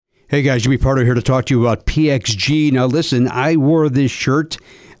Hey guys, Jimmy Pardo here to talk to you about PXG. Now listen, I wore this shirt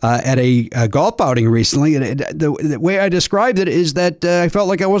at a golf outing recently, and the way I described it is that I felt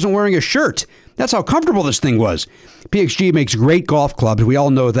like I wasn't wearing a shirt. That's how comfortable this thing was. PXG makes great golf clubs. We all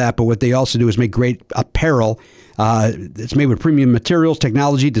know that, but what they also do is make great apparel. It's made with premium materials,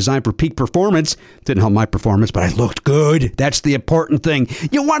 technology, designed for peak performance. Didn't help my performance, but I looked good. That's the important thing.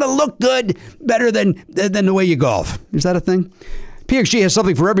 You want to look good better than the way you golf. Is that a thing? PXG has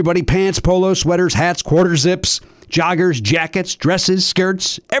something for everybody. Pants, polos, sweaters, hats, quarter zips, joggers, jackets, dresses,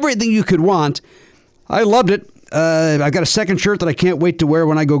 skirts, everything you could want. I loved it. I've got a second shirt that I can't wait to wear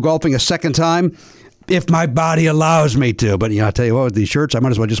when I go golfing a second time, if my body allows me to. But, I'll tell you what, with these shirts, I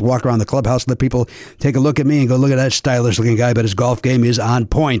might as well just walk around the clubhouse and let people take a look at me and go, look at that stylish-looking guy, but his golf game is on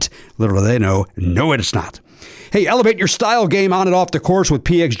point. Little do they know, no, it's not. Hey, elevate your style game on and off the course with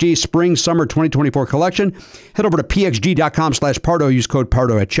PXG Spring Summer 2024 collection. Head over to pxg.com/Pardo. Use code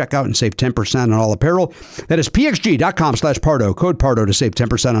Pardo at checkout and save 10% on all apparel. That is pxg.com/Pardo. Code Pardo to save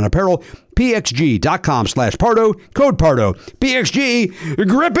 10% on apparel. pxg.com/Pardo. Code Pardo. PXG,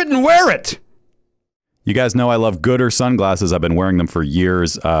 grip it and wear it. You guys know I love Gooder sunglasses. I've been wearing them for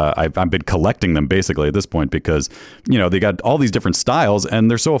years. I've been collecting them basically at this point because, they got all these different styles and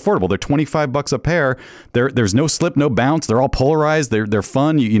they're so affordable. They're $25 a pair. There's no slip, no bounce. They're all polarized. They're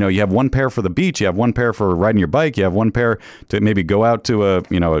fun. You have one pair for the beach. You have one pair for riding your bike. You have one pair to maybe go out to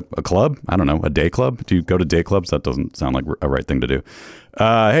a club. I don't know, a day club. Do you go to day clubs? That doesn't sound like a right thing to do.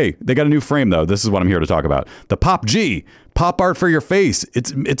 Hey, they got a new frame though. This is what I'm here to talk about. The Pop G. Pop art for your face.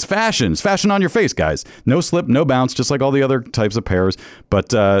 It's fashion. It's fashion on your face, guys. No slip, no bounce, just like all the other types of pairs. But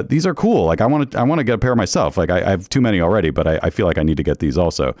these are cool. Like I want to get a pair myself. Like I have too many already, but I feel like I need to get these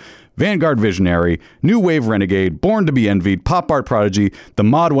also. Vanguard Visionary, New Wave Renegade, Born to be Envied, Pop Art Prodigy. The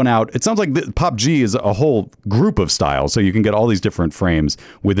mod went out. It sounds like the Pop G is a whole group of styles, so you can get all these different frames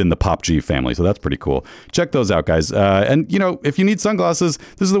within the Pop G family. So that's pretty cool. Check those out, guys. And if you need sunglasses,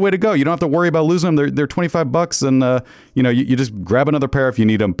 this is the way to go. You don't have to worry about losing them. They're $25, and you just grab another pair if you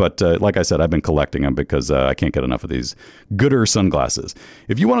need them. But like I said, I've been collecting them because I can't get enough of these Gooder sunglasses.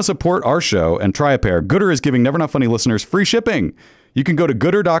 If you want to support our show and try a pair, Gooder is giving Never Not Funny listeners free shipping. You can go to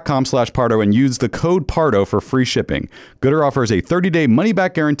gooder.com/Pardo and use the code Pardo for free shipping. Gooder offers a 30-day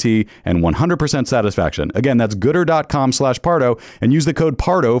money-back guarantee and 100% satisfaction. Again, that's gooder.com/Pardo and use the code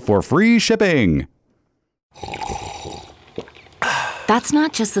Pardo for free shipping. That's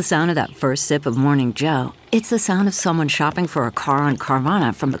not just the sound of that first sip of Morning Joe. It's the sound of someone shopping for a car on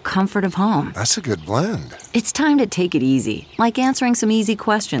Carvana from the comfort of home. That's a good blend. It's time to take it easy, like answering some easy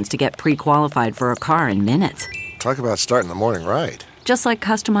questions to get pre-qualified for a car in minutes. Talk about starting the morning right. Just like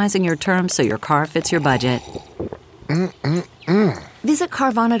customizing your terms so your car fits your budget. Visit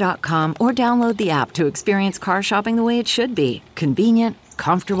Carvana.com or download the app to experience car shopping the way it should be. Convenient,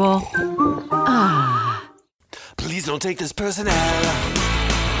 comfortable. Ah. Please don't take this person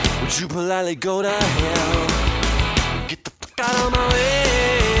out. Would you politely go to hell? Get the fuck out of my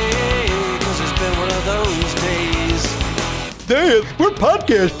way, 'cause it's been one of those days. Dad, we're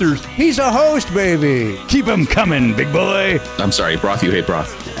podcasters. He's a host, baby. Keep them coming, big boy. I'm sorry, broth, you hate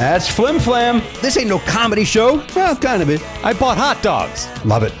broth. That's Flim Flam. This ain't no comedy show. Well, kind of it. I bought hot dogs.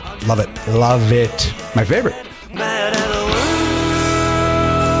 Love it. Love it. Love it. My favorite. Mad at the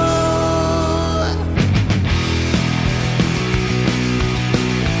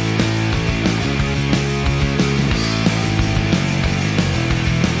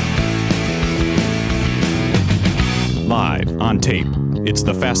Live on tape. It's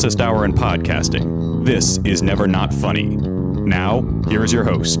the fastest hour in podcasting. This is Never Not Funny. Now, here is your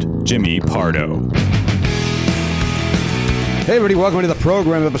host, Jimmy Pardo. Hey everybody, welcome to the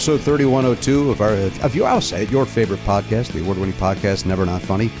program, episode 3102 of your favorite podcast, the award-winning podcast, Never Not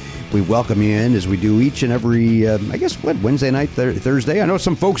Funny. We welcome you in as we do each and every, Wednesday night, Thursday. I know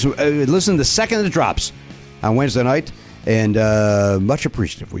some folks listen the second it drops on Wednesday night. And much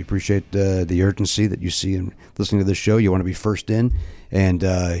appreciative. We appreciate the urgency that you see in listening to this show. You want to be first in and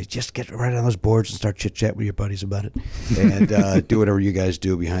just get right on those boards and start chit-chat with your buddies about it and do whatever you guys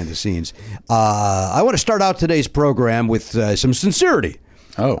do behind the scenes. I want to start out today's program with some sincerity.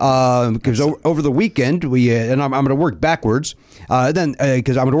 Because over the weekend, and I'm going to work backwards,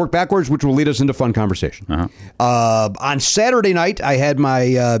 which will lead us into fun conversation. On Saturday night, I had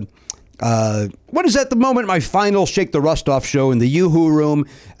my what is at the moment my final Shake the Rust Off show in the Yoo-Hoo Room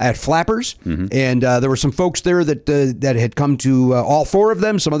at Flappers. And there were some folks there that had come to all 4 of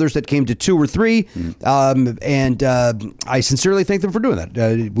them, some others that came to 2 or 3. And I sincerely thank them for doing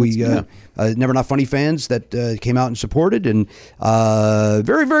that. We Never Not Funny fans that came out and supported, and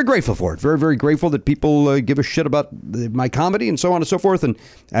very, very grateful for it. Very, very grateful that people give a shit about my comedy and so on and so forth.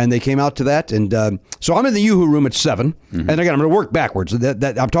 And they came out to that. And so I'm in the Yoo-Hoo Room at 7. And again, I'm going to work backwards.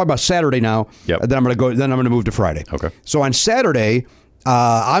 That I'm talking about Saturday now. Yep. Then I'm going to go. Then I'm going to move to Friday. Okay. So on Saturday,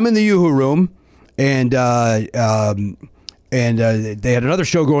 I'm in the Yoo-Hoo Room, and they had another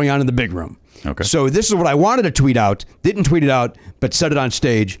show going on in the big room. Okay. So this is what I wanted to tweet out. Didn't tweet it out, but said it on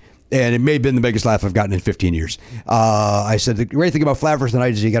stage. And it may have been the biggest laugh I've gotten in 15 years. I said the great thing about Flappers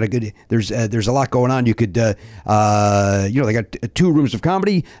tonight is you got a good. There's a lot going on. You could, they got 2 rooms of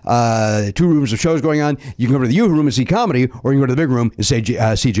comedy, 2 rooms of shows going on. You can go to the Yoo-Hoo Room and see comedy, or you can go to the big room and see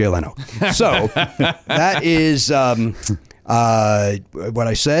Jay Leno. So that is what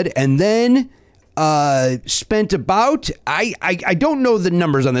I said, and then spent about I don't know the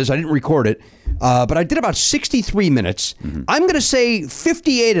numbers on this. I didn't record it. But I did about 63 minutes. I'm going to say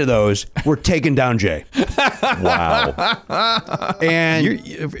 58 of those were taken down, Jay. Wow. And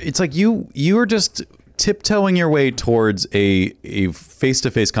it's like you are just tiptoeing your way towards a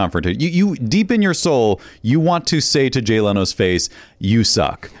face-to-face confrontation. You deep in your soul, you want to say to Jay Leno's face, "You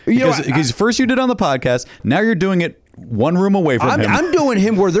suck." Because first you did on the podcast, now you're doing it 1 room away from him. I'm doing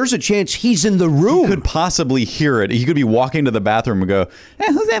him where there's a chance he's in the room. He could possibly hear it. He could be walking to the bathroom and go,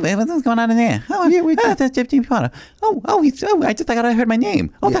 "Hey, who's that? What's going on in there? That's Jimmy Potter. I just thought I heard my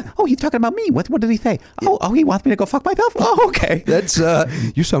name. He's talking about me. What did he say? He wants me to go fuck myself. Oh, okay." That's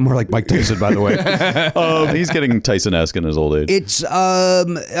you sound more like Mike Tyson, by the way. He's getting Tyson-esque in his old age. It's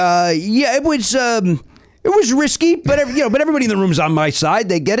it was risky, but everybody in the room's on my side.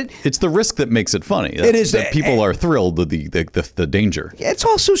 They get it. It's the risk that makes it funny. It is that people are thrilled with the danger. It's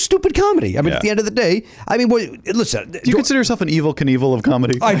also stupid comedy. I mean, at the end of the day, listen. Do you consider yourself an Evil Knievel of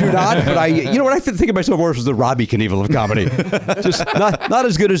comedy? I do not, but I think of myself more as the Robbie Knievel of comedy. Just not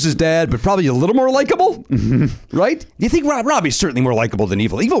as good as his dad, but probably a little more likable, right? You think Robbie's certainly more likable than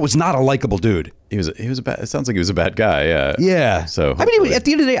Evil? Evil was not a likable dude. He was a bad. It sounds like he was a bad guy. Yeah. Yeah. So at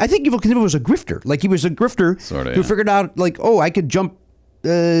the end of the day, I think Evil Knievel was a grifter. Like he was a grifter who figured out, I could jump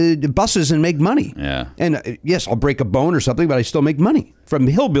buses and make money. Yeah. And yes, I'll break a bone or something, but I still make money from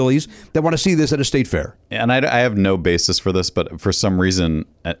hillbillies that want to see this at a state fair. And I have no basis for this, but for some reason,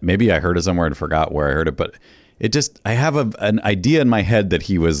 maybe I heard it somewhere and forgot where I heard it, but I have an idea in my head that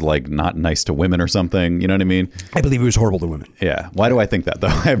he was like not nice to women or something. You know what I mean? I believe he was horrible to women. Yeah. Why do I think that though?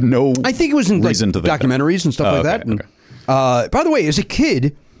 I have no. I think it was in reason to think documentaries and stuff like that. And, by the way, as a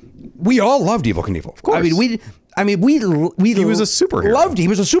kid, we all loved Evel Knievel. Of course. He was a superhero. He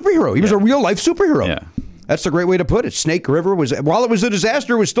was a superhero. He was a real life superhero. Yeah. That's the great way to put it. Snake River while it was a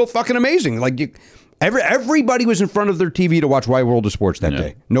disaster, was still fucking amazing. Like everybody was in front of their TV to watch Wide World of Sports that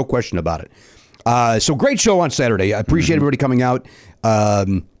day. No question about it. So great show on Saturday. I appreciate everybody coming out.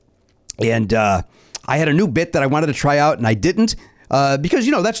 And I had a new bit that I wanted to try out and I didn't. Because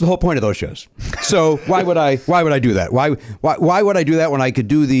that's the whole point of those shows. So why would I do that? Why would I do that when I could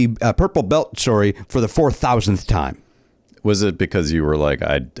do the purple belt story for the 4,000th time? Was it because you were like,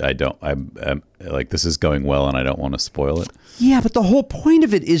 I'm like, this is going well and I don't want to spoil it? Yeah, but the whole point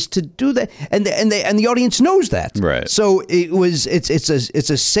of it is to do that, and the audience knows that. Right. So it's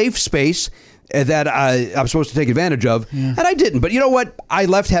a safe space that I'm supposed to take advantage of, and I didn't. But you know what? I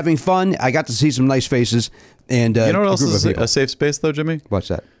left having fun. I got to see some nice faces. And you know what else is a safe space, though, Jimmy? What's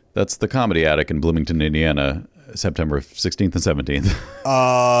that? That's the Comedy Attic in Bloomington, Indiana, September 16th and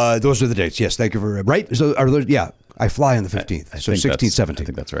 17th. Those are the dates. Yes, thank you for right. So are those? Yeah, I fly on the 15th. So 16th, 17th. I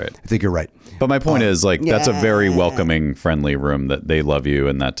think that's right. I think you're right. But my point is, that's a very welcoming, friendly room that they love you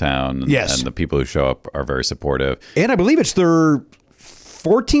in that town. Yes. And the people who show up are very supportive. And I believe it's their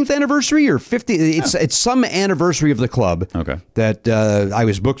 14th anniversary or 50th. It's some anniversary of the club. Okay. That I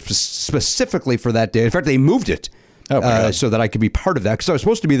was booked specifically for that day. In fact, they moved it so that I could be part of that, because I was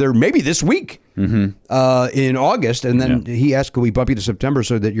supposed to be there maybe this week in August, and then he asked, "Could we bump you to September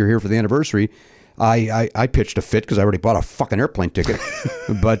so that you're here for the anniversary?" I pitched a fit because I already bought a fucking airplane ticket,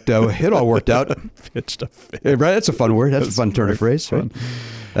 but it all worked out. Pitched a fit. Right, that's a fun word. That's a fun turn of phrase. Right?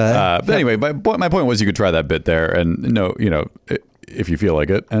 But anyway, my point was you could try that bit there, and if you feel like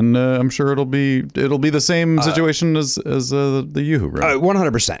it, and I'm sure it'll be the same situation as the Yoo-Hoo room.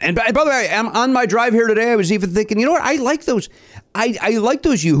 100%. And by the way, I'm on my drive here today. I was even thinking, you know what? I like those. I like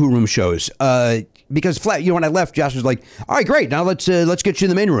those Yoo-Hoo room shows because when I left, Josh was like, "All right, great. Now let's get you in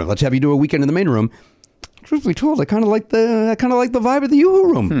the main room. Let's have you do a weekend in the main room." Truth be told, I kind of like the vibe of the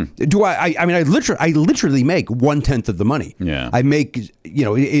Yoo-Hoo room. Do I mean, I literally make 1/10 of the money. Yeah. I make,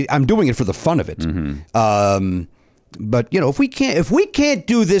 I'm doing it for the fun of it. But if we can't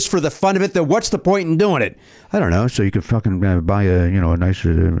do this for the fun of it, then what's the point in doing it? I don't know. So you could fucking buy a nice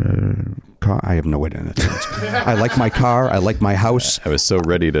car. I have no way to understand. I like my car. I like my house. I was so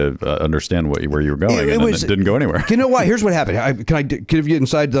ready to understand where you were going, and it didn't go anywhere. You know what? Here's what happened. Can I give you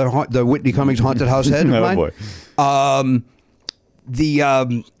inside the Whitney Cummings haunted house head? Oh boy.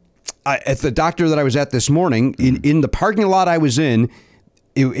 At the doctor that I was at this morning, in the parking lot I was in.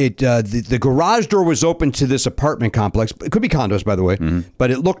 The garage door was open to this apartment complex. It could be condos, by the way, but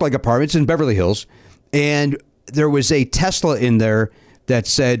it looked like apartments in Beverly Hills. And there was a Tesla in there that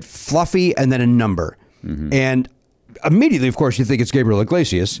said Fluffy and then a number. And immediately, of course, you think it's Gabriel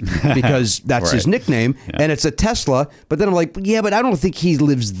Iglesias because that's his nickname. Yeah. And it's a Tesla. But then I'm like, yeah, but I don't think he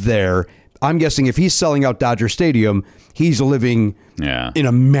lives there. I'm guessing if he's selling out Dodger Stadium, he's living in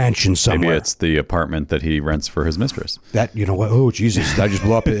a mansion somewhere. Maybe it's the apartment that he rents for his mistress. What? Oh, Jesus. Did I just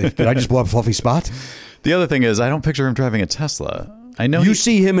blow up Fluffy Spot? The other thing is, I don't picture him driving a Tesla. I know you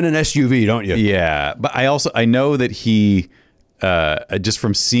see him in an SUV, don't you? Yeah. But I know that he, just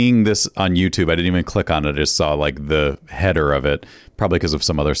from seeing this on YouTube, I didn't even click on it. I just saw like the header of it, probably because of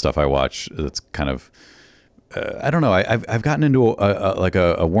some other stuff I watch that's kind of, I don't know. I've gotten into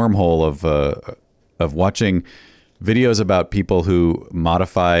a wormhole of watching videos about people who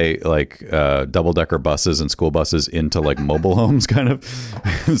modify like double-decker buses and school buses into like mobile homes. Kind of,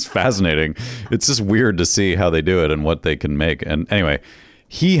 it's fascinating. It's just weird to see how they do it and what they can make. And anyway,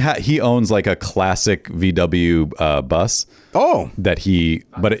 he owns like a classic VW bus. Oh, but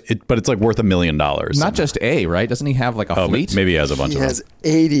it's like worth $1 million. Not just right? Doesn't he have like a fleet? Maybe he has a bunch of them. He has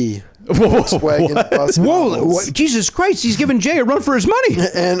 80 Volkswagen bus models. Whoa, Jesus Christ, he's giving Jay a run for his money.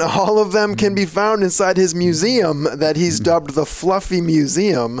 And all of them can be found inside his museum that he's dubbed the Fluffy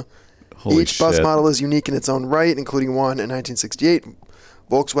Museum. Holy Each bus shit. model is unique in its own right, including one in 1968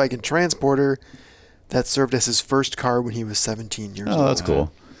 Volkswagen Transporter that served as his first car when he was 17 years old. Oh, that's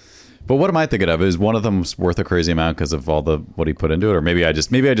cool. But what am I thinking of? Is one of them worth a crazy amount because of all what he put into it, or maybe I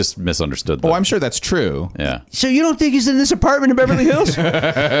just misunderstood. Oh, I'm sure that's true. Yeah. So you don't think he's in this apartment in Beverly Hills?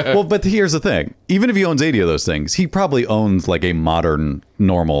 Well, but here's the thing: even if he owns 80 of those things, he probably owns like a modern,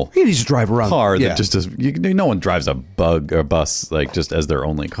 normal He needs to drive around car that just does. No one drives a bus like just as their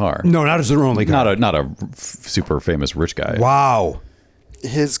only car. No, not as their only car. Not a super famous rich guy. Wow.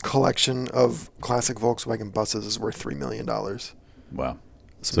 His collection of classic Volkswagen buses is worth $3 million. Wow.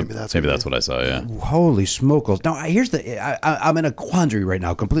 So maybe that's what I saw. Yeah. Holy smokes! Now here's I'm in a quandary right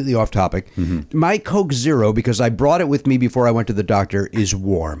now, completely off topic. My Coke Zero, because I brought it with me before I went to the doctor, is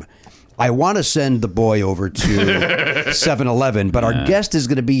warm. I want to send the boy over to 7-Eleven, but our guest is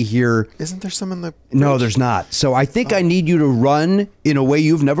going to be here. Isn't there some in the fridge? No, there's not. So I think I need you to run in a way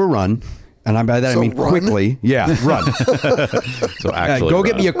you've never run. And by that I mean run? quickly. Yeah, run. So actually, go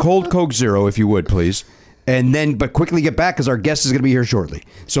get me a cold Coke Zero, if you would, please. And then, but quickly get back because our guest is going to be here shortly.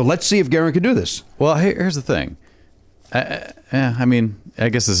 So let's see if Garen can do this. Well, here's the thing. I mean, I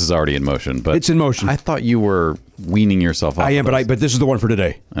guess this is already in motion, but it's in motion. I thought you were weaning yourself off. I am, of but this is the one for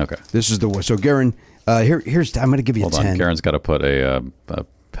today. Okay, this is the one. So Garen, here's I'm going to give you Hold a 10. on. Garen's got to put a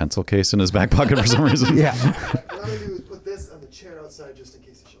pencil case in his back pocket for some reason. Yeah. What I'm going to do is put this on the chair outside just in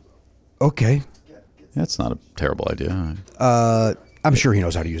case he shows up. Okay. That's not a terrible idea. I'm sure he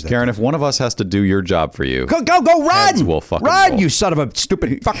knows how to use that. Karen, if one of us has to do your job for you, go run! heads will fucking run, roll. you son of a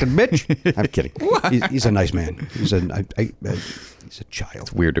stupid fucking bitch! I'm kidding. He's a nice man. He's a child.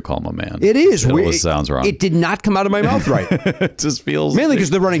 It's weird to call him a man. It is It weird. always sounds wrong. It did not come out of my mouth right. It just feels Mainly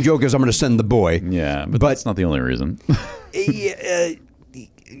because the running joke is I'm going to send the boy. Yeah, but that's not the only reason.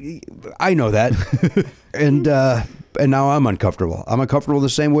 I know that, and now I'm uncomfortable. I'm uncomfortable the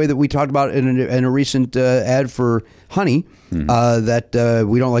same way that we talked about in a recent ad for Honey. That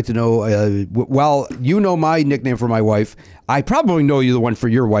we don't like to know. Well, you know my nickname for my wife. I probably know you the one for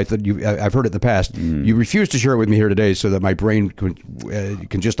your wife that I've heard it in the past. You refuse to share it with me here today, so that my brain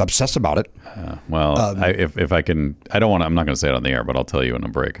can just obsess about it. If I can, I don't want. I'm not going to say it on the air, but I'll tell you in a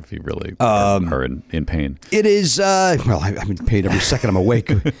break if you really are in pain. It is. Well, I'm in pain every second I'm awake.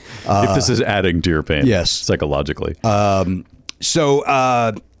 If this is adding to your pain, yes, psychologically.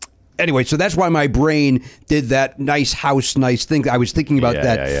 Anyway, so that's why my brain did that nice thing. I was thinking about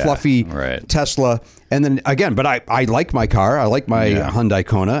fluffy Tesla. And then again, but I like my car. I like my Hyundai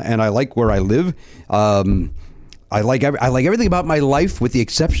Kona, and I like where I live. I like everything about my life with the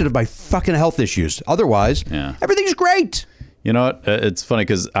exception of my fucking health issues. Otherwise, everything's great. You know what? It's funny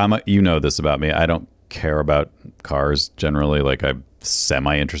because you know this about me. I don't care about cars generally. Like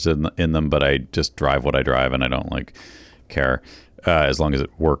semi-interested in them, but I just drive what I drive, and I don't like care as long as it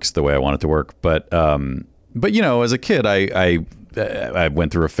works the way I want it to work. But you know, as a kid, I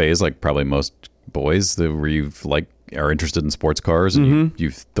went through a phase like probably most boys where you've like are interested in sports cars, and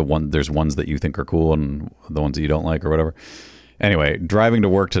there's ones that you think are cool and the ones that you don't like or whatever. Anyway, driving to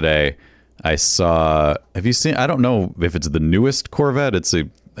work today, I saw. Have you seen? I don't know if it's the newest Corvette. It's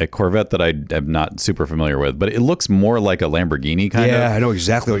a Corvette that I am not super familiar with, but it looks more like a Lamborghini kind of. Yeah, I know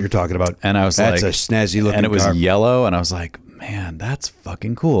exactly what you're talking about. And I was that's like, a snazzy looking car. And it was yellow, and I was like, man, that's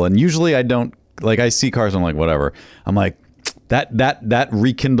fucking cool. And usually I don't like. I see cars, I'm like, whatever. I'm like, that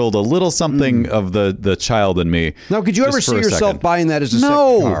rekindled a little something of the child in me. Now, could you ever see yourself buying that as a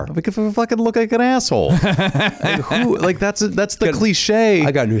second car? No, because I fucking look like an asshole. Like that's the cliche.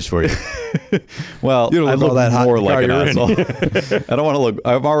 I got news for you. Well, you I look that more like an asshole. I don't want to look.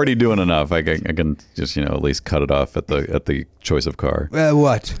 I'm already doing enough. I can just at least cut it off at the choice of car.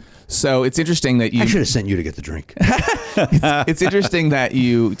 What? So it's interesting that you. I should have sent you to get the drink. It's interesting that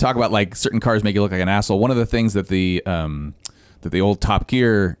you talk about like certain cars make you look like an asshole. One of the things that the old Top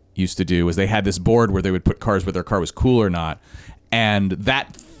Gear used to do was they had this board where they would put cars whether their car was cool or not, and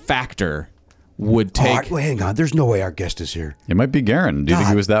that factor would take. Oh, hang on, there's no way our guest is here. It might be Garen. Do you think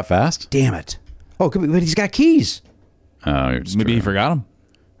he was that fast? Damn it! Oh, but he's got keys. Maybe he forgot them.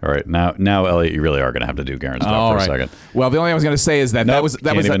 All right, now, Elliot, you really are going to have to do Garen's job for a second. Well, the only thing I was going to say is that that was.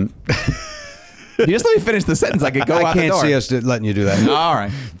 You just let me finish the sentence. I could go out the door. I can't see us letting you do that. All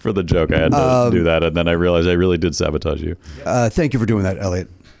right. For the joke, I had to do that, and then I realized I really did sabotage you. Thank you for doing that, Elliot.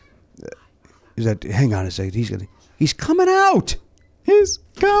 Hang on a second. He's coming out. He's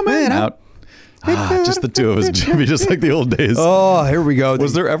coming out. Just the two of us, Jimmy, just like the old days. Oh, here we go.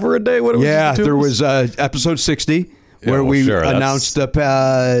 Was there ever a day when it was just the two there of was episode 60 where we announced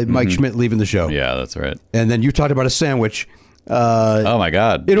Mike Schmidt leaving the show. Yeah, that's right. And then you talked about a sandwich. Oh my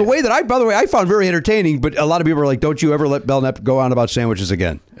God! In a way that by the way, I found very entertaining. But a lot of people are like, "Don't you ever let Belknap go on about sandwiches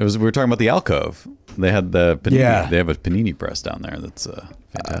again?" We were talking about the alcove. They had the panini. Yeah. They have a panini press down there. That's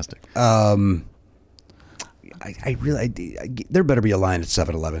fantastic. I there better be a line at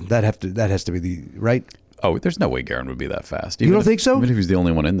 7-Eleven. That has to be the right. Oh, there's no way Garen would be that fast. You don't think so? Even if he's the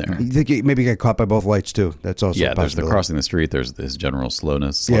only one in there. You think maybe he got caught by both lights too? That's also a there's the crossing the street. There's his general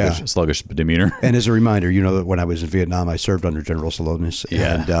slowness, sluggish demeanor. And as a reminder, that when I was in Vietnam, I served under general slowness,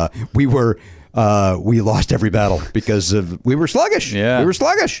 and we lost every battle because we were sluggish. Yeah, we were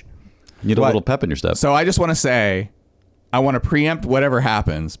sluggish. You need a little pep in your step. So I just want to say, I want to preempt whatever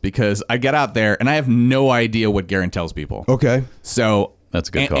happens because I get out there and I have no idea what Garen tells people. Okay, so that's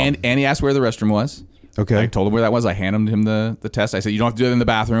a good call. And he asked where the restroom was. Okay. I told him where that was. I handed him the test. I said, you don't have to do it in the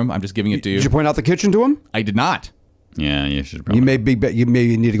bathroom. I'm just giving it to you. Did you point out the kitchen to him? I did not. Yeah, you should probably. You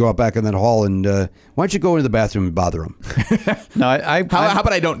may need to go out back in that hall and why don't you go into the bathroom and bother him? No, how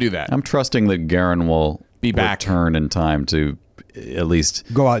about I don't do that? I'm trusting that Garen will be back. Return in time to at least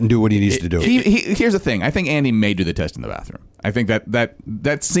go out and do what he needs to do. Here's the thing. I think Andy may do the test in the bathroom. I think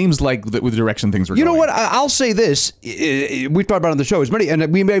that seems like with the direction things were going. You know what? I'll say this. We've talked about it on the show. And I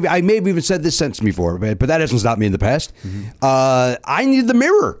may have even said this sentence before, but that hasn't stopped me in the past. Mm-hmm. I need the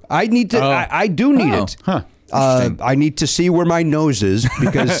mirror. I need to. I do need it. Huh. I need to see where my nose is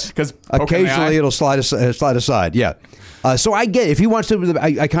because occasionally it'll slide aside. Yeah. So I get it. If he wants to,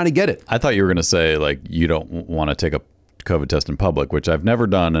 I kind of get it. I thought you were going to say like you don't want to take a COVID test in public, which I've never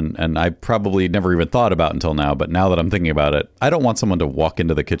done and I probably never even thought about until now. But now that I'm thinking about it, I don't want someone to walk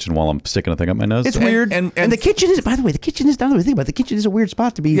into the kitchen while I'm sticking a thing up my nose. It's weird. And the kitchen is, by the way, another thing about the kitchen is a weird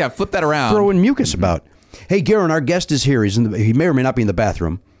spot to be. Yeah, flip that around. Throwing mucus about. Hey, Garen, our guest is here. He may or may not be in the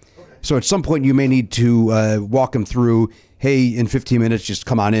bathroom. Okay. So at some point you may need to walk him through. Hey, in 15 minutes, just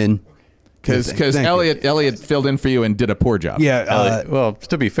come on in. Because Elliot filled in for you and did a poor job. Yeah. Well,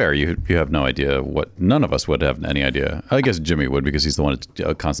 to be fair, you have no idea what. None of us would have any idea. I guess Jimmy would because he's the one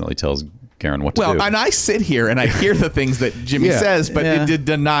that constantly tells Garen what to do. Well, and I sit here and I hear the things that Jimmy says, but it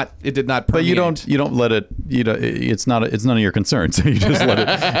did not. Permeate. But you don't let it. It's none of your concern. So you just let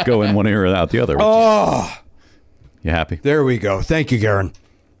it go in one ear and out the other. You happy? There we go. Thank you, Garen.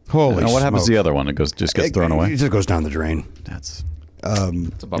 Holy. Now what happens to the other one? It just gets thrown away. It just goes down the drain. That's.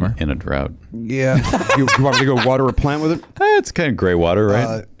 It's a bummer. In a drought. Yeah. you want me to go water a plant with it? It's kind of gray water,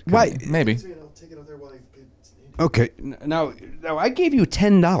 right? Why? Maybe. Okay. Now I gave you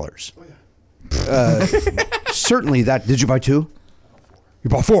 $10. Certainly that. Did you buy 2? You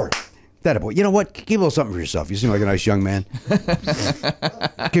bought 4. That boy. You know what? Keep a little something for yourself. You seem like a nice young man.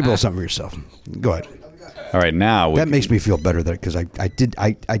 Keep a little something for yourself. Go ahead. All right. Now that makes me feel better because I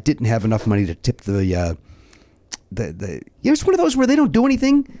didn't have enough money to tip the it's one of those where they don't do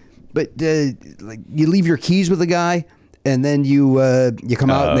anything, but like you leave your keys with the guy, and then you come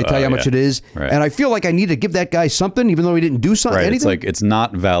out and they tell you how much it is. Right. And I feel like I need to give that guy something, even though he didn't do something. Right. Anything. It's like it's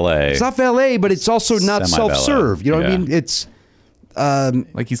not valet. It's not valet, but it's also not Semi-valet. self-serve. You know what I mean? It's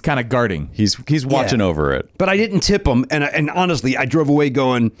like he's kind of guarding. He's watching over it. But I didn't tip him, and honestly, I drove away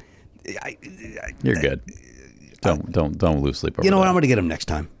going. You're good. Don't lose sleep over. You know what? that. I'm going to get him next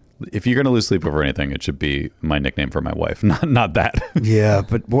time. If you're going to lose sleep over anything, it should be my nickname for my wife, not that. Yeah,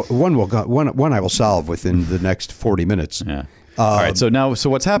 but one I will solve within the next 40 minutes. Yeah. All right. So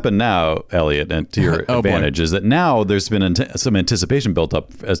what's happened now, Elliot, and to your advantage, is that now there's been some anticipation built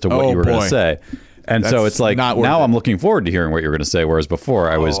up as to what you were going to say. And so it's like now I'm looking forward to hearing what you're going to say, whereas before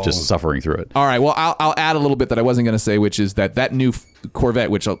I was just suffering through it. All right. Well, I'll add a little bit that I wasn't going to say, which is that new Corvette,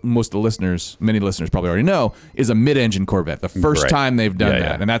 which most of the listeners, many listeners probably already know, is a mid-engine Corvette. The first time they've done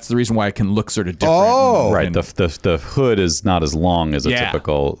that, and that's the reason why it can look sort of different. Oh, right. The hood is not as long as a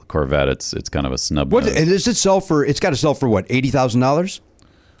typical Corvette. It's kind of a snub. What and does it sell for? It's got to sell for what, $80,000?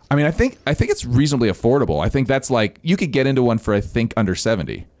 I mean, I think it's reasonably affordable. I think that's like you could get into one for under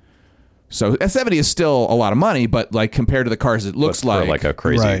 70. So 70 is still a lot of money, but like compared to the cars, it looks like a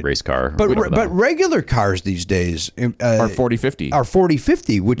crazy race car. But regular cars these days are 40-50. Are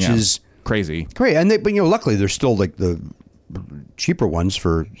 40-50, which is crazy. Great, and but luckily they're still like the cheaper ones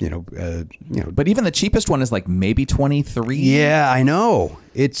for But even the cheapest one is like maybe 23. Yeah, I know.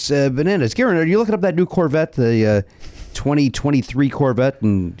 It's bananas. Garen, are you looking up that new Corvette, the 2023 Corvette,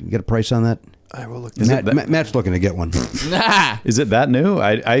 and get a price on that? I will look. Matt's looking to get one. Is it that new?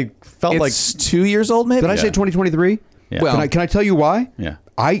 I felt it's 2 years old, maybe. Did I say 2023? Yeah. Well, can I tell you why? Yeah.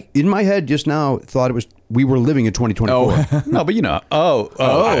 I in my head just now thought we were living in 2024. No, but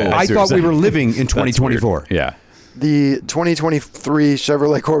I thought we were living in 2024. Yeah. The 2023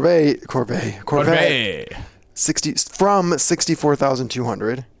 Chevrolet Corvette 60 from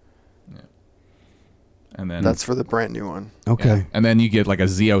 64,200. And then that's for the brand new one. Okay. Yeah. And then you get like a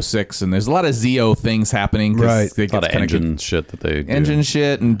Z06, and there's a lot of Z0 things happening. Right. A lot of engine shit that they do. Engine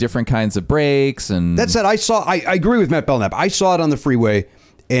shit and different kinds of brakes. And that said, I agree with Matt Belknap. I saw it on the freeway,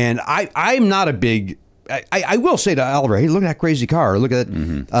 and I'm not a big. I will say to Oliver, hey, look at that crazy car. Look at that.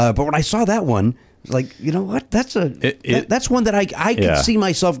 Mm-hmm. But when I saw that one, like, you know what? That's that's one that I could see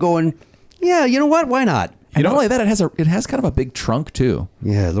myself going, yeah, you know what? Why not? And not only that, it has kind of a big trunk too.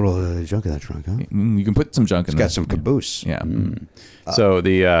 Yeah, a little junk in that trunk, huh? You can put some junk in there. It's got some caboose. Yeah. So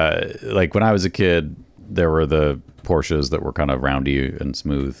like when I was a kid, there were the Porsches that were kind of roundy and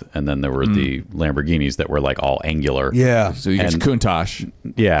smooth, and then there were the Lamborghinis that were like all angular. Yeah. So you get your Countach.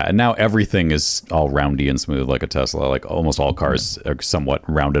 Yeah, and now everything is all roundy and smooth like a Tesla. Like almost all cars are somewhat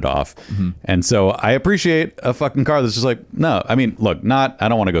rounded off. And so I appreciate a fucking car that's just like, no, I mean, look, I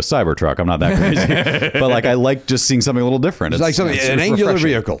don't want to go Cybertruck. I'm not that crazy. But like I like just seeing something a little different. It's like something, an angular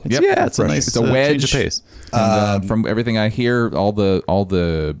vehicle. Yep. Yeah, it's a nice It's a wedge. change of pace. And, from everything I hear, all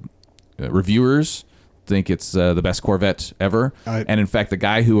the reviewers think it's the best Corvette ever. And in fact, the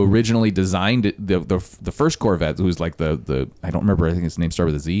guy who originally designed it, the first Corvette, who's like the I don't remember, I think his name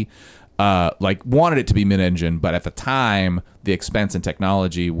started with a Z, like wanted it to be mid-engine, but at the time the expense and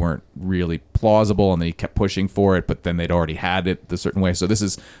technology weren't really plausible, and they kept pushing for it, but then they'd already had it a certain way. So this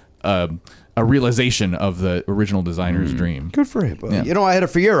is a realization of the original designer's dream. Good for him. Yeah. You know, I had a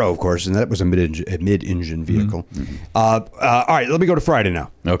Fiero, of course, and that was a mid-engine vehicle. All right, let me go to Friday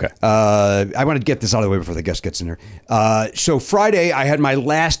now. Okay. I want to get this out of the way before the guest gets in there. So Friday, I had my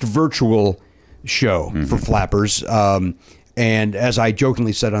last virtual show for Flappers. And as I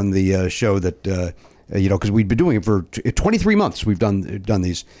jokingly said on the show that, because we'd been doing it for 23 months, we've done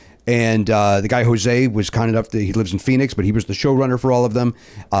these. And the guy Jose was kind enough to, he lives in Phoenix, but he was the showrunner for all of them.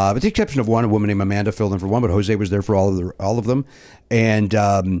 With the exception of one, a woman named Amanda filled in for one, but Jose was there for all of them. And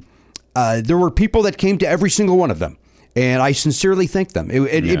there were people that came to every single one of them. And I sincerely thank them.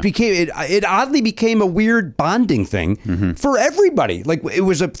 It oddly became a weird bonding thing for everybody. Like it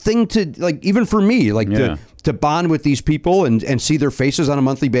was a thing to, like, even for me, like to bond with these people and see their faces on a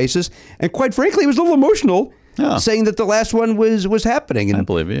monthly basis. And quite frankly, it was a little emotional. Saying that the last one was happening. And, I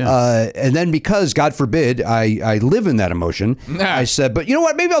believe it, yeah. And then because, God forbid, I live in that emotion, I said, but you know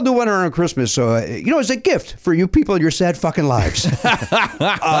what? Maybe I'll do one around Christmas. So, as a gift for you people in your sad fucking lives.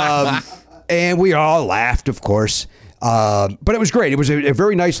 And we all laughed, of course. But it was great. It was a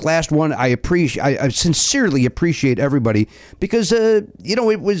very nice last one. I sincerely appreciate everybody because, first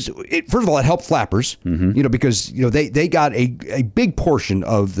of all, it helped Flappers, because, they got a big portion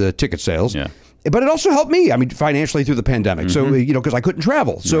of the ticket sales. Yeah. But it also helped me, financially through the pandemic. So, because I couldn't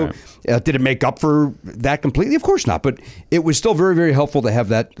travel. So did it make up for that completely? Of course not. But it was still very, very helpful to have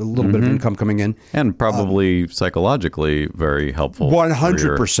that little bit of income coming in. And probably psychologically very helpful.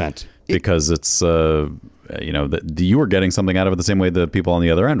 100%. Because it's, that you were getting something out of it the same way the people on the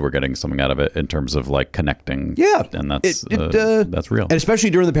other end were getting something out of it in terms of like connecting. Yeah, and that's real. And especially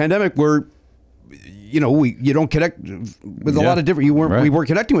during the pandemic, where you don't connect with a lot of different. We weren't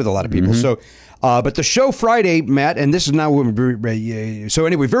connecting with a lot of people. So, but the show Friday, Matt, and this is now when so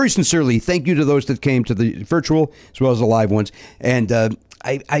anyway, very sincerely, thank you to those that came to the virtual as well as the live ones. And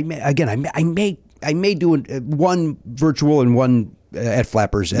I may do one virtual and one at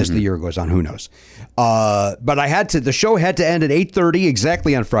Flappers as the year goes on. Who knows? But the show had to end at 8:30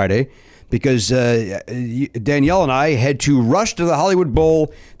 exactly on Friday, because Danielle and I had to rush to the Hollywood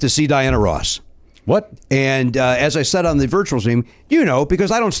Bowl to see Diana Ross. What? And as I said on the virtual stream,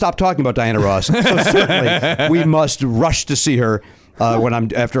 because I don't stop talking about Diana Ross, so certainly we must rush to see her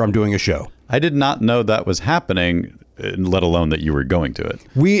after I'm doing a show. I did not know that was happening, let alone that you were going to it.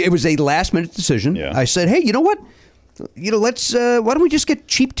 It was a last minute decision. Yeah. I said, hey, you know what? Let's why don't we just get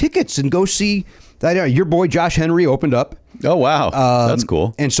cheap tickets and go see that? Your boy Josh Henry opened up. Oh wow, that's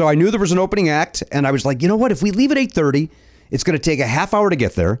cool. And so I knew there was an opening act, and I was like, you know what? If we leave at 8:30, it's going to take a half hour to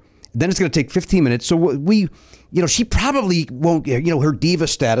get there. Then it's going to take 15 minutes. So she probably won't, her diva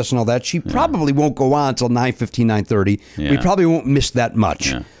status and all that. She probably won't go on until 9:15, 9:30. Yeah. We probably won't miss that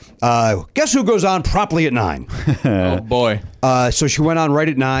much. Yeah. Guess who goes on promptly at 9? Oh boy. So she went on right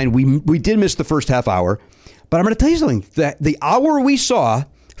at 9. We did miss the first half hour, but I'm going to tell you something. The hour we saw,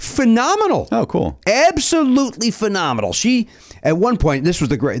 phenomenal. Oh, cool. Absolutely phenomenal. She, at one point, this was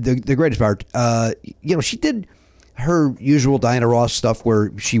the greatest part. She did her usual Diana Ross stuff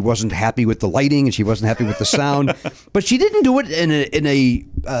where she wasn't happy with the lighting and she wasn't happy with the sound, but she didn't do it in a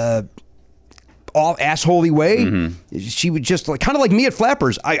all assholey way. Mm-hmm. She would just kind of like me at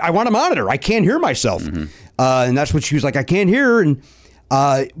Flappers. I want a monitor. I can't hear myself, and that's what she was like. I can't hear. And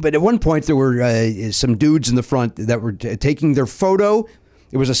but at one point there were some dudes in the front that were taking their photo.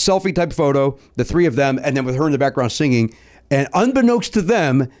 It was a selfie type photo, the three of them, and then with her in the background singing. And unbeknownst to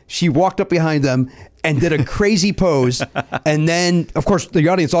them, she walked up behind them and did a crazy pose. And then, of course, the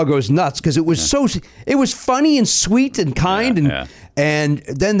audience all goes nuts because it was it was funny and sweet and kind. And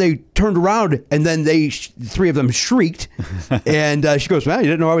then they turned around and then the three of them shrieked. And she goes, "Man, you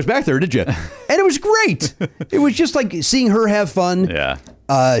didn't know I was back there, did you?" And it was great. It was just like seeing her have fun. Yeah.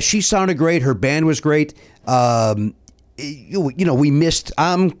 She sounded great. Her band was great. We missed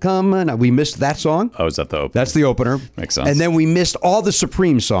 "I'm Coming." We missed that song. Oh, is that the opener? That's the opener. Makes sense. And then we missed all the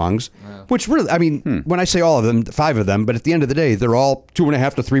Supreme songs, which really, I mean, when I say all of them, 5 of them, but at the end of the day, they're all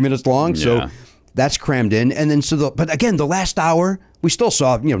 2.5 to 3 minutes long. So that's crammed in. And then, but again, the last hour, we still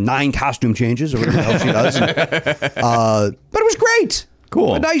saw, 9 costume changes or whatever the hell she does. But it was great.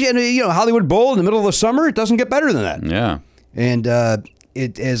 Cool. But nice, and Hollywood Bowl in the middle of the summer, it doesn't get better than that. Yeah. And,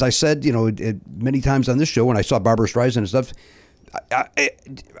 as I said, many times on this show when I saw Barbara Streisand and stuff,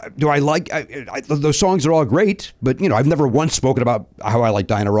 those songs are all great, but I've never once spoken about how I like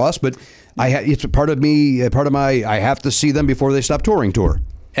Diana Ross, but it's a part of me, part of my I have to see them before they stop touring tour.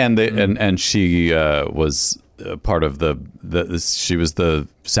 And and she was part of she was the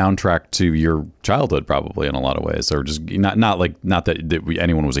soundtrack to your childhood probably in a lot of ways, or just not that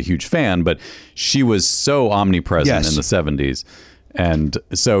anyone was a huge fan, but she was so omnipresent in the 70s. And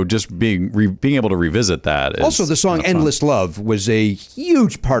so just being able to revisit that is also the song "Endless Love" was a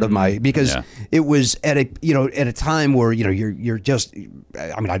huge part of my, because it was at a time where you're just,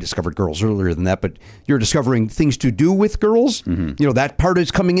 I mean, I discovered girls earlier than that, but you're discovering things to do with girls. Mm-hmm. That part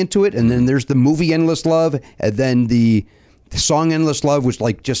is coming into it, and then there's the movie "Endless Love," and then the song "Endless Love" was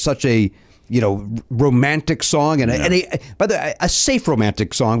like just such a romantic song, and by the way, a safe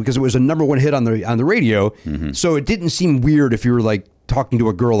romantic song, because it was a #1 hit on the radio. Mm-hmm. So it didn't seem weird if you were like talking to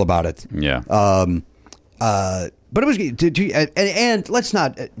a girl about it. Yeah. But it was, and let's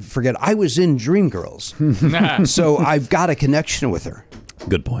not forget, I was in Dreamgirls, so I've got a connection with her.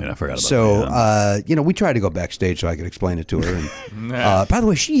 Good point. I forgot about that. So we tried to go backstage so I could explain it to her. And, by the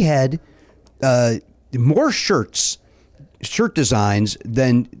way, she had more shirt designs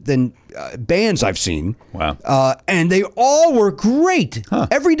than bands I've seen. Wow. And they all were great. Huh.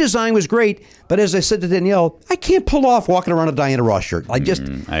 Every design was great. But as I said to Danielle, I can't pull off walking around a Diana Ross shirt. I agree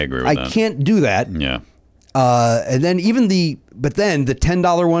with that. I can't do that. Yeah. And then the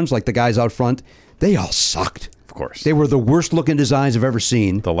 $10 ones, like the guys out front, they all sucked. Of course. They were the worst looking designs I've ever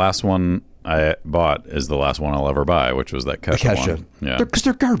seen. The last one I bought is the last one I'll ever buy, which was that Kesha one. Yeah. Because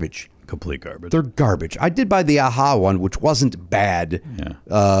they're garbage. Complete garbage. They're garbage. I did buy the Aha one, which wasn't bad,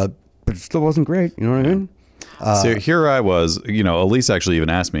 but it still wasn't great. You know what I mean? So here I was, Elise actually even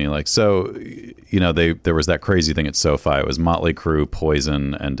asked me, like, so, there was that crazy thing at SoFi. It was Motley Crue,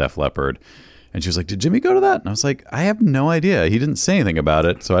 Poison, and Def Leppard. And she was like, did Jimmy go to that? And I was like, I have no idea. He didn't say anything about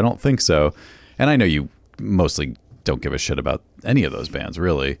it, so I don't think so. And I know you mostly don't give a shit about any of those bands,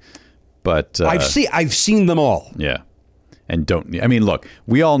 really. But I've seen them all. Yeah. And I mean, look,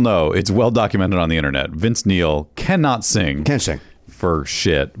 we all know it's well documented on the internet. Vince Neil cannot sing. Can't sing. For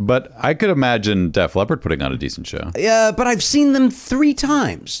shit. But I could imagine Def Leppard putting on a decent show. Yeah, but I've seen them 3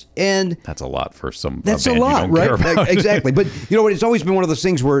 times. And that's a lot for some That's a a band lot, you don't right? care about. Exactly. But you know what? It's always been one of those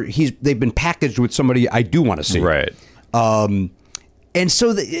things where they've been packaged with somebody I do want to see. Right. And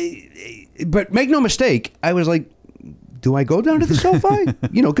so, but make no mistake, I was like, do I go down to the SoFi?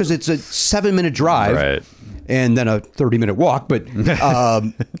 You know, because it's a 7-minute drive. Right. And then a 30-minute walk. But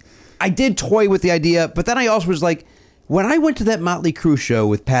I did toy with the idea. But then I also was like, when I went to that Motley Crue show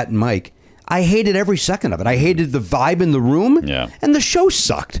with Pat and Mike, I hated every second of it. I hated the vibe in the room. Yeah. And the show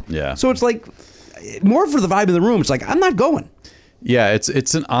sucked. Yeah. So it's like, more for the vibe in the room. It's like, I'm not going. Yeah,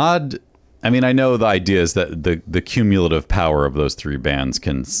 it's an odd... I mean, I know the idea is that the cumulative power of those 3 bands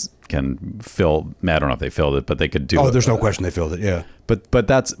can fill... I don't know if they filled it, but they could do... Oh, there's no question they filled it, yeah.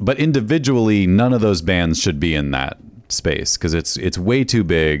 But individually, none of those bands should be in that space because it's way too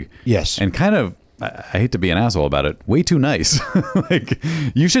big. Yes. And kind of, I hate to be an asshole about it, way too nice. Like,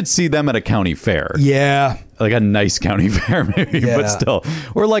 you should see them at a county fair. Yeah. Like a nice county fair, maybe, Yeah. but still.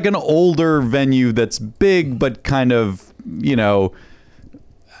 Or like an older venue that's big, but kind of, you know...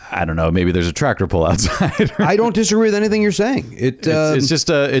 I don't know. Maybe there's a tractor pull outside. I don't disagree with anything you're saying. It's just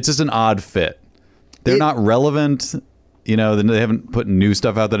an odd fit. They're not relevant. You know, they haven't put new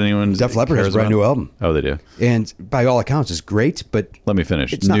stuff out that anyone. Def Leppard has a brand new album. Oh, they do. And by all accounts, it's great. But let me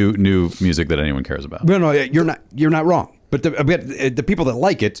finish. It's New music that anyone cares about. No, you're not wrong. But the people that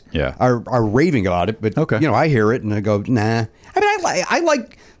like it are raving about it. But okay. You know, I hear it and I go, nah. I mean, I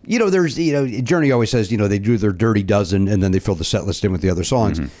like. You know, there's, you know, Journey always says, you know, they do their Dirty Dozen and then they fill the set list in with the other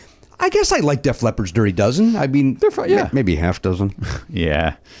songs. Mm-hmm. I guess I like Def Leppard's Dirty Dozen. I mean, they're fun, yeah. Maybe half dozen.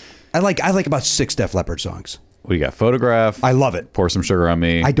 Yeah. I like about 6 Def Leppard songs. What do you got? Photograph. I love it. Pour Some Sugar on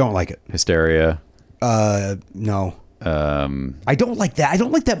Me. I don't like it. Hysteria. No. I don't like that. I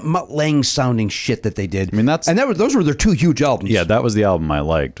don't like that Mutt Lange sounding shit that they did. I mean, those were their 2 huge albums. Yeah, that was the album I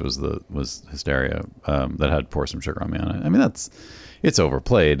liked. Was Hysteria that had Pour Some Sugar on Me on it. I mean, it's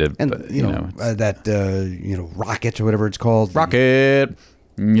overplayed. And but, you know that Rocket or whatever it's called. Rocket.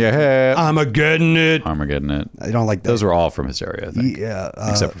 Yeah. Armageddon it. I don't like that. Those were all from Hysteria, I think. Yeah.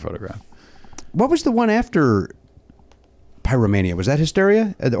 Except for Photograph. What was the one after Pyromania? Was that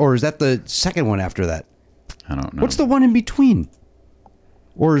Hysteria? Or is that the second one after that? I don't know. What's the one in between?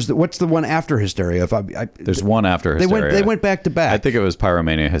 Or what's the one after Hysteria? There's one after Hysteria. They went back to back. I think it was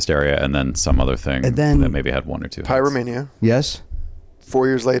Pyromania, Hysteria, and then some other thing that maybe had 1 or 2 hits. Pyromania. Yes. 4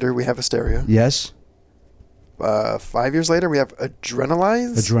 years later, we have Hysteria. Yes. 5 years later, we have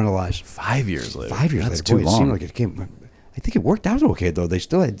Adrenalize. 5 years later. 5 years That's later. too Boy, long. it seemed like it came. I think it worked out okay, though. They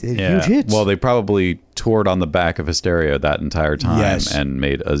still had huge hits. Well, they probably toured on the back of Hysteria that entire time and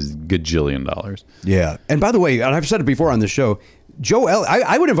made a gajillion dollars. Yeah. And by the way, and I've said it before on this show, Joe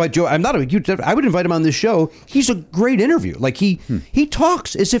I would invite Joe. I'm not a huge. I would invite him on this show. He's a great interview. Like he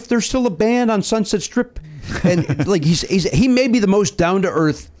talks as if there's still a band on Sunset Strip, and like he may be the most down to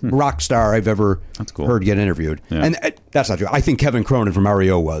earth rock star I've ever heard get interviewed. Yeah. And that's not true. I think Kevin Cronin from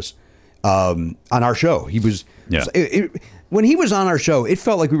REO was on our show. He was. Yeah. When he was on our show, it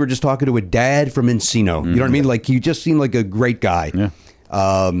felt like we were just talking to a dad from Encino. You know what I mean? Like he just seemed like a great guy. Yeah.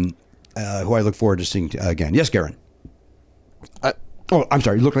 Who I look forward to seeing again. Yes, Garen. I'm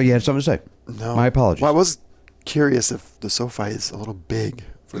sorry. You looked like you had something to say. No. My apologies. Well, I was curious if the SoFi is a little big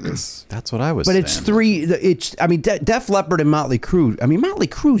for this. That's what I was saying. But it's 3. I mean, Def Leppard and Motley Crue. I mean, Motley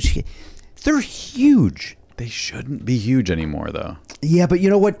Crue's, they're huge. They shouldn't be huge anymore, though. Yeah, but you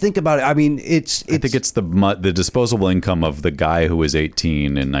know what? Think about it. I mean, I think it's the disposable income of the guy who was 18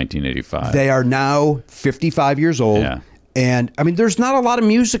 in 1985. They are now 55 years old. Yeah. And, I mean, there's not a lot of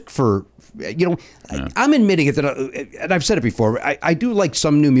music for... I'm admitting it, and I've said it before, I do like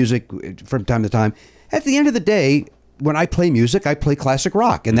some new music from time to time. At the end of the day, when I play music, I play classic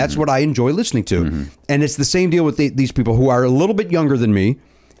rock, and that's what I enjoy listening to. And it's the same deal with these people who are a little bit younger than me,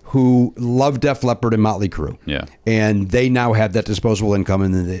 who love Def Leppard and Motley Crue. Yeah. And they now have that disposable income,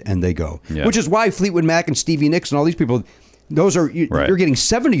 and they go. Yeah. Which is why Fleetwood Mac and Stevie Nicks and all these people, you're getting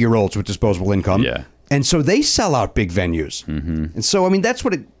 70-year-olds with disposable income. Yeah. And so they sell out big venues. And so, I mean, that's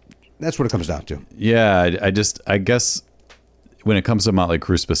what it comes down to. Yeah, I guess when it comes to Motley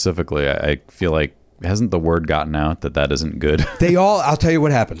Crue specifically, I feel like hasn't the word gotten out that isn't good? I'll tell you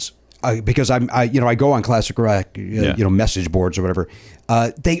what happens. Because I go on classic rock, message boards or whatever.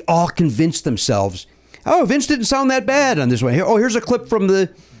 They all convince themselves oh, Vince didn't sound that bad on this one. Oh, here's a clip from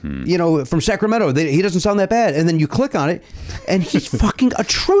from Sacramento. He doesn't sound that bad. And then you click on it, and he's fucking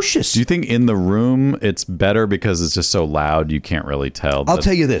atrocious. Do you think in the room it's better because it's just so loud you can't really tell? I'll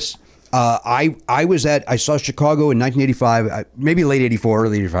tell you this. I saw Chicago in 1985, maybe late 84,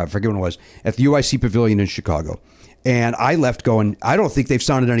 early 85, I forget when it was, at the UIC Pavilion in Chicago. And I left going, I don't think they've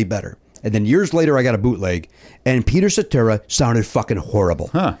sounded any better. And then years later, I got a bootleg, and Peter Cetera sounded fucking horrible.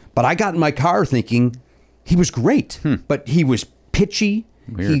 Huh. But I got in my car thinking he was great, but he was pitchy.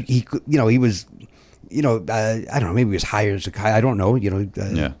 Weird. He was, I don't know, maybe he was high as a guy. I don't know.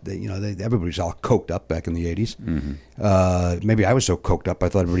 Everybody was all coked up back in the 80s. Mm-hmm. Maybe I was so coked up I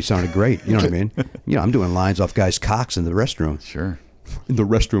thought everybody sounded great. You know what I mean? I'm doing lines off guys' cocks in the restroom. Sure. In the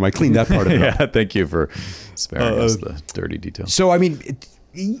restroom. I cleaned that part of it up. Yeah, thank you for sparing us the dirty details. So, I mean,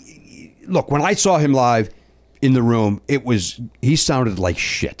 look, when I saw him live in the room, he sounded like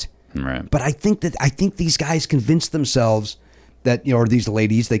shit. Right. But I think these guys convinced themselves that, or these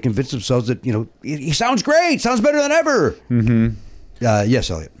ladies, they convinced themselves that, he sounds great, sounds better than ever. Mm-hmm.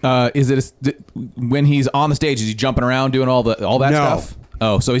 Yes, Elliot. Is it when he's on the stage, is he jumping around doing all that stuff?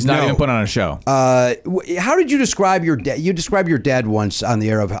 Oh, so he's not even putting on a show. How did you describe your dad? You described your dad once on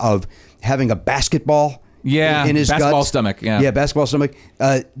the air of having a basketball. Yeah, in his basketball guts. stomach. Yeah, basketball stomach.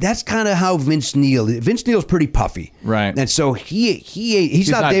 That's kind of how Vince Neil's pretty puffy, right? And so he's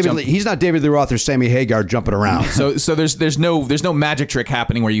not David. He's not David Lee Roth or Sammy Hagar jumping around. So there's no magic trick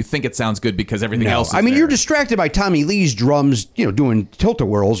happening where you think it sounds good because everything else. Is you're there. distracted by Tommy Lee's drums, doing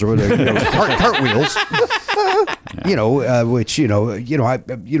tilt-a-whirls or whatever, cartwheels. Which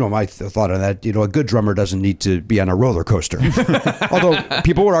my thought on that. A good drummer doesn't need to be on a roller coaster. Although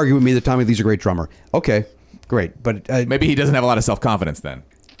people would argue with me that Tommy Lee's a great drummer. Okay, great, but maybe he doesn't have a lot of self-confidence then.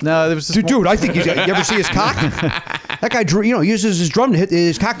 No, there was just dude. I think you ever see his cock? That guy, uses his drum to hit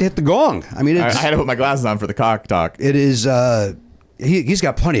his cock to hit the gong. I mean, I had to put my glasses on for the cock talk. It is. He's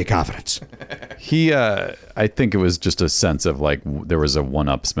got plenty of confidence. I think it was just a sense of like there was a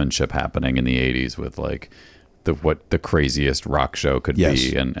one-upsmanship happening in the '80s with like what the craziest rock show could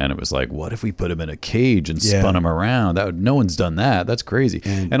be, and it was like, what if we put him in a cage and spun him around? No one's done that. That's crazy.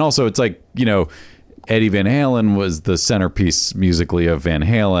 And also, it's like Eddie Van Halen was the centerpiece musically of Van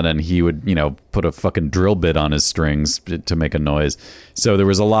Halen, and he would put a fucking drill bit on his strings to make a noise. So there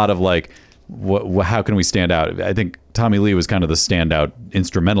was a lot of like, how can we stand out? I think Tommy Lee was kind of the standout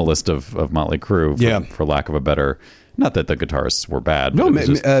instrumentalist of Motley Crue, for lack of a better. Not that the guitarists were bad. No,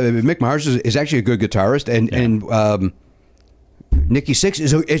 Mick Mars is actually a good guitarist, and Nikki Sixx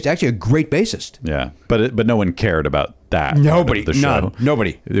is actually a great bassist. Yeah, but no one cared about that. Nobody, the show.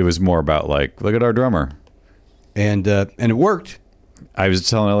 Nobody. It was more about like, look at our drummer, and it worked. I was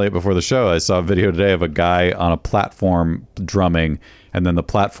telling Elliot before the show, I saw a video today of a guy on a platform drumming, and then the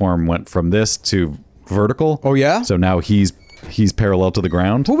platform went from this to vertical. Oh yeah. So now he's parallel to the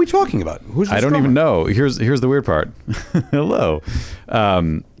ground. Who are we talking about? Who's this I don't drummer? even know. Here's the weird part. Hello.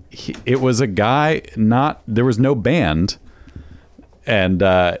 It was a guy. There was no band. And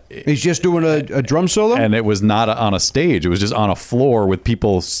he's just doing a drum solo, and it was not on a stage. It was just on a floor with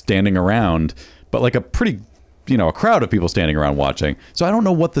people standing around, but like a pretty, a crowd of people standing around watching. So I don't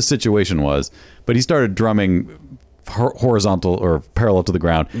know what the situation was, but he started drumming horizontal or parallel to the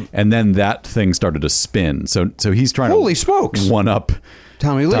ground, and then that thing started to spin. So he's trying Holy to smokes. one up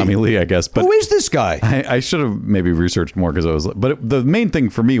Tommy Lee, I guess. But who is this guy? I should have maybe researched more but the main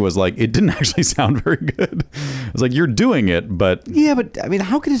thing for me was like, it didn't actually sound very good. I was like, you're doing it, but yeah, but I mean,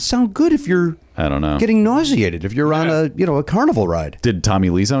 how could it sound good if you're I don't know getting nauseated if you're on a carnival ride? Did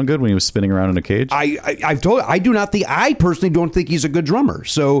Tommy Lee sound good when he was spinning around in a cage? I personally don't think he's a good drummer.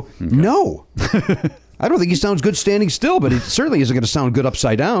 So no. I don't think he sounds good standing still, but it certainly isn't going to sound good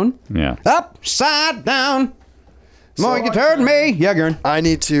upside down. Yeah. Upside down. More guitar than me. Yeah, Gern. I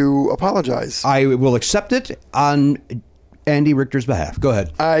need to apologize. I will accept it on Andy Richter's behalf. Go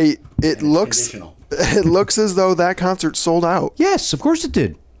ahead. It looks as though that concert sold out. Yes, of course it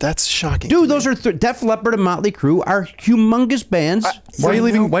did. That's shocking. Dude, those are Def Leppard and Motley Crue are humongous bands. Why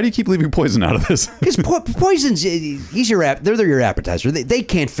do you keep leaving Poison out of this? Because Poison's they're your appetizer. They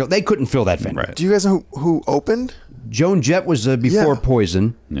couldn't fill that venue. Right. Do you guys know who opened? Joan Jett was before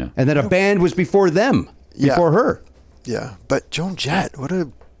Poison, Yeah. and then a band was before them, before her. Yeah, but Joan Jett, what a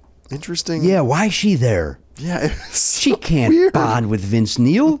interesting. Yeah, why is she there? Yeah, it's She so can't weird. bond with Vince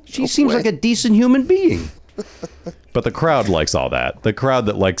Neil. She seems like a decent human being. But the crowd likes all that. The crowd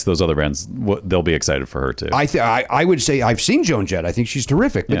that likes those other bands, they'll be excited for her too. I would say I've seen Joan Jett. I think she's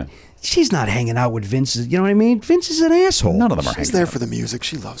terrific. But she's not hanging out with Vince. You know what I mean? Vince is an asshole. None of them are She's hanging there out. for the music.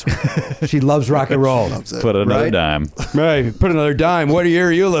 She loves rock and roll. She loves rock and roll. She loves it. Put another dime. Right, put another dime. What year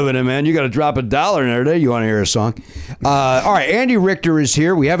are you living in, man? You got to drop $1 in there today. You want to hear a song? All right, Andy Richter is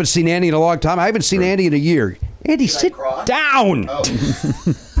here. We haven't seen Andy in a long time. I haven't seen Andy in a year. Andy, sit down.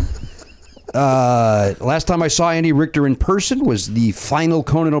 Last time I saw Andy Richter in person was the final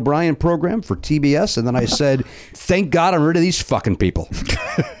Conan O'Brien program for TBS, and then I said, "Thank God I'm rid of these fucking people."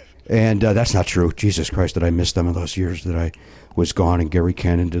 And that's not true. Jesus Christ, did I miss them in those years that I was gone and Gary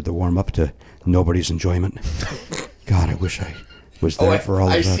Cannon did the warm-up to nobody's enjoyment. God, I wish I was there for all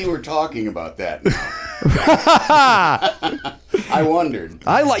of that. I see we're talking about that now. I wondered.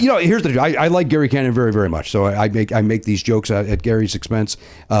 I like, here's the deal. I like Gary Cannon very, very much. So I make these jokes at Gary's expense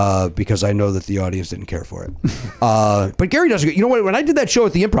because I know that the audience didn't care for it. But Gary does. You know what? When I did that show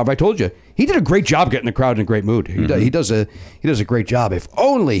at the Improv, I told you he did a great job getting the crowd in a great mood. He does a great job. If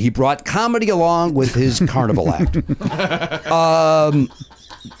only he brought comedy along with his carnival act.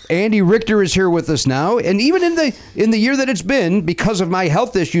 Andy Richter is here with us now, and even in the year that it's been, because of my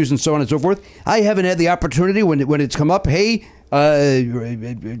health issues and so on and so forth, I haven't had the opportunity when it's come up. Hey,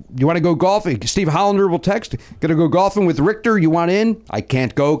 you want to go golfing? Steve Hollander will text. Going to go golfing with Richter? You want in? I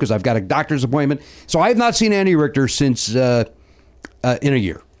can't go because I've got a doctor's appointment. So I have not seen Andy Richter since in a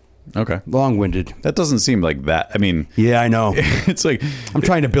year. Okay. Long-winded. That doesn't seem like that. I mean, yeah, I know. It's like I'm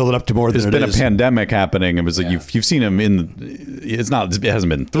trying to build it up to more than it is. There's been a pandemic happening. It was like you've seen him in. It hasn't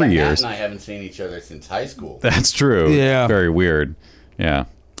been 3 years. Matt and I haven't seen each other since high school. That's true. Yeah. Very weird. Yeah.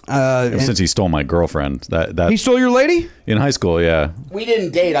 Since he stole my girlfriend. That he stole your lady? In high school, yeah. We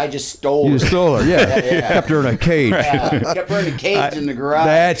didn't date. I just stole her. You stole her, yeah. Kept her in a cage. Yeah, kept her in a cage in the garage.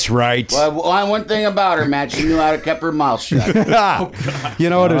 That's right. Well, one thing about her, Matt, she knew how to keep her mouth shut. You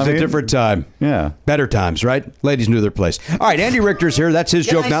know what? It was a different time. Yeah. Better times, right? Ladies knew their place. All right, Andy Richter's here. That's his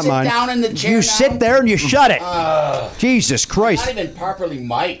joke, not mine. Down in the chair you now? sit there and you shut it. Jesus Christ. Not even properly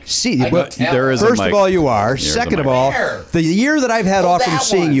mic'd. See, there is a first of mic. all, you are. Here's Second a of mic. all, Where? the year that I've had off from that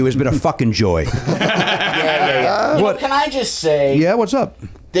seeing one. you has been a fucking joy. Yeah. You know, can I just say Yeah, what's up?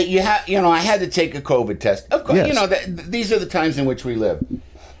 that I had to take a COVID test. Of course, Yes. these are the times in which we live.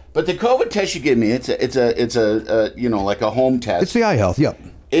 But the COVID test you give me, it's a like a home test. It's the eye health, yep.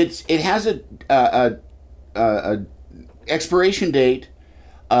 It has a expiration date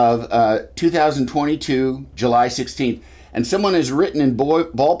of 2022 July 16th, and someone has written in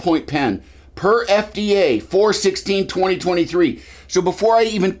ballpoint pen per FDA 4/16/2023. So before I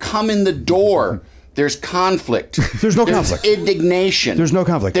even come in the door, there's conflict. There's no conflict. Indignation. There's no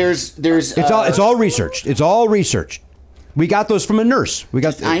conflict. There's It's all researched. It's all researched. We got those from a nurse.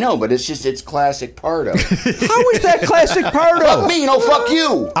 I know, but it's classic Pardo. How is that classic Pardo? Fuck me, no, fuck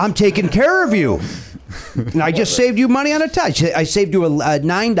you. I'm taking care of you. And I just saved you money on a test. I saved you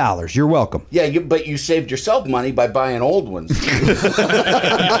 $9. You're welcome. Yeah, but you saved yourself money by buying old ones.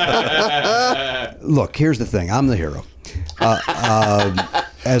 Look, here's the thing. I'm the hero.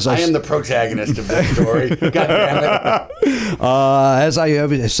 As I am the protagonist of this story. God damn it. As I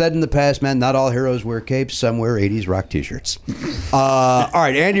have said in the past, man, not all heroes wear capes. Some wear 80s rock T-shirts. All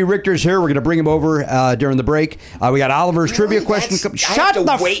right, Andy Richter's here. We're going to bring him over during the break. We got Oliver's trivia question. I have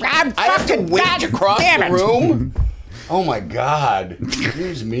to wait across the room. Oh my God!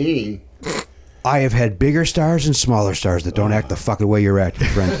 Excuse me. I have had bigger stars and smaller stars that don't act the fucking way you're acting,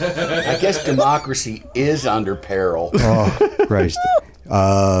 friend. I guess democracy is under peril. Oh, Christ.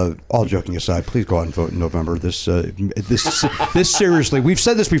 All joking aside, please go out and vote in November. This seriously, we've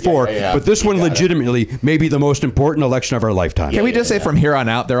said this before, but this one legitimately may be the most important election of our lifetime. Can we just say from here on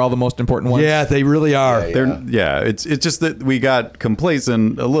out, they're all the most important ones? Yeah, they really are. It's just that we got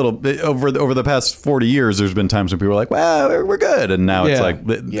complacent a little bit over the past 40 years. There's been times when people were like, well, we're good. And now it's like,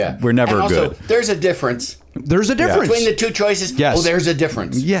 we're never and also, good. there's a difference. There's a difference. Between the two choices, yes. there's a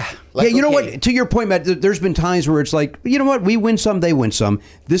difference. Yeah. Like, you know what? To your point, Matt, there's been times where it's like, you know what? We win some, they win some.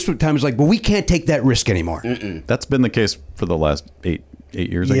 This time is like, well, we can't take that risk anymore. That's been the case for the last eight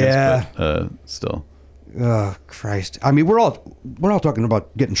years, I guess. But still. Oh, Christ. I mean, we're all talking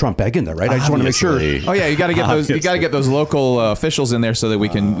about getting Trump back in there, right? I just want to make sure. Oh yeah, you got to get those. You got to get those local officials in there so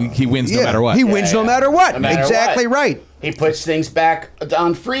that he wins no matter what. He wins no matter what. No matter exactly what. right. He puts things back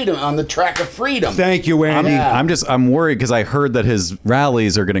on freedom, on the track of freedom. Thank you, Andy. I'm worried because I heard that his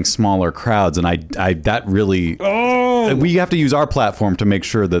rallies are getting smaller crowds, and that really. We have to use our platform to make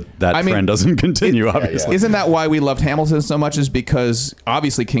sure that trend doesn't continue. Obviously, isn't that why we loved Hamilton so much? Is because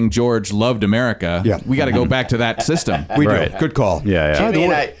obviously King George loved America. Yeah, we got to go back to that system. We do. Good call. Yeah.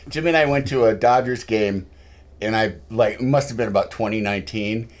 Jimmy and I went to a Dodgers game, and I must have been about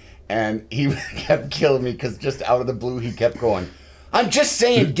 2019, and he kept killing me because just out of the blue he kept going, I'm just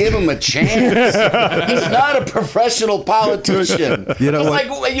saying, give him a chance. He's not a professional politician. You know it's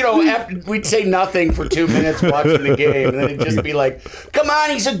what? after we'd say nothing for 2 minutes watching the game, and then it'd just be like, come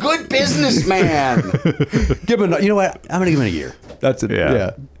on, he's a good businessman. Give him you know what? I'm gonna give him a year. That's it.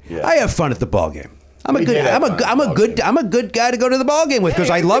 Yeah. Yeah. I have fun at the ball game. I'm We did have fun at the ball game. I'm a good guy to go to the ball game with because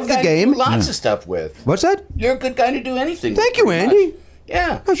Yeah, I you're a love good the guy to game. do lots of stuff with. What's that? You're a good guy to do anything. Thank with, you, pretty Andy. much.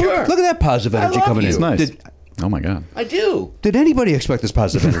 Yeah, Look, sure. look at that positive I energy love coming you. in. It's nice. Did, Oh my God. I do. did anybody expect this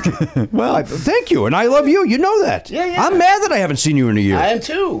positive energy? Well, Thank you, and I love you. You know that. Yeah. I'm mad that I haven't seen you in a year. I am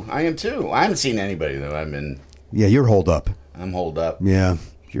too. I haven't seen anybody though. Yeah, you're holed up. I'm holed up. Yeah,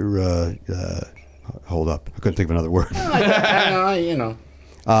 you're hold up. I couldn't think of another word. You know.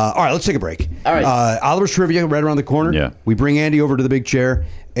 All right, let's take a break. All right. Oliver's Trivia right around the corner. Yeah. We bring Andy over to the big chair,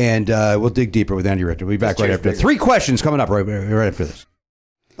 and we'll dig deeper with Andy Richter. We'll be back right after. 3 questions coming up right after this.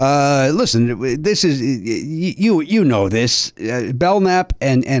 Listen, this is you know this. Belknap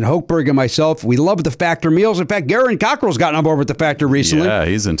and Hochberg and myself, we love the Factor meals. In fact, Garen Cockrell's gotten on board with the Factor recently. yeah,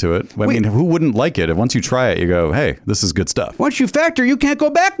 he's into it. I mean, who wouldn't like it? Once you try it, you go, hey, this is good stuff. Once you Factor, you can't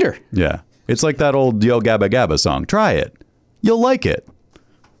go back there. Yeah. It's like that old Yo Gabba Gabba song. Try it. You'll like it.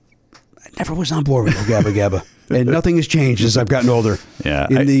 I never was on board with Gabba Gabba. And nothing has changed as I've gotten older. Yeah,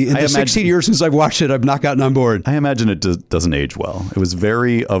 In the I 16 years since I've watched it, I've not gotten on board. I imagine it doesn't age well. It was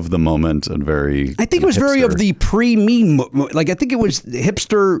very of the moment and very. I think it was very of the pre-me. Like, I think it was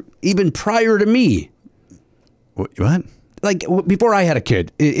hipster even prior to me. What? Like, before I had a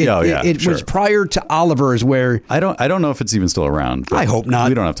kid. It was prior to Oliver's where... I don't know if it's even still around. But I hope not.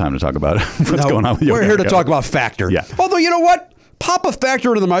 We don't have time to talk about it. What's going on with We're Yo here Gabba to Gabba. talk about Factor. Yeah. Although, you know what? Pop a Factor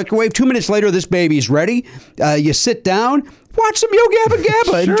into the microwave. 2 minutes later, this baby's ready. You sit down, watch some Yo Gabba Gabba.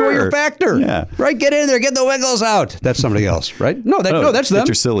 Sure. Enjoy your Factor. Yeah. Right? Get in there. Get the Wiggles out. That's somebody else, right? No, that's them. Get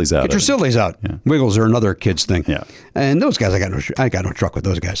your sillies out. Get your sillies out. Yeah. Wiggles are another kid's thing. Yeah. And those guys, I got no truck with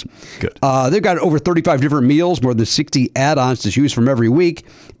those guys. Good. They've got over 35 different meals, more than 60 add-ons to choose from every week.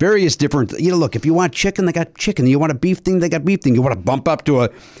 Various different, look, if you want chicken, they got chicken. You want a beef thing, they got beef thing. You want to bump up to a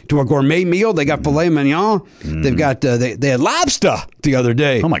gourmet meal, they got filet mignon. They've got, they had lobster the other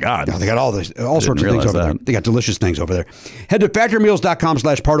day. Oh my God. They got all sorts of things realize over there. that. They got delicious things over there. Head to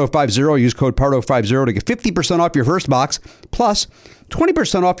factormeals.com/Pardo50. Use code Pardo50 to get 50% off your first box, plus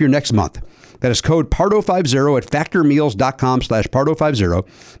 20% off your next month. That is code Pardo50 at factormeals.com/Pardo50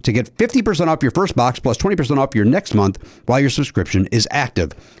 to get 50% off your first box, plus 20% off your next month while your subscription is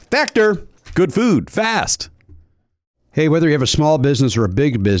active. Factor. Good food, fast. Hey, whether you have a small business or a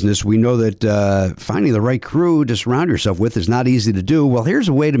big business, we know that finding the right crew to surround yourself with is not easy to do. Well, here's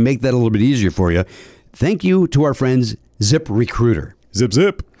a way to make that a little bit easier for you. Thank you to our friends ZipRecruiter. Zip,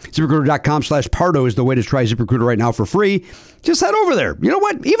 zip. ZipRecruiter.com/Pardo is the way to try ZipRecruiter right now for free. Just head over there. You know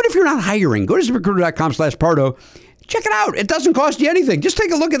what? Even if you're not hiring, go to ZipRecruiter.com/Pardo. Check it out. It doesn't cost you anything. Just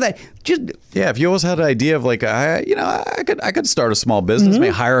take a look at that. Yeah, if you always had an idea of like, I could start a small business,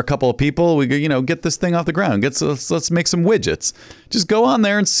 maybe hire a couple of people. We could, get this thing off the ground. Let's make some widgets. Just go on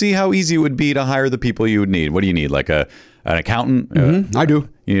there and see how easy it would be to hire the people you would need. What do you need? Like an accountant? I do.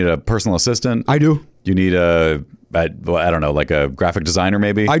 You need a personal assistant? I do. You need I don't know, like a graphic designer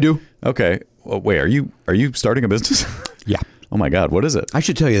maybe? I do. Okay. Well, wait, are you starting a business? Yeah. Oh my God, what is it? I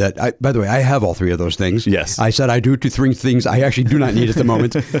should tell you that. By the way, I have all three of those things. Yes. I said I do 2-3 things I actually do not need at the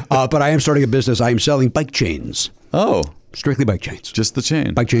moment. But I am starting a business. I am selling bike chains. Oh. Strictly bike chains. Just the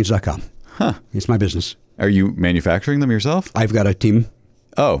chain. Bikechains.com. Huh. It's my business. Are you manufacturing them yourself? I've got a team.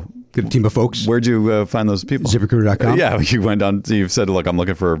 Oh. Got a team of folks. Where'd you find those people? ZipRecruiter.com. Yeah, you went on. You've said, look, I'm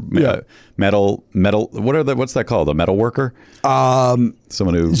looking for metal. What's that called? A metal worker?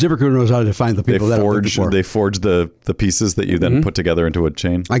 Someone who ZipRecruiter knows how to find the people that I'm looking for. They forge the pieces that you then put together into a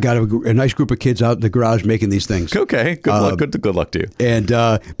chain. I got a nice group of kids out in the garage making these things. Okay, good luck. Good luck to you. And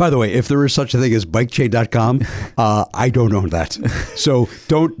by the way, if there is such a thing as bikechain.com, I don't own that. So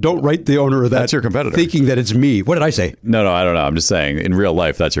don't write the owner of that. That's your competitor. Thinking that it's me. What did I say? No, I don't know. I'm just saying, in real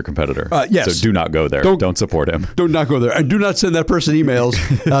life, that's your competitor. Yes. So do not go there. Don't support him. Do not go there. And do not send that person emails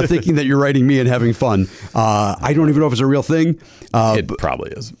thinking that you're writing me and having fun. I don't even know if it's a real thing. It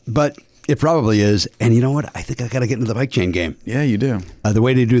probably is. But it probably is. And you know what? I think I got to get into the bike chain game. Yeah, you do. The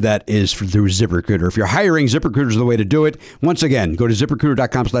way to do that is through ZipRecruiter. If you're hiring, ZipRecruiter is the way to do it. Once again, go to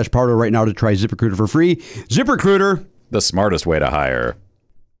ZipRecruiter.com/Pardo right now to try ZipRecruiter for free. ZipRecruiter. The smartest way to hire.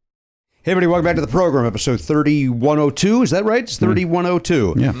 Hey, everybody, welcome back to the program, episode 3102. Is that right? It's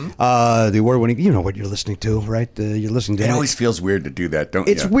 3102. Yeah. The award-winning, you know what you're listening to, right? You're listening to It always feels weird to do that, don't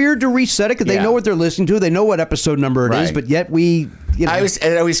you? It's weird to reset it because they Yeah. know what they're listening to. They know what episode number it is, Right. but yet we, you know.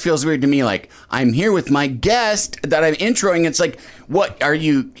 It always feels weird to me. Like, I'm here with my guest that I'm introing. It's like, what are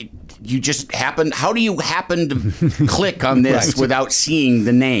you? You just happen. How do you happen to click on this Right. without seeing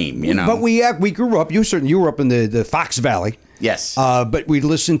the name? You know. But we grew up. You were up in the Fox Valley. Yes. But we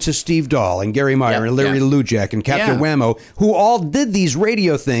listened to Steve Dahl and Gary Meyer Yep, and Larry yeah. Lujak and Captain Yeah. Whammo, who all did these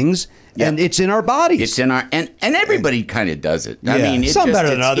radio things, Yep. and it's in our bodies. It's in our and everybody kind of does it. I Yeah. mean, Some better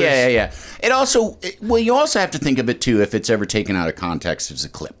than others. Yeah. It also you also have to think of it too. If it's ever taken out of context as a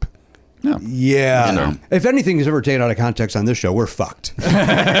clip. Yeah. You know. If anything is ever taken out of context on this show, we're fucked.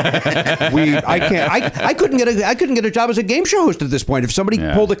 I couldn't get a job as a game show host at this point. If somebody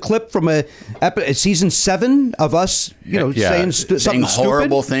pulled a clip from a season 7 of us, saying something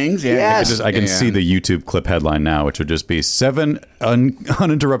horrible stupid, things. Yeah. Yes. I can see the YouTube clip headline now, which would just be 7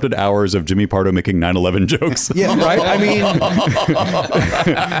 uninterrupted hours of Jimmy Pardo making 9/11 jokes. Yeah, right? I mean,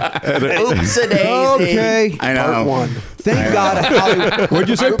 Oops-a-daisy. okay. I know. Part 1. Thank God. Hollywood. What'd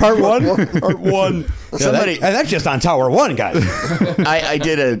you say? Part 1? Part 1. Somebody- and that's just on Tower 1, guys. I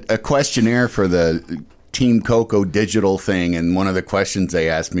did a questionnaire for the Team Coco digital thing, and one of the questions they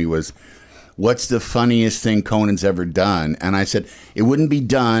asked me was, what's the funniest thing Conan's ever done? And I said, it wouldn't be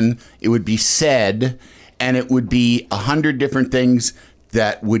done, it would be said, and it would be 100 different things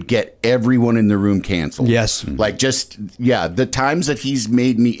that would get everyone in the room canceled. Yes. Like the times that he's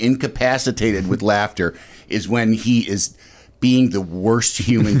made me incapacitated with laughter is when he is being the worst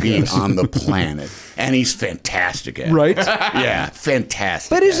human being on the planet. And he's fantastic at it. Right? Yeah, fantastic.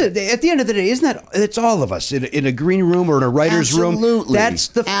 But is it, at the end of the day, isn't that, it's all of us in a green room or in a writer's room? Absolutely.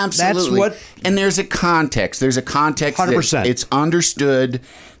 That's Absolutely. That's what. And there's a context. There's a context. 100%. That it's understood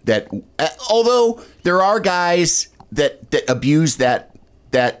that, although there are guys that abuse that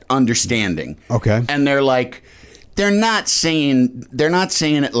understanding. Okay. And they're not saying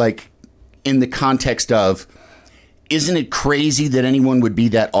it like in the context of, isn't it crazy that anyone would be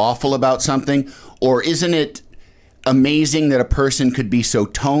that awful about something? Or isn't it amazing that a person could be so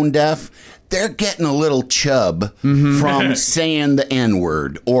tone deaf? They're getting a little chub from saying the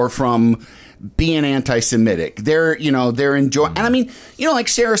N-word or from being anti-Semitic. They're enjoying. And I mean, like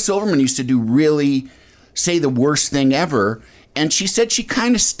Sarah Silverman used to say the worst thing ever. And she said she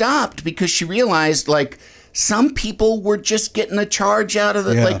kind of stopped because she realized, like, some people were just getting a charge out of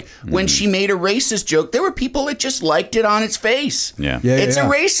it. Yeah. Like, when she made a racist joke, there were people that just liked it on its face. Yeah. It's a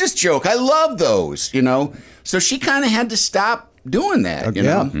racist joke. I love those, So she kind of had to stop doing that, you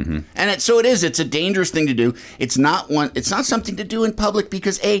know? Mm-hmm. And it's a dangerous thing to do. It's not something to do in public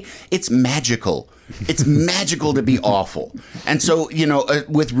because, it's magical. It's magical to be awful. And so,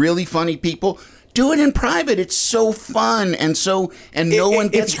 with really funny people, do it in private. It's so fun and no one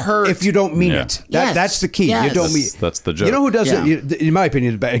gets hurt. If you don't mean it. Yes. That's the key. Yes. You don't mean That's the joke. You know who does Yeah. it, in my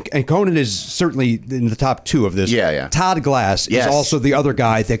opinion, and Conan is certainly in the top 2 of this. Yeah. Todd Glass Yes. is also the other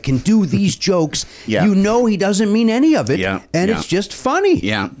guy that can do these jokes. Yeah. He doesn't mean any of it. Yeah. And Yeah. it's just funny.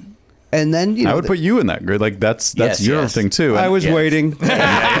 Yeah. And then, I would put you in that grid. Like that's Yes, your yes. thing too. I And- was waiting.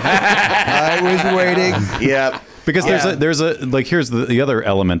 I was waiting. Yeah. Because there's a here's the other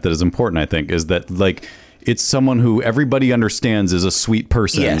element that is important, I think, is that like it's someone who everybody understands is a sweet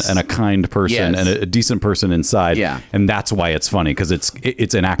person Yes. and a kind person Yes. and a decent person inside. Yeah. And that's why it's funny because it's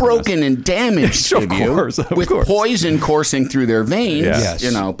anachronous. Broken and damaged, Of course, of with course. poison coursing through their veins. Yes.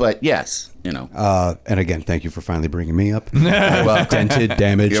 But yes, And again, thank you for finally bringing me up. Dented,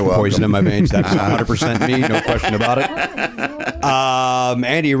 damaged, You're welcome. poison in my veins. That's 100% me. No question about it.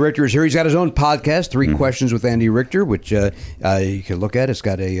 Andy Richter is here. He's got his own podcast, 3 Questions with Andy Richter, which you can look at. It's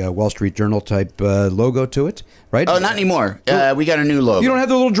got a Wall Street Journal type logo to it, right? Oh, not anymore. We got a new logo. You don't have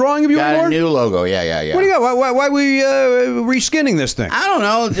the little drawing of you got anymore? a new logo. Yeah. What do you got? Why are we reskinning this thing? I don't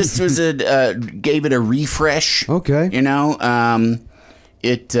know. This was gave it a refresh. Okay.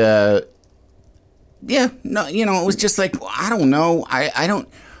 It. It was just like, I don't know.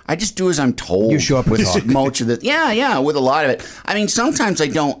 I just do as I'm told. You show up and with talk. much of it. Yeah, with a lot of it. I mean, sometimes I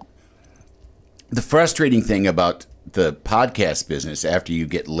don't. The frustrating thing about the podcast business, after you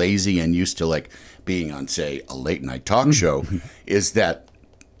get lazy and used to like being on, say, a late night talk show, is that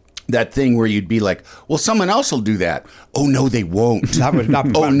that thing where you'd be like, well, someone else will do that. Oh, no, they won't. Not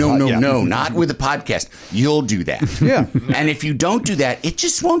oh, no, not with a podcast. You'll do that. Yeah. And if you don't do that, it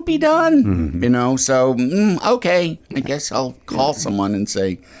just won't be done. You know, so, okay, I guess I'll call someone and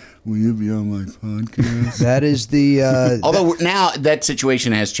say, will you be on my podcast? That is the... Although now that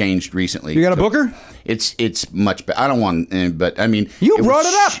situation has changed recently. You got a booker? It's much better. I don't want, but I mean, you brought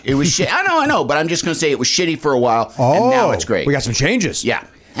it up. It was shit. I know, but I'm just going to say it was shitty for a while, and now it's great. We got some changes. Yeah,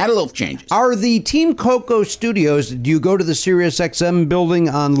 had a little changes. Are the Team Coco studios? Do you go to the Sirius XM building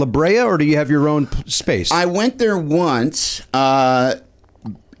on La Brea, or do you have your own space? I went there once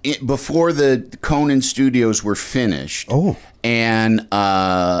before the Conan studios were finished. Oh, and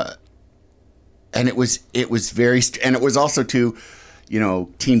it was very, and it was also too, you know,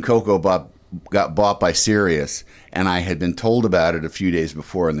 Team Coco got bought by Sirius, and I had been told about it a few days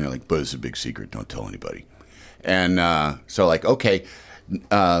before, and they're like, but it's a big secret, don't tell anybody. And so like, okay,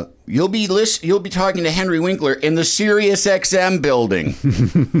 you'll be talking to Henry Winkler in the Sirius XM building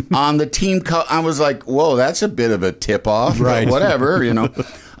on the Team I was like, whoa, that's a bit of a tip off, right? Whatever, you know.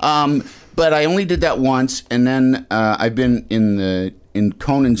 But I only did that once, and then I've been in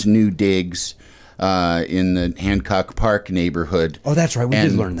Conan's new digs. In the Hancock Park neighborhood. Oh, that's right. We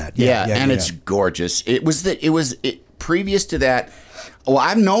did learn that. Yeah, it's gorgeous. It was previous to that. Well,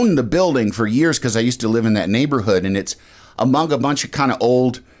 I've known the building for years because I used to live in that neighborhood, and it's among a bunch of kind of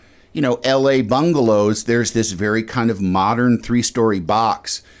old, you know, L.A. bungalows. There's this very kind of modern 3-story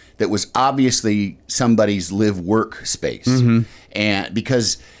box that was obviously somebody's live-work space, and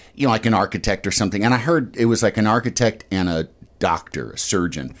because, you know, like an architect or something. And I heard it was like an architect and a doctor, a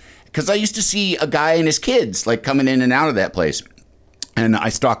surgeon. Because I used to see a guy and his kids like coming in and out of that place. And I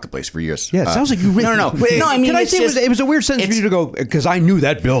stalked the place for years. Yeah, it sounds like you really... No. Wait, no, I mean, can I say it was a weird sentence for you to go, because I knew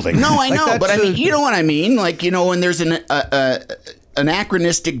that building. No, I know, but I mean, you know what I mean? Like, you know, when there's an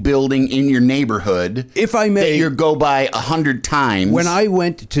anachronistic building in your neighborhood, if I may, that you go by 100 times. When I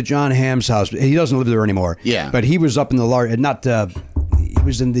went to John Hamm's house, he doesn't live there anymore. Yeah. But he was up in the large... He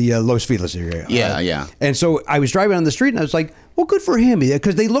was in the Los Feliz area. Yeah. And so I was driving on the street, and I was like, well, good for him,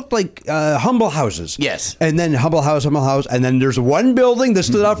 because they looked like humble houses. Yes. And then humble house, and then there's one building that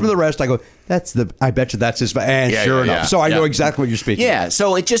stood out from the rest. I go, I bet you that's his... And sure enough. So I know exactly what you're speaking about. Yeah,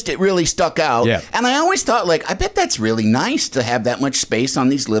 so it really stuck out. Yeah. And I always thought, like, I bet that's really nice to have that much space on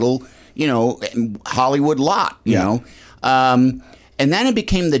these little, you know, Hollywood lot, you know. And then it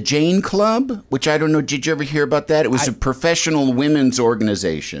became the Jane Club, which I don't know, did you ever hear about that? It was a professional women's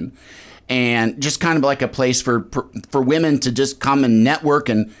organization, and just kind of like a place for women to just come and network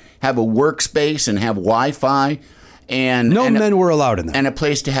and have a workspace and have Wi-Fi. And men were allowed in there. And a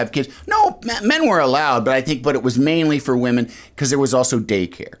place to have kids. No, men were allowed, but it was mainly for women because there was also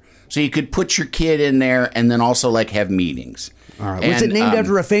daycare. So you could put your kid in there and then also like have meetings. All right. Was it named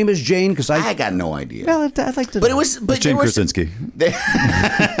after a famous Jane? Because I got no idea. Well, I'd like to. But it was. But Jane Krasinski.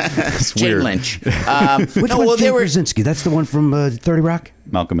 Jane Lynch. Which one? Jane Krasinski. That's the one from 30 Rock.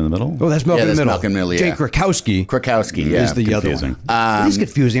 Malcolm in the Middle. Oh, that's Malcolm in the Middle. Malcolm in the Middle. Jane Krakowski. Yeah, is the other one. It is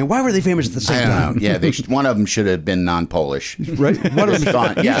confusing. Why were they famous at the same time? Yeah, one of them should have been non-Polish. Right. One of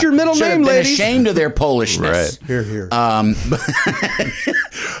them. Use your middle name, ladies. Been ashamed of their Polishness. Right. Here.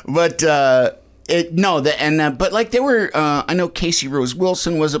 But like there were, I know Casey Rose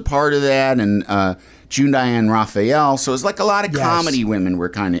Wilson was a part of that, and June Diane Raphael. So it was like a lot of comedy women were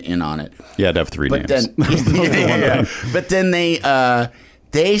kind of in on it. You had to have 3 names. But then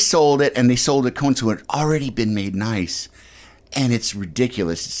they sold it, and they sold it Cohen, so it had already been made nice, and it's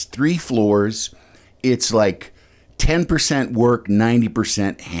ridiculous. It's 3 floors. It's like 10% work,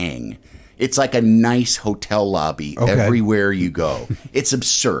 90% hang. It's like a nice hotel lobby everywhere you go. It's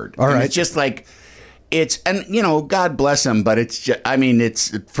absurd. All right. It's just like, and you know, God bless him, but it's just, I mean,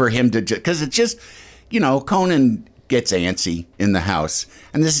 it's for him to, because it's just, you know, Conan gets antsy in the house,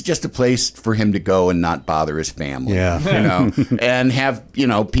 and this is just a place for him to go and not bother his family. Yeah. You know, and have, you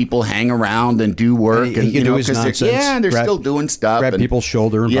know, people hang around and do work, and he you know, because they're still doing stuff. Grab and, people's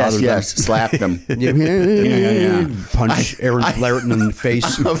shoulder and bother them. slap them. Punch Aaron Flaherty in the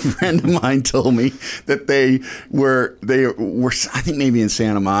face. A friend of mine told me that they were I think maybe in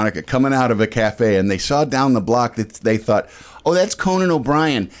Santa Monica, coming out of a cafe, and they saw down the block that they thought, oh, that's Conan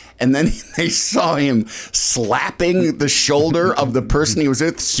O'Brien. And then they saw him slapping the shoulder of the person he was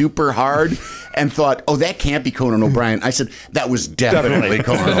with super hard, and thought, oh, that can't be Conan O'Brien. I said, that was definitely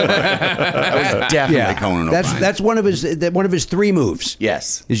Conan O'Brien. That was definitely Conan O'Brien. That's one of his 3 moves.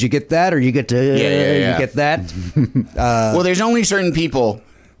 Yes. Is you get that, or you get you get that. Well, there's only certain people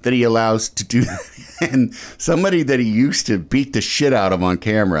that he allows to do that. And somebody that he used to beat the shit out of on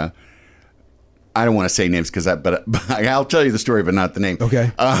camera, I don't want to say names but I'll tell you the story, but not the name.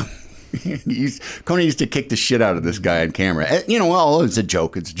 Okay. Conan used to kick the shit out of this guy on camera. Well, it's a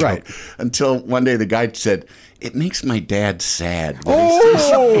joke. It's a joke. Right. Until one day the guy said, "It makes my dad sad when he sees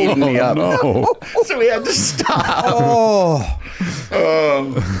you beating me up." No. So we had to stop.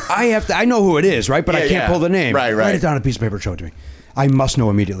 I know who it is, right? But I can't pull the name. Right. Write it down on a piece of paper, show it to me. I must know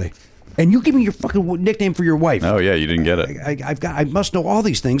immediately. And you give me your fucking nickname for your wife. Oh yeah, you didn't get it. I must know all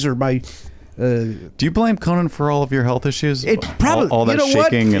these things, or my. Do you blame Conan for all of your health issues? It probably all that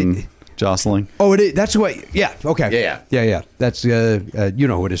shaking and jostling. Oh, it is. That's what. Yeah. Okay. Yeah. That's you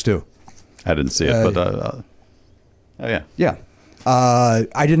know who it is too. I didn't see it, but oh yeah. Yeah.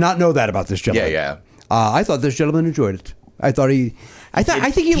 I did not know that about this gentleman. Yeah. I thought this gentleman enjoyed it. I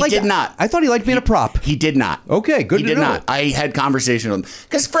think he liked. Did not. I thought he liked being a prop. He did not. Okay, good He to did know. not. I had conversation with him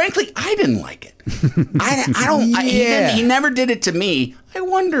because, frankly, I didn't like it. I don't. Yeah. He never did it to me. I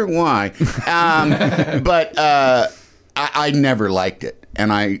wonder why. But I never liked it,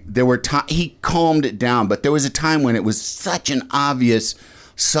 and there were he calmed it down. But there was a time when it was such an obvious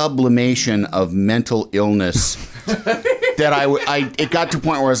sublimation of mental illness that it got to a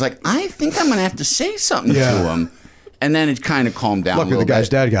point where I was like, I think I'm going to have to say something to him. And then it kind of calmed down. Luckily, the guy's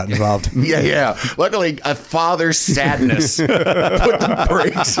dad got involved. Yeah. Luckily, a father's sadness put the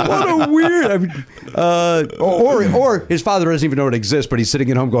brakes on. What a weird. Or his father doesn't even know it exists, but he's sitting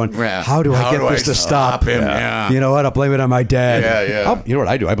at home going, "How do I get this to stop him?" Yeah. You know what? I'll blame it on my dad. Yeah. You know what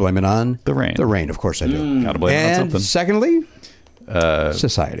I do? I blame it on The rain. The rain, of course I do. Gotta blame it on And something. secondly,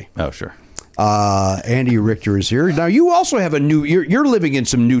 society. Oh sure. Andy Richter is here. Now you also have a new. You're living in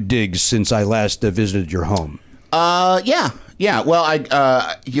some new digs since I last visited your home. Yeah.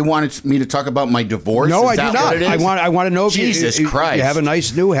 Well, you wanted me to talk about my divorce? No, Is I do that what not. it is? I want to know if Jesus you Christ. have a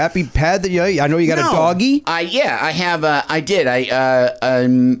nice new happy pad that I know you got a doggy. I have. I did. I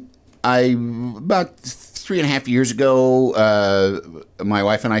about 3.5 years ago, my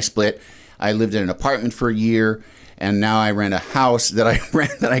wife and I split. I lived in an apartment for a year, and now I rent a house that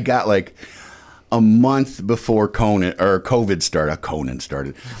I got like a month before COVID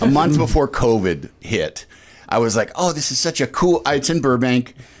started. A month before COVID hit. I was like, oh, this is such a cool. It's in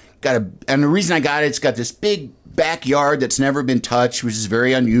Burbank. And the reason I got it, it's got this big backyard that's never been touched, which is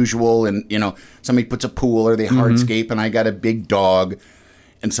very unusual. And somebody puts a pool or they hardscape, and I got a big dog,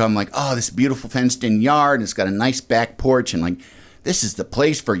 and so I'm like, oh, this beautiful fenced-in yard. And it's got a nice back porch, and like, this is the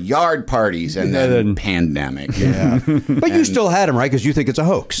place for yard parties. And then pandemic. Yeah. But you still had him, right? Because you think it's a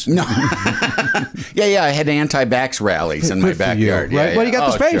hoax. No. Yeah. I had anti-vax rallies in my Good for backyard. you, right? Yeah, Well, you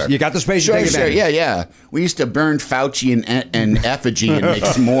got the space. Sure. You got the space to take Sure. advantage. Yeah. We used to burn Fauci and effigy and make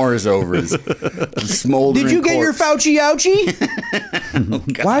s'mores over his smoldering Did you get your corpse. Fauci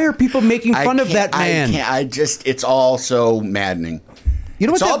ouchie? Why are people making fun of that man? It's all so maddening. You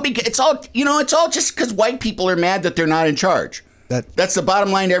know what? It's all just because white people are mad that they're not in charge. That's the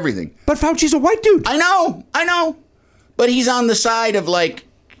bottom line to everything. But Fauci's a white dude. I know. But he's on the side of like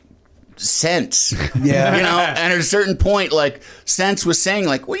sense. Yeah. And at a certain point, like sense was saying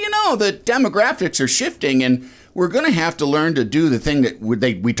like, well, the demographics are shifting and we're going to have to learn to do the thing that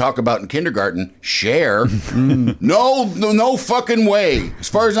we talk about in kindergarten, share. No fucking way. As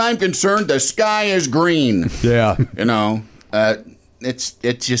far as I'm concerned, the sky is green. Yeah. It's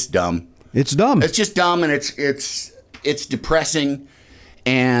just dumb. It's dumb. It's just dumb, and it's depressing,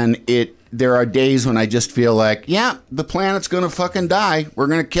 and there are days when I just feel like, yeah, the planet's going to fucking die. We're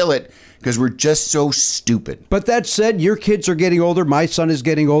going to kill it because we're just so stupid. But that said, your kids are getting older. My son is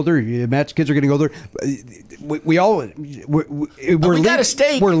getting older. Matt's kids are getting older. We got a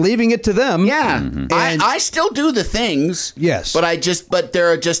stake. We're leaving it to them. Yeah. I still do the things. Yes. But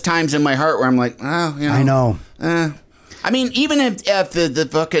there are just times in my heart where I'm like, oh, I know. I mean, even if the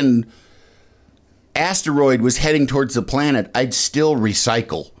fucking asteroid was heading towards the planet, I'd still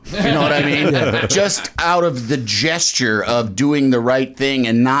recycle. You know what I mean? Just out of the gesture of doing the right thing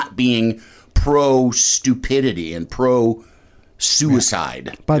and not being pro stupidity and pro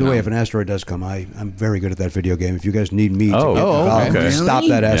suicide. By the way, if an asteroid does come, I'm very good at that video game. If you guys need me to get involved, okay. stop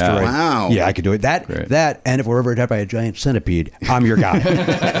that asteroid. Wow. Yeah, I could do it. That, and if we're ever attacked by a giant centipede, I'm your guy.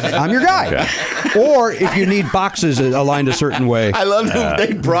 I'm your guy. Okay. Or if you need boxes aligned a certain way. I love that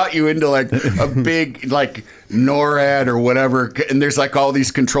they brought you into like a big like NORAD or whatever, and there's like all these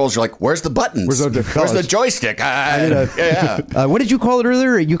controls. You're like, where's the buttons? Where's the joystick? What did you call it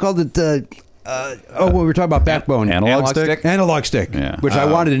earlier? You called it When we were talking about backbone. Analog stick? Analog stick. Yeah. Which I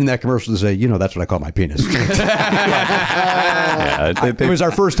wanted in that commercial to say, that's what I call my penis. It was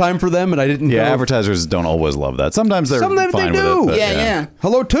our first time for them, and I didn't know. Advertisers don't always love that. Sometimes they're fine they do. with it. But Yeah.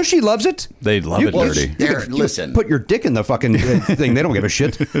 Hello Tushy loves it. They love it dirty. Listen. Put your dick in the fucking thing. They don't give a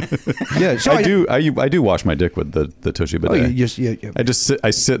shit. Yeah, so I do wash my dick with the Tushy bidet.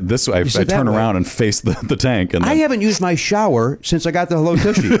 I sit this way. I turn around and face the tank. And I haven't used my shower since I got the Hello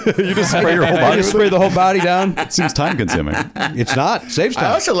Tushy. You just spray your whole body. I just spray the whole body down. It seems time consuming. It's not. Saves time.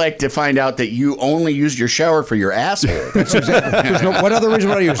 I also like to find out that you only use your shower for your asshole. What other reason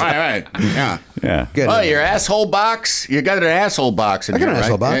would I use it? Right. Yeah. Yeah. Good. Oh, your asshole box? You got an asshole box in I got here, an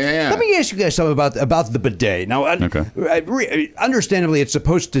asshole box. Yeah. Let me ask you guys something about the bidet. Now, understandably, it's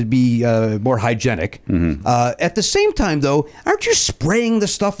supposed to be more hygienic. Mm-hmm. At the same time, though, aren't you spraying the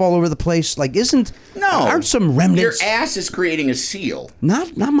stuff all over the place? Like, aren't some remnants? Your ass is creating a seal.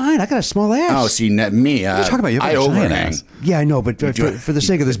 Not mine. I got a small ass. Oh, see, not me. You're talking about you have I a giant overhang. ass. Yeah, I know, but for the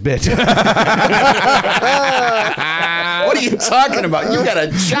sake of this bit. What are you talking about? You got a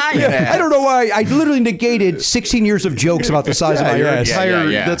giant ass. I don't know why. I literally negated 16 years of jokes about the size of my ass.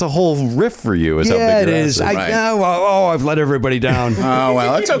 That's a whole riff for you. Is how big it your ass is. is. I've let everybody down. Oh,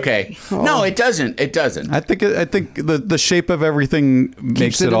 well, it's okay. No, it doesn't. It doesn't. I think the shape of everything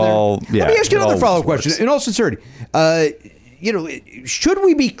makes it all. Yeah. Let me ask you another follow-up question. In all sincerity, should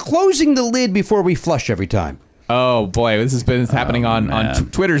we be closing the lid before we flush every time? Oh boy, this has been happening on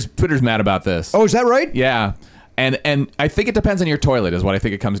Twitter's mad about this. Oh, is that right? Yeah. And I think it depends on your toilet is what I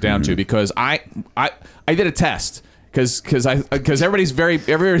think it comes down to, because I did a test because everybody's very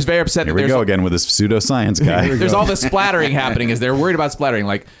upset. Here we go again with this pseudoscience guy. There's all this splattering happening. Is they're worried about splattering.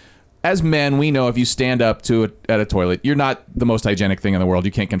 Like, as men, we know if you stand up at a toilet, you're not the most hygienic thing in the world.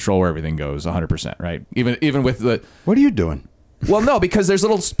 You can't control where everything goes 100%, right? Even with the. What are you doing? Well, no, because there's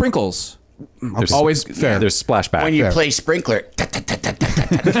little sprinkles. There's always fair. There's splashback. When you play sprinkler. Isn't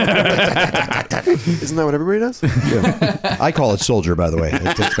that what everybody does? Yeah. I call it soldier, by the way.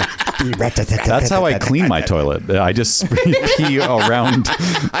 That's how I clean my toilet. I just pee around.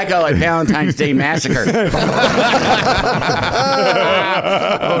 I call it Valentine's Day Massacre.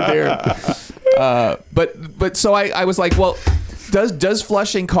 Oh dear. But so I was like, well, does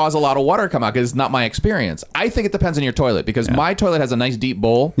flushing cause a lot of water to come out? Because it's not my experience. I think it depends on your toilet, because my toilet has a nice deep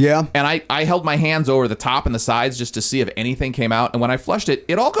bowl. Yeah. And I held my hands over the top and the sides just to see if anything came out. And when I flushed it,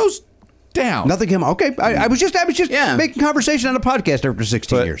 it all goes down. Nothing came out. Okay. I was just making conversation on a podcast after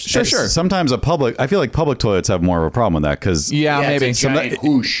 16 years. Sure. Sometimes I feel like public toilets have more of a problem with that because maybe it's a giant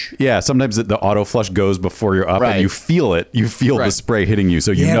whoosh. Yeah, sometimes the auto flush goes before you're up, Right. and you feel it. You feel the spray hitting you,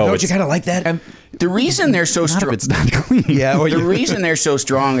 so you know don't it's you kind of like that? And the reason they're so strong, it's not clean. Yeah. the reason they're so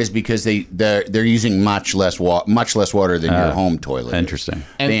strong is because they're using much less water than your home toilet. Interesting.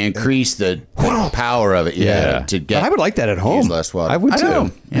 They increase the power of it. To get. But I would like that at home. use less water. I would too.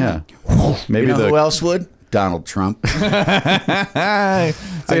 know. Yeah. Maybe You know who else would? Donald Trump. So you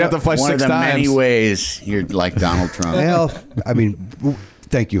have to flush One of 6 the times. many ways you're like Donald Trump. Well, I mean,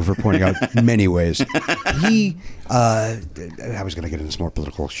 thank you for pointing out many ways. I was going to get into some more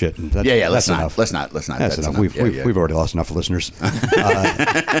political shit. And Let's not. enough. Let's not. That's enough. enough. We've already lost enough listeners.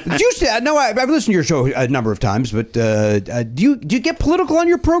 I've listened to your show a number of times, but do you get political on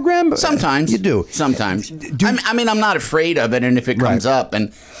your program? Sometimes You do. Sometimes. I'm not afraid of it, and if it comes up,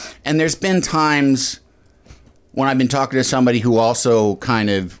 and there's been times when I've been talking to somebody who also kind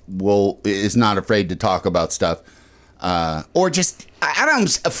of is not afraid to talk about stuff, or just I'm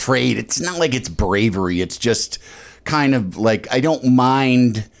afraid. It's not like it's bravery. It's just kind of like I don't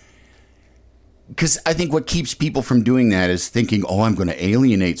mind. Because I think what keeps people from doing that is thinking, oh, I'm going to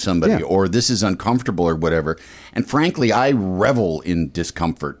alienate somebody, or this is uncomfortable, or whatever. And frankly, I revel in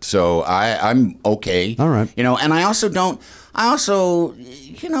discomfort, so I'm okay. All right. And I also don't.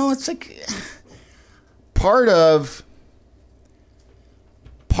 It's like part of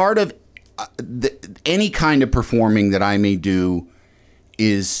any kind of performing that I may do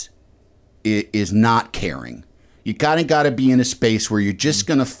is not caring. You got to be in a space where you're just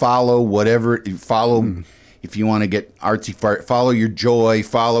going to follow if you want to get artsy, follow your joy,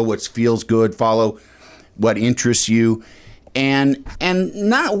 follow what feels good, follow what interests you, and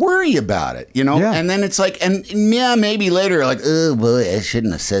not worry about it, Yeah. And then it's like, maybe later, like, oh boy, I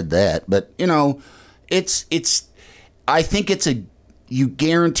shouldn't have said that, but I think you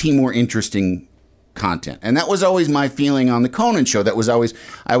guarantee more interesting content, and that was always my feeling on the Conan show. I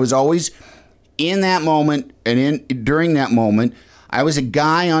was always. In that moment and during that moment, I was a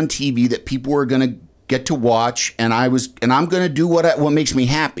guy on TV that people were going to get to watch, and I'm going to do what makes me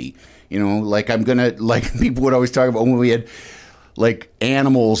happy. Like people would always talk about when we had like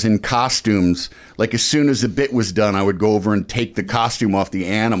animals in costumes. Like as soon as the bit was done, I would go over and take the costume off the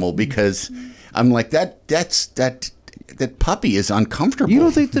animal because I'm like that puppy is uncomfortable. You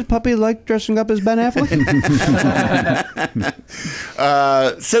don't think the puppy liked dressing up as Ben Affleck?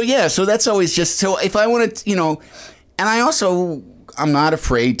 So that's always just so if I want to, and I'm not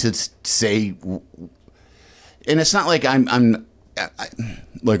afraid to say, and it's not like I'm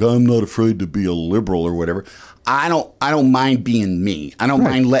not afraid to be a liberal or whatever. I don't mind being me. I don't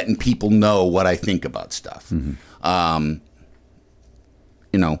mind letting people know what I think about stuff. Mm-hmm.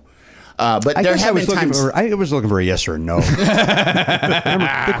 But I there guess have been times. I was looking for a yes or no.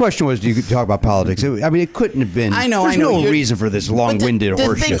 The question was, do you talk about politics? It couldn't have been. I know. There's no reason for this long-winded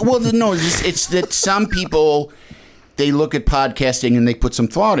horseshit. It's that some people, they look at podcasting and they put some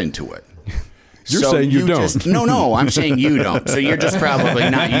thought into it. You're saying you don't. No, I'm saying you don't. So you're just probably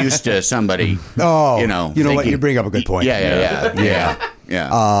not used to somebody. Oh, thinking, what? You bring up a good point. Yeah.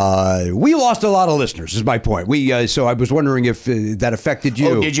 We lost a lot of listeners. Is my point. So I was wondering if that affected you.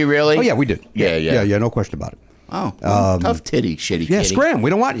 Oh, did you really? Oh, yeah, we did. Yeah. No question about it. Oh, tough titty, shitty Yeah, kitty. scram. We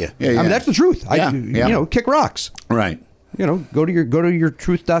don't want you. Yeah. That's the truth. Yeah. Kick rocks. Right. Go to your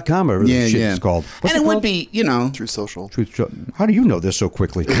truth.com or whatever the shit it's called. What's and it called? would be, Truth Social. How do you know this so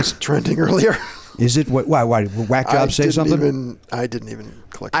quickly? It was trending earlier. Is it? Why? Whack job say something? I didn't even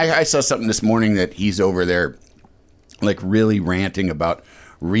click. I saw something this morning that he's over there, like really ranting about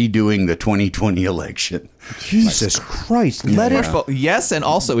redoing the 2020 election. Jesus Christ! Let it. Yes, and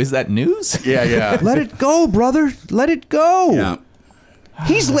also, is that news? Yeah. Let it go, brother. Let it go. Yeah.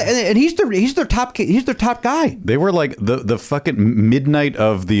 He's their top guy. They were like the fucking midnight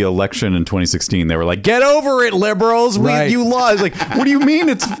of the election in 2016. They were like, "Get over it, liberals! You lost." Like, what do you mean?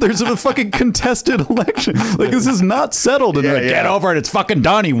 There's a fucking contested election. Like, this is not settled. And they're like, "Get over it! It's fucking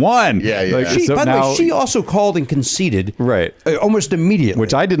done. He won." Yeah. Like, By the way, she also called and conceded almost immediately,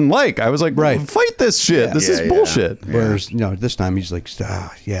 which I didn't like. I was like, fight this shit. Yeah. This is bullshit. Whereas this time he's like,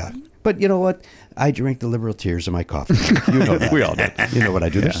 yeah. But you know what? I drink the liberal tears in my coffee. You know that. We all do. You know what I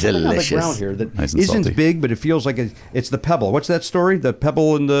do. There's something on the ground here that nice and isn't salty. big, but it feels like it's the pebble. What's that story? The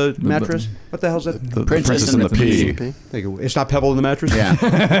pebble in the mattress? What the hell's that? The Princess and the Pea. It's not pebble in the mattress? Yeah.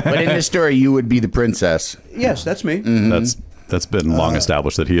 But in this story, you would be the princess. Yes, that's me. Mm-hmm. That's been long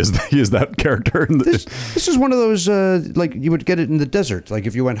established that he is that character. This is one of those like you would get it in the desert. Like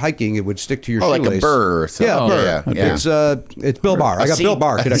if you went hiking, it would stick to your shoelace. Like a burr. Yeah, burr. Yeah. It's Bill Barr. I got Bill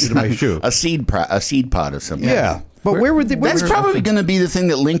Barr connected to my shoe. A seed pod of something. Yeah. But where would that's probably going to be the thing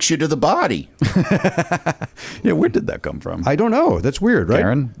that links you to the body. Yeah, where did that come from? I don't know. That's weird, right?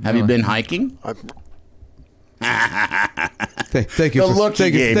 Karen? Have you been hiking? Thank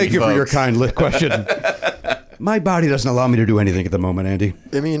you for your kind question. My body doesn't allow me to do anything at the moment, Andy.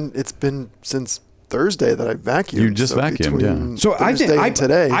 I mean, it's been since Thursday that I vacuumed. You just vacuumed, yeah. So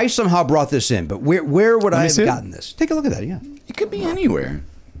today. I somehow brought this in, but where would I have gotten this? Take a look at that. Yeah, it could be anywhere.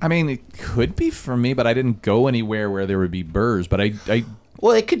 I mean, it could be for me, but I didn't go anywhere where there would be burrs. But I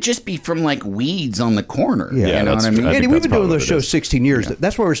Well, it could just be from like weeds on the corner. Yeah, you know what I mean? Andy, we've been doing those shows 16 years. Yeah.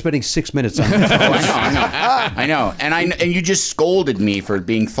 That's why we're spending 6 minutes on this. I know. And you just scolded me for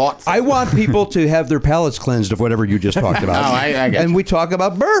being thoughtful. I want people to have their palates cleansed of whatever you just talked about. I got and we talk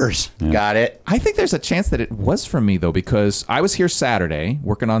about burrs. Yeah. Got it. I think there's a chance that it was from me, though, because I was here Saturday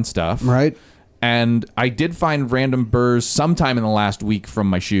working on stuff. Right. And I did find random burrs sometime in the last week from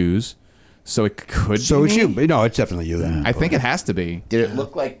my shoes. So it could be So it's me. you. No, it's definitely you then. I think it has to be. Did it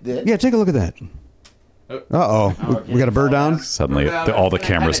look like this? Yeah, take a look at that. Uh-oh. We got a burr down? Suddenly, all the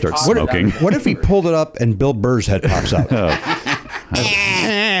cameras start smoking. What if he pulled it up and Bill Burr's head pops out?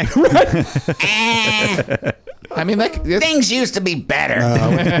 I mean, things used to be better.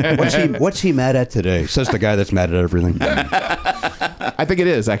 What's he mad at today? Says the guy that's mad at everything. I think it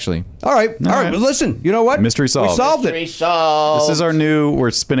is, actually. All right. Well, listen, you know what? Mystery solved. We solved Mystery it. solved. This is our we're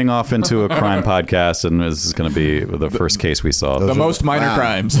spinning off into a crime podcast, and this is going to be the first case we solved. The most minor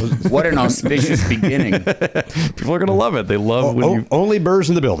crimes. What an auspicious beginning. People are going to love it. They love when you... Only Burrs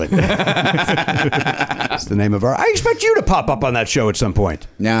in the building. That's the name of our... I expect you to pop up on that show at some point.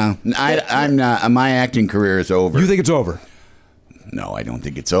 No, I'm not. My acting career is over. You think it's over? No, I don't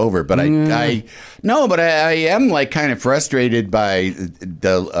think it's over, but I am like kind of frustrated by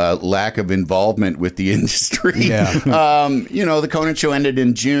the lack of involvement with the industry. Yeah. The Conan show ended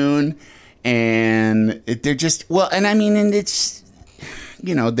in June, and they're just and I mean, and it's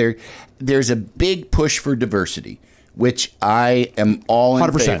there's a big push for diversity, which I am all in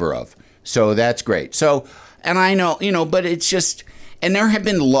 100%. favor of. So that's great. So, and I know, but it's just, and there have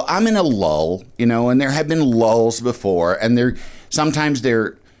been, I'm in a lull, and there have been lulls before, and sometimes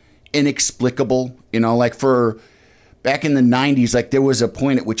they're inexplicable, like for back in the 90s, like there was a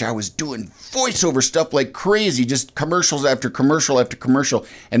point at which I was doing voiceover stuff like crazy, just commercials after commercial after commercial.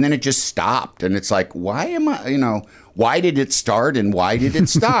 And then it just stopped. And it's like, why am I, why did it start and why did it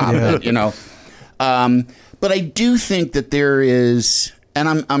stop? But I do think that there is,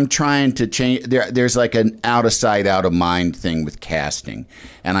 and I'm trying to change, there's like an out of sight, out of mind thing with casting.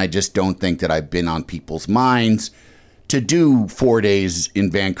 And I just don't think that I've been on people's minds to do 4 days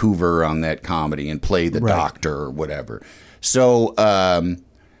in Vancouver on that comedy and play the doctor or whatever. So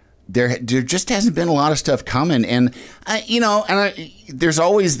there just hasn't been a lot of stuff coming. And, there's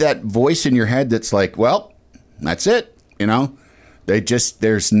always that voice in your head that's like, well, that's it.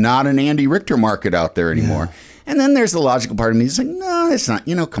 There's not an Andy Richter market out there anymore. Yeah. And then there's the logical part of me that's like, no, that's not,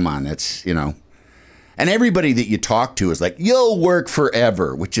 come on, that's, And everybody that you talk to is like, you'll work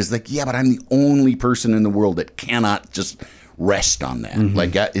forever, which is like, yeah, but I'm the only person in the world that cannot just rest on that. Mm-hmm.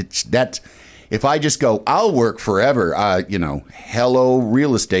 Like, if I just go, I'll work forever, hello,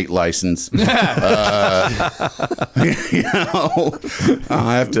 real estate license. I'll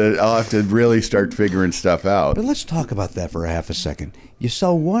have to really start figuring stuff out. But let's talk about that for a half a second. You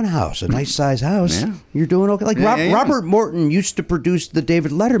sell one house, a nice size house. Yeah. You're doing okay. Like Robert Morton used to produce the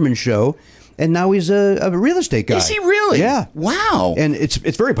David Letterman show. And now he's a real estate guy. Is he really? Yeah. Wow. And it's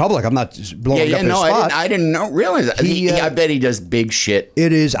very public. I'm not blowing up his spot. I didn't realize that. I bet he does big shit.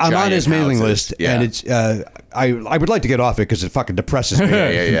 It is. I'm on his mailing list, and it's. I would like to get off it because it fucking depresses me.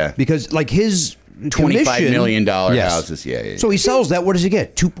 Yeah. Because like his $25 million houses. Yeah. So he sells that. What does he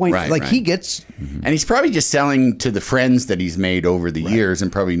get? 2 point. He gets. And he's probably just selling to the friends that he's made over the years,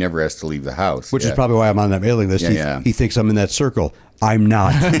 and probably never has to leave the house. Which is probably why I'm on that mailing list. He thinks I'm in that circle. I'm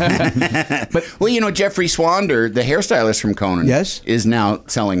not. But Jeffrey Swander, the hairstylist from Conan, is now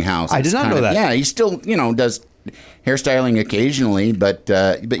selling houses. I did not know that. Yeah, he still does hairstyling occasionally, but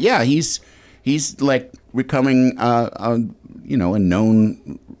yeah, he's like becoming a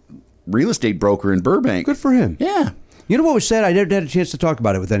known real estate broker in Burbank. Good for him. Yeah. You know what was said? I never had a chance to talk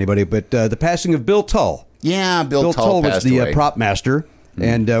about it with anybody, but the passing of Bill Tull. Yeah, Bill Tull was the away. Prop master.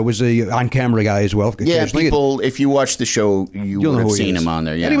 And was a on-camera guy as well. Yeah, people, if you watch the show, you would have seen him on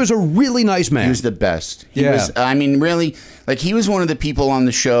there. Yeah. And he was a really nice man. He was the best. He was, really, like he was one of the people on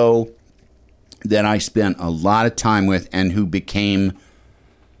the show that I spent a lot of time with and who became,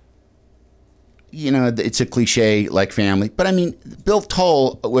 it's a cliche like family. But I mean, Bill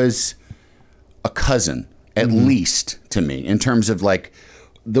Tull was a cousin, at least to me, in terms of like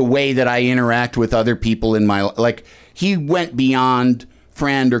the way that I interact with other people in my, like he went beyond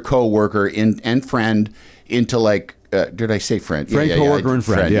friend or coworker and friend into like did I say friend? Coworker, and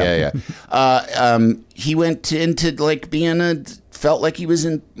friend. Yeah. He went into like being felt like he was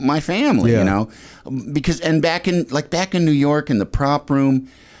in my family, because back in New York in the prop room.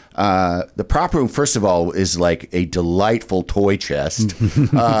 The prop room, first of all, is like a delightful toy chest,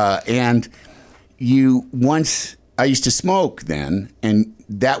 and I used to smoke then, and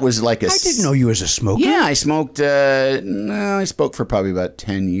that was like I didn't know you was a smoker. Yeah, I smoked. I smoked for probably about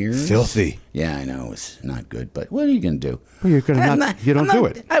 10 years. Filthy. Yeah, I know it's not good, but what are you gonna do? Well, you're gonna you don't do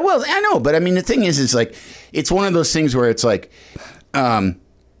it. I know, but I mean, the thing is like, it's one of those things where it's like,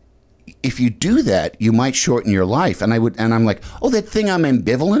 if you do that, you might shorten your life. And I'm like, oh, that thing I'm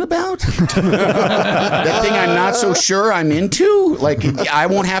ambivalent about? That thing I'm not so sure I'm into? Like, I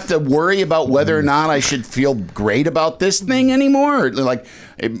won't have to worry about whether or not I should feel great about this thing anymore? Or like,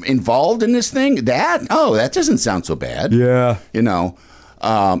 involved in this thing? That doesn't sound so bad. Yeah.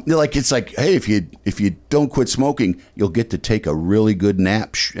 It's like, hey, if you don't quit smoking, you'll get to take a really good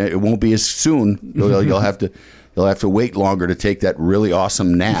nap. It won't be as soon. You'll have to wait longer to take that really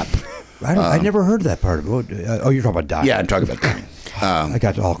awesome nap. I never heard that part of it. You're talking about dying. Yeah, I'm talking about dying. I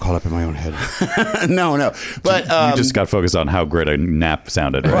got all caught up in my own head. No. But you just got focused on how great a nap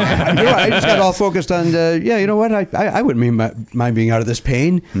sounded. Right? You're right. I just got all focused on, you know what? I wouldn't mind being out of this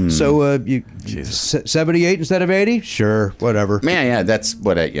pain. So 78 instead of 80? Sure, whatever. Yeah, that's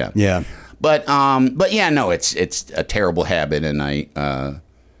what Yeah. But yeah, no, it's a terrible habit, and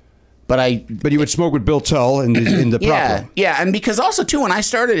But you would smoke with Bill Tull in the prop room. Yeah, and because also too, when I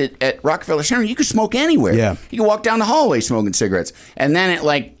started at Rockefeller Center, you could smoke anywhere. Yeah, you could walk down the hallway smoking cigarettes, and then it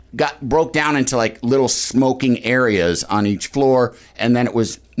like broke down into like little smoking areas on each floor, and then it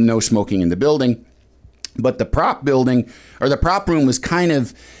was no smoking in the building. But the prop building or the prop room was kind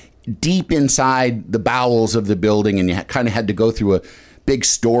of deep inside the bowels of the building, and you kind of had to go through a big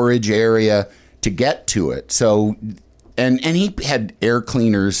storage area to get to it. So. And he had air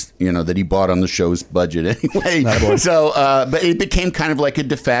cleaners, that he bought on the show's budget anyway. So, but it became kind of like a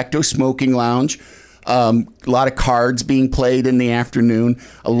de facto smoking lounge. A lot of cards being played in the afternoon.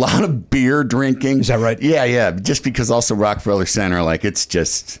 A lot of beer drinking. Is that right? Yeah. Just because also Rockefeller Center, like it's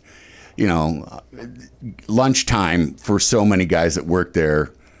just, lunchtime for so many guys that work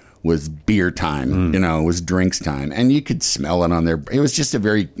there was beer time. It was drinks time, and you could smell it on their. It was just a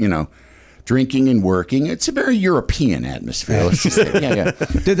very, drinking and working. It's a very European atmosphere. Let's just say. Yeah.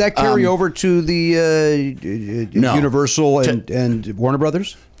 Did that carry over to the Universal and Warner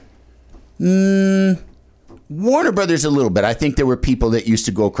Brothers? Warner Brothers a little bit. I think there were people that used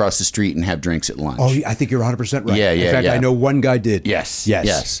to go across the street and have drinks at lunch. Oh, I think you're 100% right. Yeah. In fact, I know one guy did. Yes.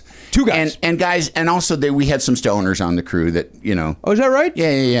 Two guys. And guys, and also we had some stoners on the crew that, Oh, is that right?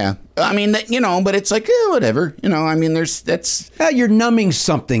 Yeah. I mean, but it's like, whatever. I mean, that's... You're numbing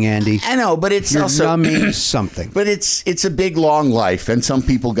something, Andy. I know, but it's you're also... numbing something. But it's a big, long life, and some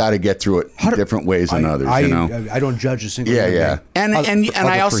people got to get through it different ways than others, I don't judge a single Yeah. And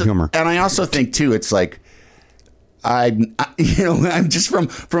I also think, too, it's like... I'm just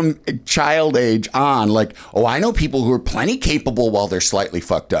from child age on, like, I know people who are plenty capable while they're slightly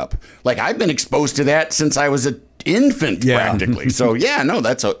fucked up. Like, I've been exposed to that since I was an infant, practically. So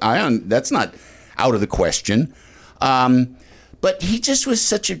that's not out of the question. But he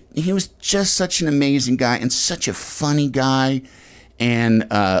was just such an amazing guy and such a funny guy, and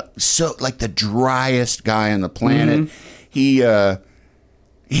so like the driest guy on the planet. He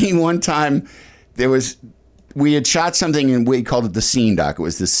one time we had shot something and we called it the scene dock. It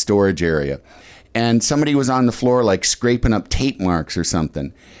was this storage area. And somebody was on the floor like scraping up tape marks or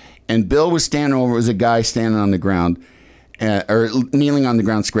something. And Bill was standing over. It was a guy standing on the ground or kneeling on the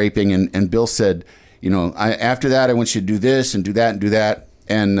ground scraping. And Bill said, after that, I want you to do this and do that and do that.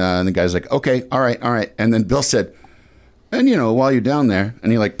 And the guy's like, okay, all right. And then Bill said, and, while you're down there,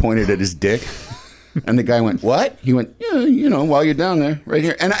 and he like pointed at his dick. And the guy went, what? He went, while you're down there, right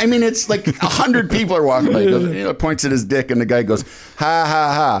here. And I mean, it's like 100 people are walking by. He goes, points at his dick, and the guy goes, ha,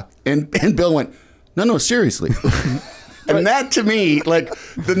 ha, ha. And Bill went, no, seriously. And that to me, like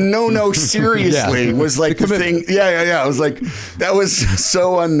the no, seriously was like the thing. Yeah. I was like, that was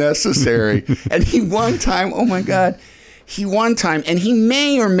so unnecessary. And he one time, oh my God, and he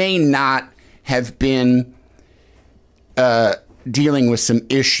may or may not have been, dealing with some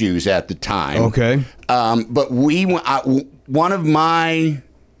issues at the time. Okay. But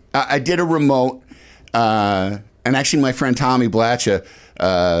I did a remote, and actually my friend Tommy Blatcha,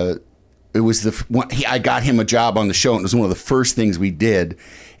 I got him a job on the show, and it was one of the first things we did.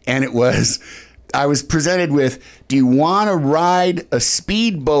 And I was presented with, do you want to ride a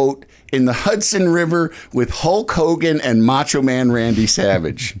speedboat in the Hudson River with Hulk Hogan and Macho Man Randy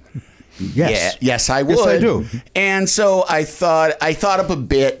Savage? Yes. Yes, I would. Yes, I do. And so I thought up a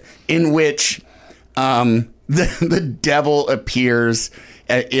bit in which the devil appears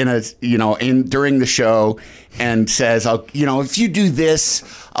during the show and says, if you do this,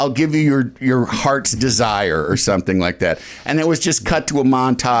 I'll give you your heart's desire or something like that. And it was just cut to a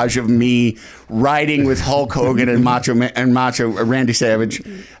montage of me riding with Hulk Hogan and Macho Randy Savage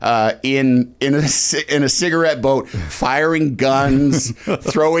in a cigarette boat, firing guns,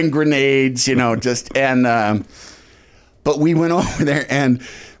 throwing grenades, but we went over there and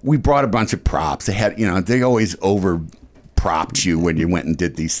we brought a bunch of props. They had, they always over propped you when you went and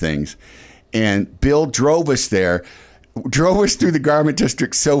did these things. And Bill drove us through the garment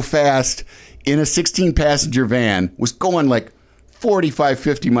district so fast in a 16-passenger van, was going like 45,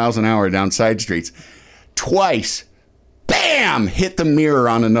 50 miles an hour down side streets. Twice, bam, hit the mirror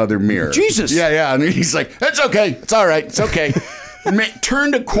on another mirror. Jesus. Yeah. And he's like, it's okay. It's all right. It's okay.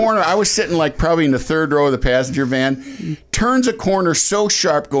 Turned a corner. I was sitting like probably in the third row of the passenger van. Turns a corner so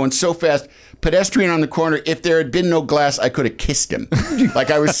sharp, going so fast. Pedestrian on the corner. If there had been no glass, I could have kissed him. Like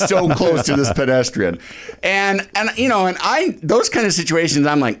I was so close to this pedestrian. And those kind of situations,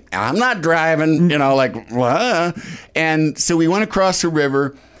 I'm like, I'm not driving, like, what? And so we went across the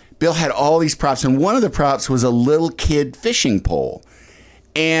river. Bill had all these props, and one of the props was a little kid fishing pole.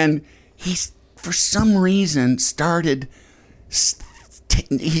 And he, for some reason, started this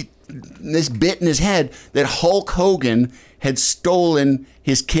bit in his head that Hulk Hogan had stolen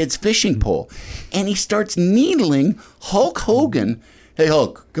his kid's fishing pole. And he starts needling Hulk Hogan. Hey,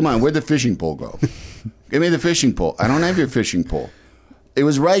 Hulk, come on, where'd the fishing pole go? Give me the fishing pole. I don't have your fishing pole. It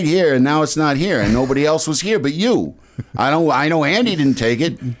was right here, and now it's not here, and nobody else was here but you. I know Andy didn't take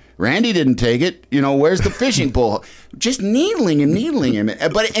it. Randy didn't take it. Where's the fishing pole? Just needling him,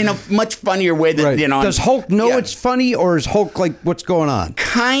 but in a much funnier way than, right. Does Hulk know it's funny, or is Hulk like, what's going on?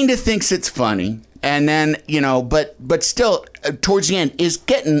 Kind of thinks it's funny. And then, but still, towards the end, is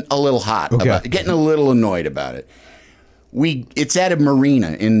getting a little hot about it, getting a little annoyed about it. It's at a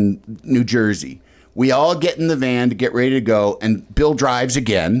marina in New Jersey. We all get in the van to get ready to go, and Bill drives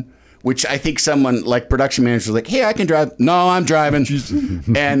again, which I think someone like production manager was like, hey, I can drive. No, I'm driving.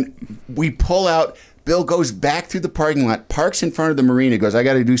 And we pull out. Bill goes back through the parking lot, parks in front of the marina, goes, I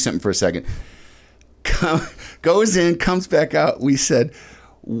got to do something for a second. Goes in, comes back out. We said,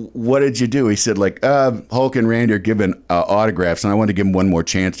 what did you do? He said, like, Hulk and Randy are giving autographs, and I want to give him one more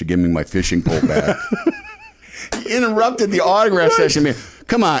chance to give me my fishing pole back. He interrupted the autograph session. Man,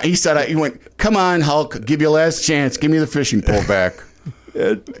 come on. He said, he went, come on, Hulk, give you a last chance. Give me the fishing pole back.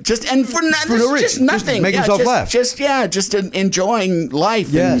 Just for no reason. Just nothing. Just make himself laugh. Just enjoying life.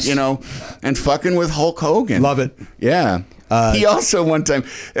 Yes. And, and fucking with Hulk Hogan. Love it. Yeah. He also one time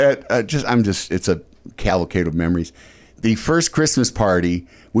it's a cavalcade of memories. The first Christmas party,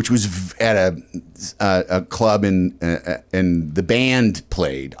 which was at a club, and the band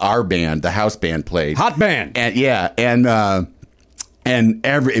played. Our band, the house band, played. Hot band. And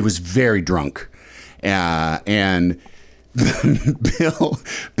it was very drunk, and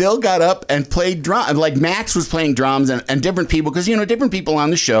Bill got up and played drums. Like Max was playing drums, and different people, because different people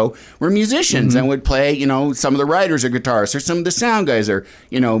on the show were musicians and would play. Some of the writers are guitarists, or some of the sound guys are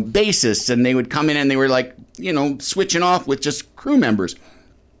bassists, and they would come in and they were like switching off with just crew members.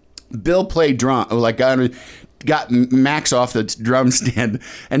 Bill played drum, like got Max off the drum stand,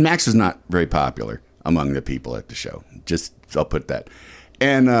 and Max was not very popular among the people at the show. Just I'll put that,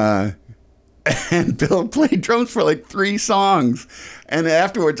 and Bill played drums for like 3 songs. And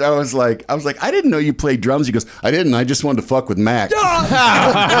afterwards, I was like, I didn't know you played drums. He goes, I didn't. I just wanted to fuck with Mac. And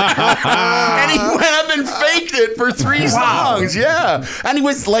he went up and faked it for 3 songs. Yeah. And he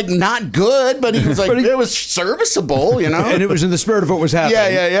was like not good, but he was like, it was serviceable, And it was in the spirit of what was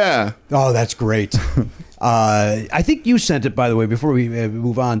happening. Yeah. Oh, that's great. I think you sent it, by the way, before we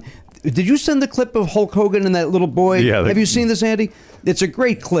move on. Did you send the clip of Hulk Hogan and that little boy? Yeah. Have you seen this, Andy? It's a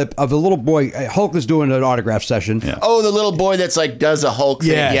great clip of a little boy. Hulk is doing an autograph session. Yeah. Oh, the little boy that's like does a Hulk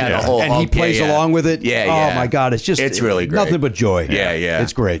thing. Yeah. The whole and Hulk. he plays along with it. Yeah. Oh my God, it's really great. Nothing but joy. Yeah.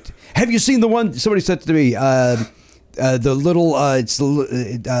 It's great. Have you seen the one somebody said to me? The little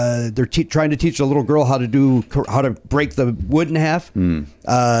they're trying to teach a little girl how to break the wood in half.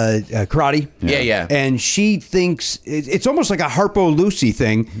 Karate. Yeah. And she thinks it's almost like a Harpo Lucy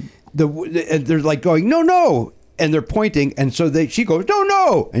thing. They're like going no, and they're pointing, and so she goes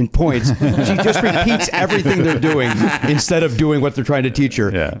no, and points. She just repeats everything they're doing instead of doing what they're trying to teach her.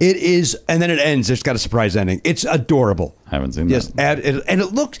 Yeah. It is, and then it ends. It's got a surprise ending. It's adorable. I haven't seen yes, that. and it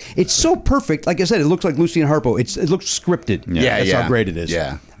looks. It's so perfect. Like I said, it looks like Lucy and Harpo. It looks scripted. That's how great it is.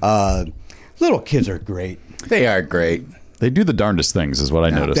 Yeah. Little kids are great. They are great. They do the darndest things, is what I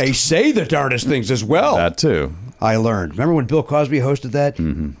noticed. They say the darndest things as well. That too. I learned. Remember when Bill Cosby hosted that?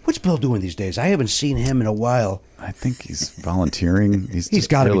 What's Bill doing these days? I haven't seen him in a while. I think he's volunteering. He's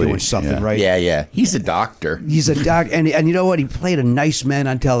got to be doing something, right? Yeah. He's a doctor. He's a doc, and you know what? He played a nice man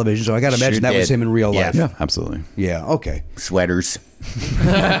on television, so I got to imagine that was him in real life. Yeah, absolutely. Yeah. Okay. Sweaters.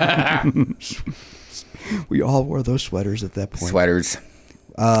 We all wore those sweaters at that point. Sweaters.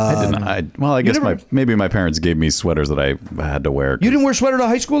 I didn't. I guess maybe my parents gave me sweaters that I had to wear. You didn't wear a sweater to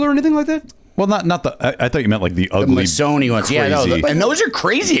high school or anything like that? Well, not the. I thought you meant like the ugly, Sony ones. Crazy. Yeah, no, and those are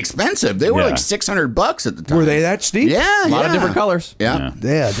crazy expensive. They were like $600 at the time. Were they that steep? Yeah, A lot of different colors. Yeah.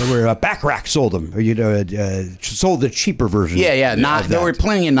 They were back rack sold them, or sold the cheaper version. Yeah. There were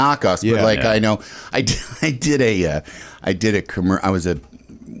plenty of knockoffs, but I know I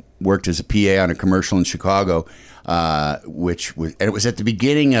worked as a PA on a commercial in Chicago. Which was, and it was at the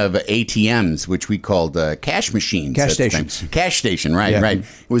beginning of ATMs, which we called cash machines. Cash stations. Cash station, right. It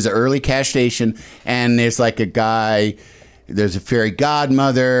was an early cash station, and there's like a guy, there's a fairy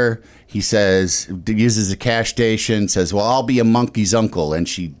godmother. He uses a cash station, says, well, I'll be a monkey's uncle, and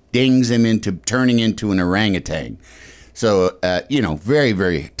she dings him into turning into an orangutan. So, very,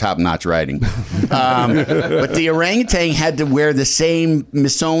 very top-notch writing. But the orangutan had to wear the same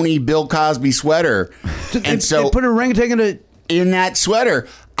Missoni Bill Cosby sweater. And so they put an orangutan in that sweater.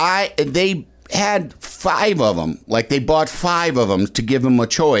 They had 5 of them. Like, they bought 5 of them to give him a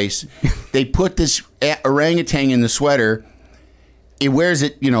choice. They put this orangutan in the sweater. He wears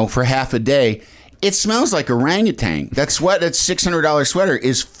it, for half a day. It smells like orangutan. That $600 sweater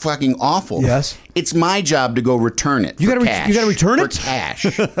is fucking awful. Yes. It's my job to go return it. You got to return it? For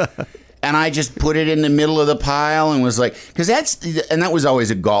cash. And I just put it in the middle of the pile and was like, that was always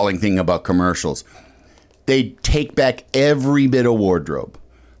a galling thing about commercials. They take back every bit of wardrobe.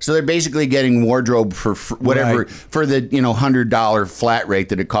 So they're basically getting wardrobe for whatever, for the $100 flat rate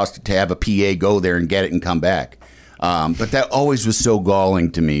that it cost to have a PA go there and get it and come back. But that always was so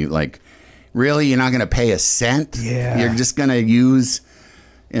galling to me. Like, really, you're not going to pay a cent? Yeah. You're just going to use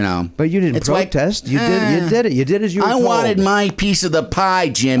You know, But you didn't It's like, protest. You did it. You did as you were I told. wanted my piece of the pie,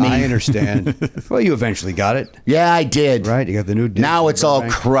 Jimmy. I understand. Well, you eventually got it, Yeah, I did. right? You got the new. Now it's all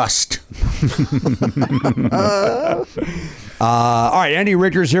crust. All right, Andy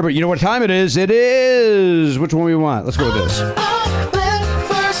Richter's here, but you know what time it is? It is which one we want. Let's go with this.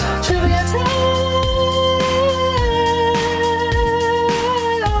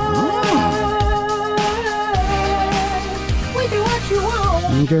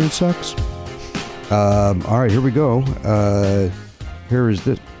 Okay, it sucks. All right, here we go. Here is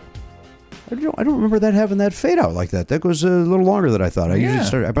this. I don't remember that having that fade out like that. That goes a little longer than I thought. I usually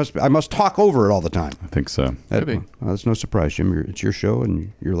start. I must talk over it all the time. I think so. Well, that's no surprise, Jim. It's your show,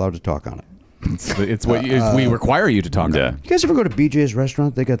 and you're allowed to talk on it. It's what we require you to talk Yeah. on. You guys ever go to BJ's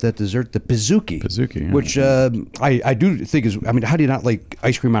restaurant? They got that dessert, the Pizookie. Pizookie, yeah. Which I do think is. I mean, how do you not like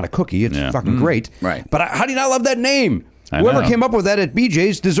ice cream on a cookie? It's fucking great. Right. But how do you not love that name? I Whoever know. came up with that at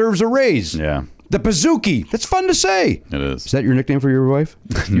BJ's deserves a raise. Yeah. The Pizookie. That's fun to say. It is. Is that your nickname for your wife?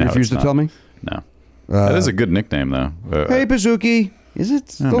 You No, refuse it's to not. tell me? No. That is a good nickname, though. Hey, Pizookie. Is it?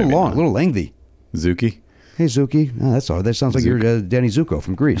 It's a little maybe long, not. a little lengthy. Zuki? Hey, Zuki. Oh, that's all. That sounds like you're Danny Zuko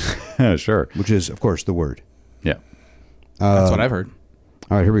from Greece, Sure. which is, of course, the word. Yeah. That's what I've heard.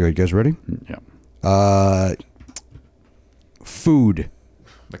 All right, here we go. You guys ready? Yeah. Food.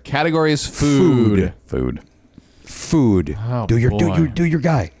 The category is food. Food. Food. Oh, do your boy. do your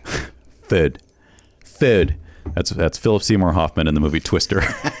guy. Food. Food. That's Philip Seymour Hoffman in the movie Twister.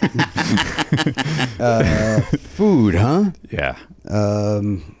 Food, huh? Yeah.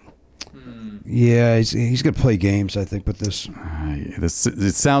 Yeah, he's gonna play games, I think, with this.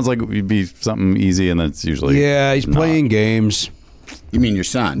 It sounds like it would be something easy, and that's usually He's not. playing games. You mean your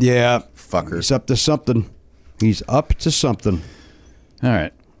son? Yeah, Fucker. He's up to something. He's up to something. All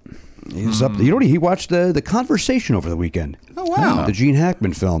right. He's up. You know what? He watched the Conversation over the weekend. Oh, wow. The Gene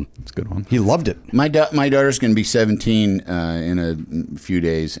Hackman film. That's a good one. He loved it. My daughter's going to be 17 in a few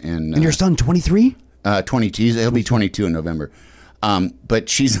days. And And your son, 23? 22. He'll be 22 in November. But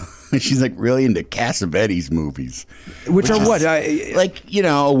she's like really into Cassavetes movies. Which are what? Like,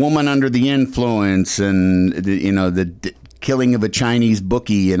 A Woman Under the Influence and, the Killing of a Chinese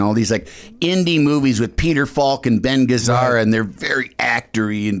Bookie and all these like indie movies with Peter Falk and Ben Gazzara, and they're very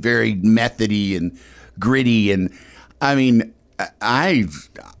actory and very methody and gritty. And I mean, I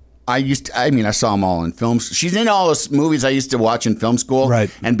saw them all in films. She's in all those movies I used to watch in film school,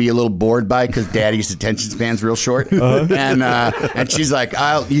 Right. and be a little bored by because Daddy's attention span's real short. And she's like,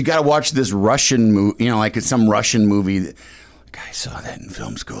 "You got to watch this Russian movie, like it's some Russian movie." I saw that in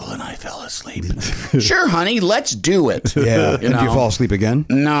film school and I fell asleep. Sure, honey, let's do it. Yeah. And do you fall asleep again?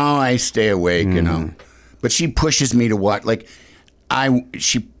 No, I stay awake, But she pushes me to watch.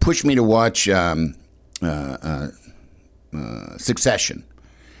 She pushed me to watch Succession.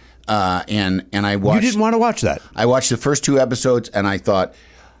 And I watched. You didn't want to watch that. I watched the first 2 episodes and I thought,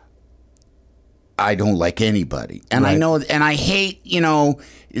 I don't like anybody. And I know, and I hate,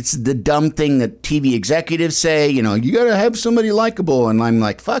 it's the dumb thing that TV executives say, you got to have somebody likable. And I'm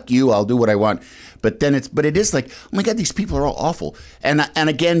like, fuck you, I'll do what I want. But it is like, oh my God, these people are all awful. And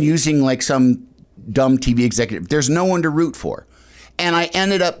again, using like some dumb TV executive, there's no one to root for. And I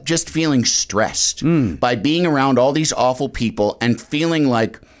ended up just feeling stressed by being around all these awful people and feeling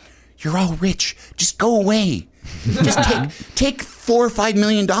like, you're all rich, just go away. Just take $4 or $5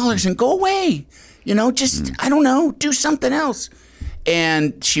 million and go away. I don't know, do something else.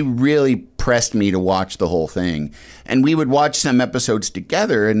 And she really pressed me to watch the whole thing. And we would watch some episodes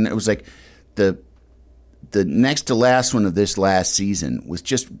together, and it was like the next to last one of this last season was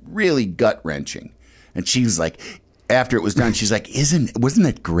just really gut-wrenching. And she was like, after it was done, she's like, wasn't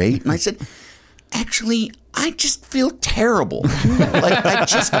it great? And I said, actually, I just feel terrible. Like, I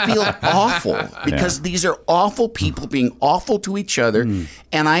just feel awful because these are awful people being awful to each other.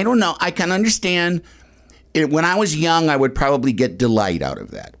 And I don't know, I can understand it. When I was young, I would probably get delight out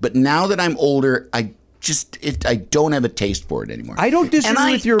of that. But now that I'm older, I don't have a taste for it anymore. I don't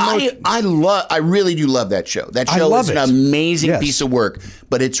disagree with your emotion. I really do love that show. That show is an amazing piece of work,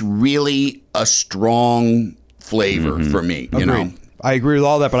 but it's really a strong flavor for me, you know. I agree with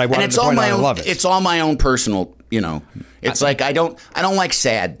all that, but I wanted to point out I love it. It's all my own personal, It's like I don't like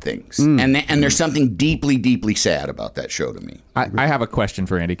sad things, and there's something deeply, deeply sad about that show to me. I have a question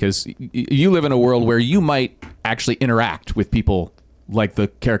for Andy, because you live in a world where you might actually interact with people like the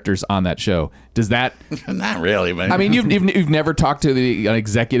characters on that show. Does that? Not really, man. I mean, you've never talked to an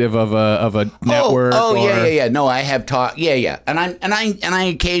executive of a network. Yeah. No, I have talked. Yeah. And I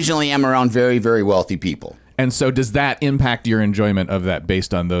occasionally am around very, very wealthy people. And so does that impact your enjoyment of that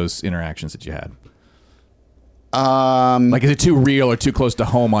based on those interactions that you had? Like, is it too real or too close to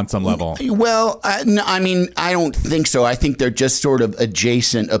home on some level? Well, I mean, I don't think so. I think they're just sort of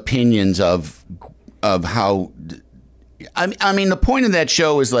adjacent opinions of how. I mean, the point of that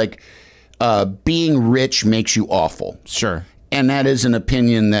show is like being rich makes you awful. Sure. And that is an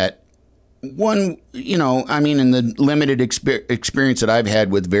opinion that one, I mean, in the limited experience that I've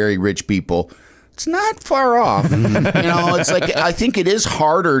had with very rich people, it's not far off. It's like I think it is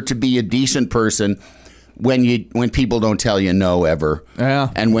harder to be a decent person when people don't tell you no ever,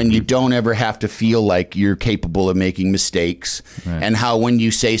 and when you don't ever have to feel like you're capable of making mistakes, and how when you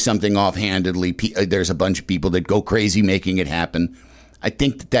say something offhandedly, there's a bunch of people that go crazy making it happen. I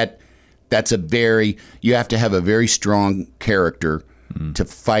think that's you have to have a very strong character to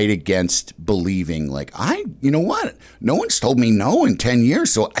fight against believing like you know what? No one's told me no in 10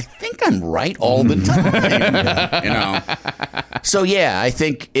 years, so I think I'm right all the time. So yeah, I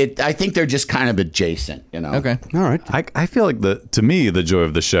think they're just kind of adjacent. Okay, all right. I feel like to me the joy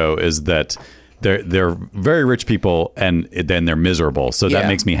of the show is that they're very rich people and then they're miserable. So that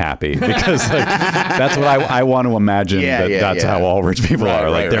makes me happy because that's what I want to imagine. That's how all rich people are.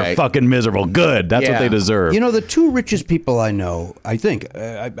 Like they're fucking miserable. Good. That's what they deserve. The two richest people I know, I think,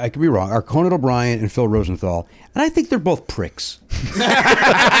 I could be wrong, are Conan O'Brien and Phil Rosenthal. And I think they're both pricks.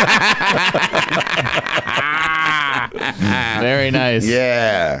 Very nice.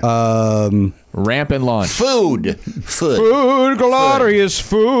 Yeah. Rampant launch. Food, glorious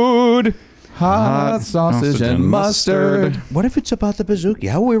food. Hot sausage and mustard. What if it's about the Pizookie?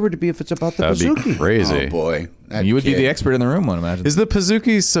 How weird would it be if it's about the That'd Pizookie? be crazy. Oh boy, You would be the expert in the room, I imagine. Is the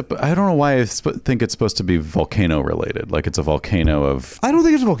Pizookie? I don't know why I think it's supposed to be volcano related. Like it's a volcano of. I don't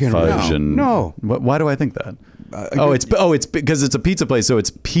think it's a volcano. Fudge and no. Why do I think that? It's because it's a pizza place, so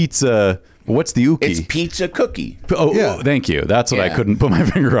it's pizza. What's the Ookie? It's pizza cookie. Oh, thank you. That's what I couldn't put my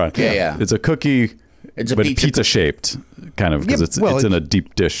finger on. Yeah. It's a cookie. It's a but pizza pizza shaped, kind of, because it's in a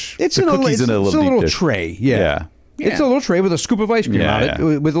deep dish. It's the in a cookie's in a little deep dish. tray. Yeah. It's a little tray with a scoop of ice cream on it,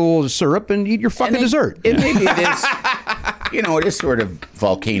 with a little syrup, and eat your fucking dessert. Maybe it is. It is sort of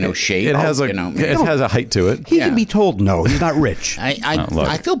volcano shaped. It has it has a height to it. He can be told no. He's not rich.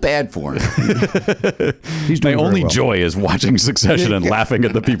 I feel bad for him. My only joy is watching Succession and laughing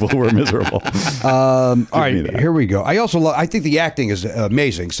at the people who are miserable. All right, here we go. I think the acting is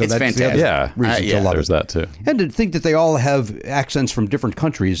amazing. So it's that's fantastic. reason to love there's it. that too. And to think that they all have accents from different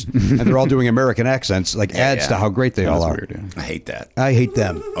countries and they're all doing American accents adds to how great they all are. Weird, I hate that. I hate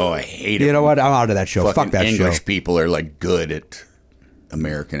them. Oh, I hate it. You know what? I'm out of that show. Fucking Fuck that English show. people are like good at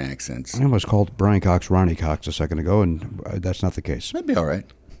American accents. I almost called Brian Cox Ronnie Cox a second ago, and that's not the case. That'd be all right.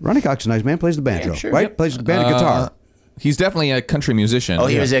 Ronnie Cox is a nice man. Plays the banjo, sure. right? Yep. Plays the band guitar. He's definitely a country musician. Oh,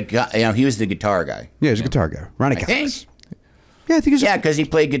 he was he was the guitar guy. Yeah, he's a guitar guy. Ronnie I Cox. think. Yeah, I think he's. Yeah, because he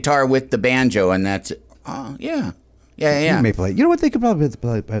played guitar with the banjo, and that's it. Oh, yeah. Yeah. He may play. You know what? They could probably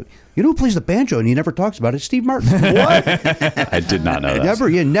play. You know who plays the banjo and he never talks about it? Steve Martin. What? I did not know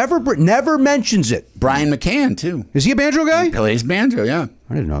that. Never mentions it. Brian McCann too. Is he a banjo guy? He plays banjo. Yeah.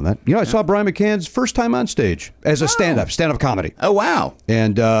 I didn't know that. I saw Brian McCann's first time on stage as a stand-up comedy. Oh wow.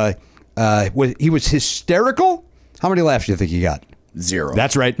 And he was hysterical. How many laughs do you think he got? 0.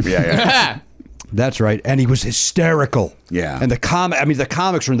 That's right. Yeah. That's right. And he was hysterical. Yeah. And the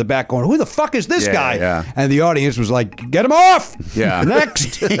comics were in the back going, who the fuck is this guy? Yeah. And the audience was like, get him off. Yeah.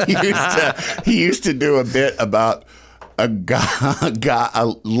 Next. he used to do a bit about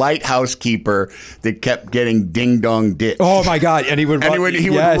a lighthouse keeper that kept getting ding dong ditched. Oh my God! And he would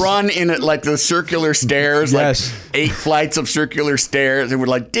run in it like the circular stairs, like 8 flights of circular stairs. It would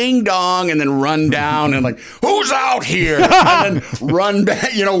like ding dong, and then run down and like who's out here, and then run back,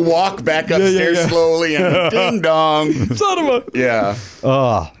 walk back upstairs slowly and ding dong. Son of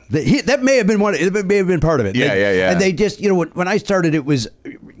a that may have been it may have been part of it. Yeah. And they just when I started, it was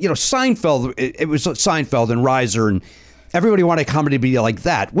Seinfeld. It was Seinfeld and Reiser and. Everybody wanted comedy to be like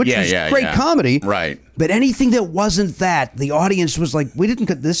that, which is great comedy. Right. But anything that wasn't that, the audience was like,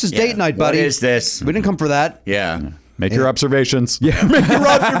 this is date night, buddy. What is this? We didn't come for that. Yeah. Make your observations. Yeah, make your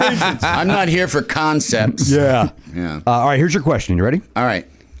observations. I'm not here for concepts. Yeah. Yeah. All right, here's your question. You ready? All right.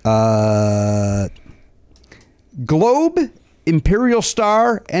 Globe, Imperial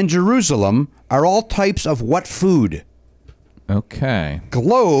Star, and Jerusalem are all types of what food? Okay.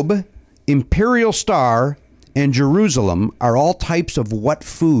 Globe, Imperial Star, and Jerusalem are all types of what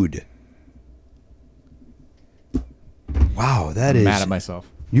food? Wow, that is... I'm mad at myself.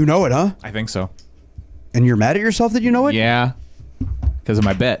 You know it, huh? I think so. And you're mad at yourself that you know it? Yeah. Because of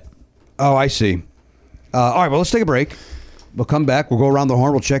my bet. Oh, I see. All right, well, let's take a break. We'll come back. We'll go around the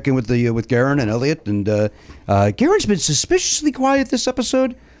horn. We'll check in with Garen and Elliot. And Garen's been suspiciously quiet this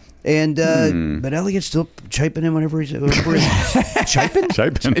episode. And but Elliot's still chiping in whenever he's chiping.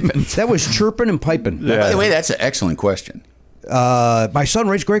 That was chirping and piping. Yeah. By the way, that's an excellent question. My son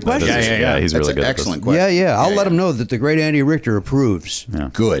raised great questions. Yeah, he's That's really an good. excellent question. Yeah. I'll let him know that the great Andy Richter approves. Yeah.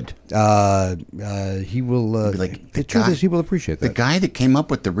 Good. He will. The truth is, he will appreciate that. The guy that came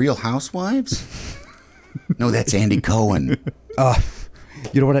up with the Real Housewives? No, that's Andy Cohen.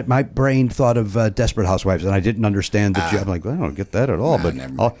 You know what? My brain thought of Desperate Housewives, and I didn't understand the. I'm like, I don't get that at all. But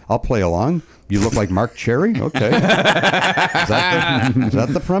I'll play along. You look like Mark Cherry. Okay, is that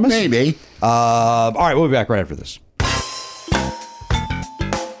the premise? Maybe. All right, we'll be back right after this.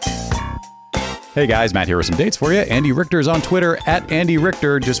 Hey guys, Matt here with some dates for you. Andy Richter is on Twitter at Andy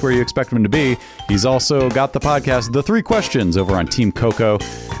Richter, just where you expect him to be. He's also got the podcast, The Three Questions, over on Team Coco.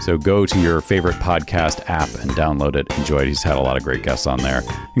 So go to your favorite podcast app and download it. Enjoy it. He's had a lot of great guests on there,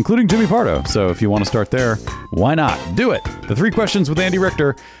 including Jimmy Pardo. So if you want to start there, why not? Do it. The Three Questions with Andy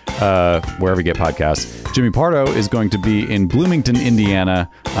Richter, wherever you get podcasts. Jimmy Pardo is going to be in Bloomington, Indiana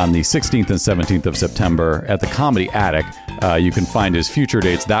on the 16th and 17th of September at the Comedy Attic. You can find his future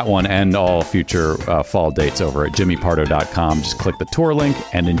dates, that one and all future fall dates over at jimmypardo.com. Just click the tour link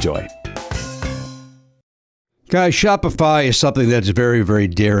and enjoy. Guys, Shopify is something that's very, very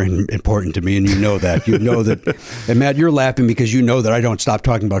dear and important to me, and you know that. You know that. And Matt, you're laughing because you know that I don't stop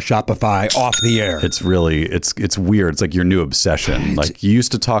talking about Shopify off the air. It's really, it's weird. It's like your new obsession. Like you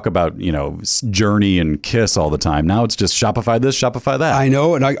used to talk about, Journey and Kiss all the time. Now it's just Shopify this, Shopify that. I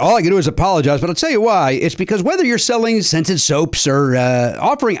know, and all I can do is apologize, but I'll tell you why. It's because whether you're selling scented soaps or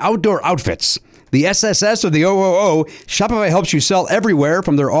offering outdoor outfits, the SSS or the OOO, Shopify helps you sell everywhere,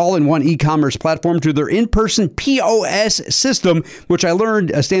 from their all-in-one e-commerce platform to their in-person POS system, which I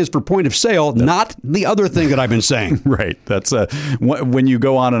learned stands for point of sale, not the other thing that I've been saying. Right. That's when you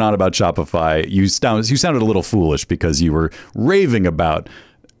go on and on about Shopify, you sounded a little foolish because you were raving about,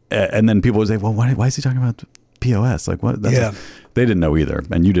 and then people would say, well, why is he talking about POS? Like what? They didn't know either,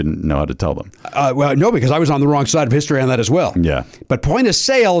 and you didn't know how to tell them. Well, no, because I was on the wrong side of history on that as well. Yeah. But point of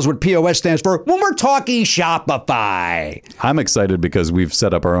sale is what POS stands for when we're talking Shopify. I'm excited because we've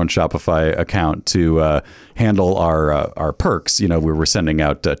set up our own Shopify account to handle our perks. We're sending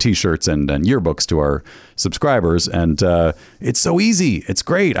out T-shirts and yearbooks to our subscribers, and it's so easy. It's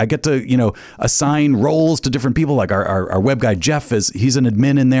great. I get to assign roles to different people. Like our web guy Jeff he's an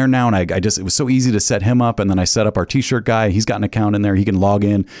admin in there now, and it was so easy to set him up. And then I set up our T-shirt guy. He's got an account in there. He can log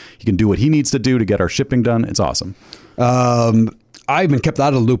in. He can do what he needs to do to get our shipping done. It's awesome. I've been kept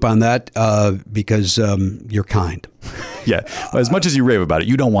out of the loop on that because you're kind. Yeah. As much as you rave about it,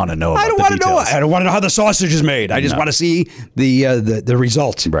 you don't want to know about the details. I don't want to know how the sausage is made. I just want to see the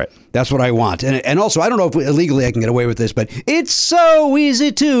result. Right. That's what I want. And also, I don't know if illegally I can get away with this, but it's so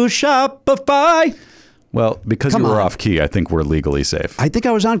easy to Shopify. Well, because you were off key, I think we're legally safe. I think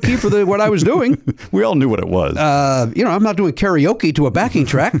I was on key for what I was doing. We all knew what it was. I'm not doing karaoke to a backing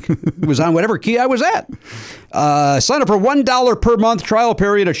track. It was on whatever key I was at. Sign up for $1 per month trial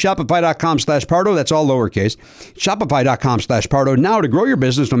period at Shopify.com/Pardo. That's all lowercase. Shopify.com/Pardo. Now to grow your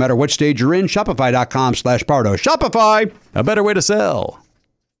business no matter what stage you're in. Shopify.com/Pardo. Shopify. A better way to sell.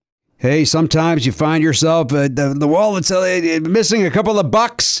 Hey, sometimes you find yourself the wallet's missing a couple of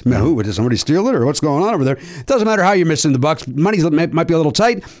bucks. Did somebody steal it or what's going on over there? It doesn't matter how you're missing the bucks. Money might be a little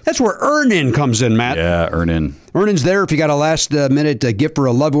tight. That's where Earn-In comes in, Matt. Yeah, Earn-In. Earn-In's there if you got a last-minute gift for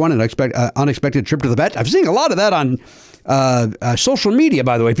a loved one, an unexpected trip to the vet. I've seen a lot of that on social media,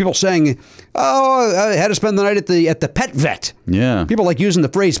 by the way. People saying, I had to spend the night at the pet vet. Yeah. People like using the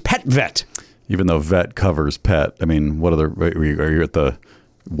phrase pet vet. Even though vet covers pet. I mean, what other... Are you at the...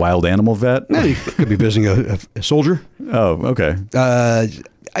 wild animal vet? Yeah, you could be visiting a soldier. Oh, okay. I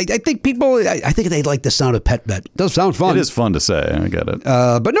think they like the sound of pet vet. It does sound fun. It is fun to say. I get it.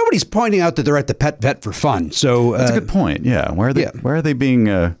 But nobody's pointing out that they're at the pet vet for fun. So that's a good point. Yeah. Why are they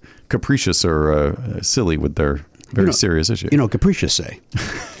being capricious or silly with their very serious issue? Capricious say.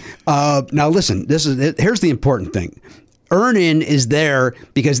 Now listen, here's the important thing. Earn-In is there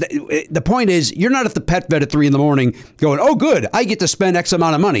because the point is you're not at the pet vet at 3 a.m. going, oh, good, I get to spend X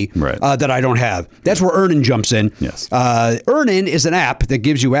amount of money that I don't have. That's where Earn-In jumps in. Yes. Earn-In is an app that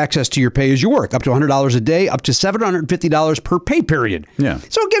gives you access to your pay as you work, up to $100 a day, up to $750 per pay period. Yeah.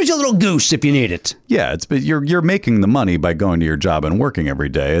 So it gives you a little goose if you need it. Yeah, but you're making the money by going to your job and working every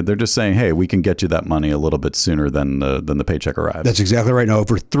day. They're just saying, hey, we can get you that money a little bit sooner than the paycheck arrives. That's exactly right. Now,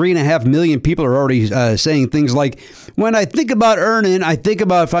 over 3.5 million people are already saying things like, when I think about Earn-In, I think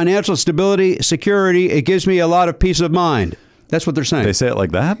about financial stability, security. It gives me a lot of peace of mind. That's what they're saying. They say it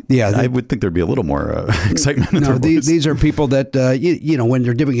like that? Yeah. I would think there'd be a little more excitement in their voice. These are people that, when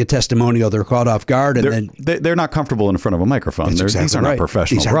they're giving a testimonial, they're caught off guard. And they're not comfortable in front of a microphone. These are not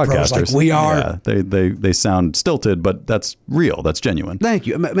professional these aren't pros broadcasters. like we are. Yeah, they sound stilted, but that's real. That's genuine. Thank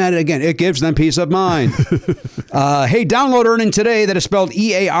you. Matt, again, it gives them peace of mind. Hey, download Earnin today. That is spelled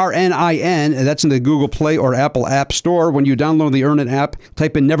EARNIN. That's in the Google Play or Apple App Store. When you download the Earnin app,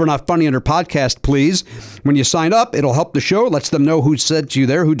 type in Never Not Funny under podcast, please. When you sign up, it'll help the show. Lets them know who sent you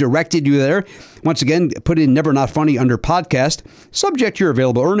there, who directed you there. Once again, put in Never Not Funny under podcast. Subject to your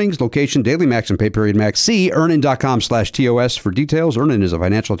available earnings, location, daily max, and pay period max. See earnin.com/TOS for details. Earnin is a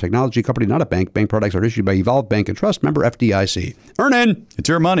financial technology company, not a bank. Bank products are issued by Evolve Bank and Trust, member FDIC. Earnin. It's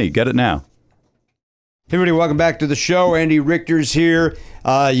your money. Get it now. Hey, everybody, welcome back to the show. Andy Richter's here.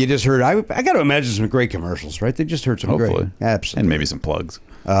 You just heard, I got to imagine some great commercials, right? They just heard some Hopefully. great. Absolutely. And maybe some plugs.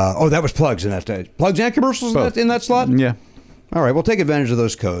 That was plugs in that. Plugs and commercials in that slot? Yeah. All right, we'll take advantage of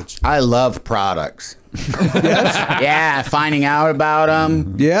those codes. I love products. Yeah, finding out about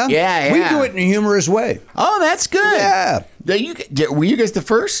them. Yeah? Yeah. We do it in a humorous way. Oh, that's good. Yeah. Were you guys the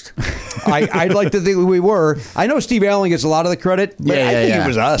first? I'd like to think we were. I know Steve Allen gets a lot of the credit, but I think it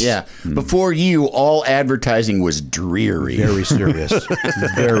was us. Yeah. Before you, all advertising was dreary. Very serious.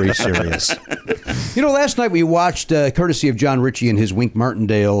 Very serious. Last night we watched, courtesy of John Ritchie and his Wink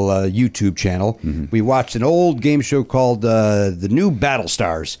Martindale YouTube channel, we watched an old game show called The New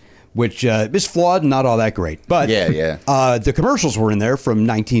Battlestars, which is flawed and not all that great. But the commercials were in there from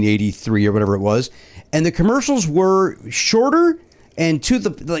 1983 or whatever it was. And the commercials were shorter and to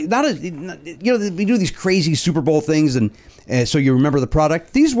the, we do these crazy Super Bowl things and so you remember the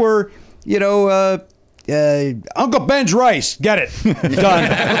product. These were, Uncle Ben's rice. Get it. Done.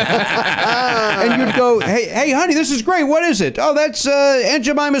 And you'd go, hey, honey, this is great. What is it? Oh, that's Aunt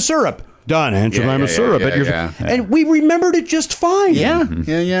Jemima syrup. Done. Aunt Jemima syrup. And we remembered it just fine.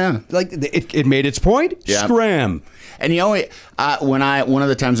 Yeah. Like it made its point. Yeah. Scram. And one of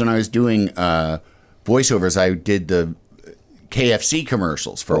the times when I was doing voiceovers, I did the KFC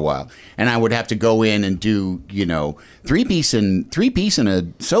commercials for a while, and I would have to go in and do three piece and a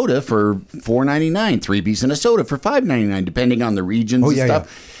soda for $4.99, 3-piece and a soda for $5.99, depending on the regions and stuff.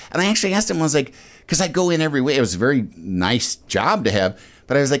 Yeah. And I actually asked him, I was like, because I go in every week. It was a very nice job to have,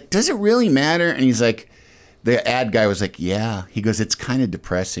 but I was like, does it really matter? And he's like, the ad guy was like, yeah. He goes, it's kind of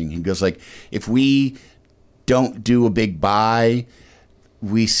depressing. He goes like, if we don't do a big buy,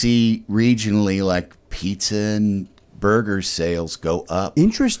 we see regionally like pizza and burger sales go up.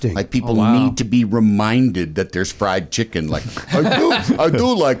 Interesting. Like people need to be reminded that there's fried chicken. Like I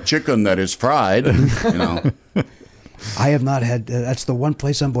do like chicken that is fried. I have not had. That's the one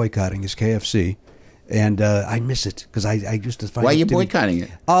place I'm boycotting is KFC, and I miss it because I used to find. Why are you boycotting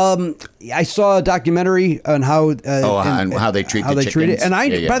it? I saw a documentary on how how they treat how the they treat it, and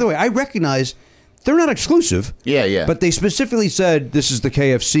by the way, I recognize. They're not exclusive. Yeah. But they specifically said this is the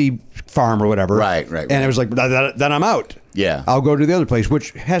KFC farm or whatever. Right. And I was like, then I'm out. Yeah. I'll go to the other place,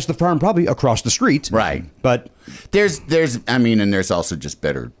 which has the farm probably across the street. Right. But and there's also just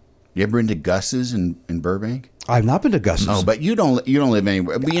better. You ever been to Gus's in Burbank? I've not been to Gus's. Oh, but you don't live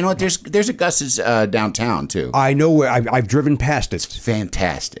anywhere. But you know what? There's a Gus's downtown too. I know where I've driven past it. It's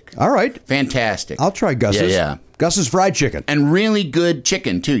fantastic. All right. Fantastic. I'll try Gus's. Yeah. Gus's fried chicken. And really good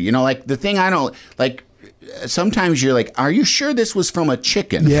chicken too. Like the thing I don't like. Sometimes you're like, are you sure this was from a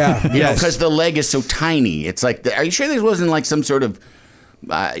chicken? Yeah. Because the leg is so tiny. It's like, are you sure this wasn't like some sort of,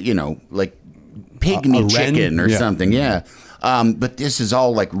 like pig meat chicken or something? Yeah. But this is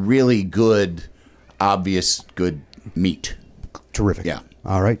all like really good, obvious good meat. Terrific. Yeah.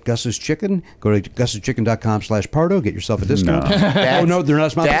 All right, Gus's Chicken. Go to gus'schicken.com/Pardo. Get yourself a discount. No. They're not a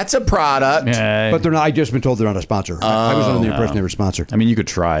sponsor. That's a product. Yeah. But they're not. I just been told they're not a sponsor. I was under the impression they were a sponsor. I mean, you could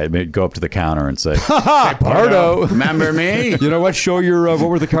try it. Maybe go up to the counter and say, "Hi, Pardo." Remember me? You know what? Show your what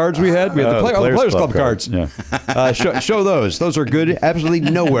were the cards we had? We had the Players Club cards. Yeah. Show those. Those are good. Absolutely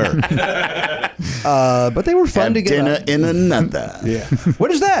nowhere. But they were fun to get. Dinner in another. Yeah.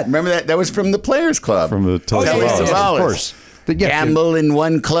 What is that? Remember that? That was from the Players Club. From the of course. Gamble in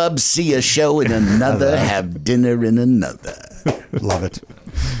one club, see a show in another, have dinner in another. Love it.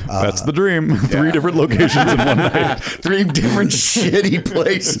 That's the dream. 3 different locations in one night. 3 different shitty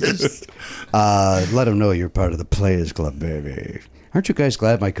places. Let them know you're part of the Players Club, baby. Aren't you guys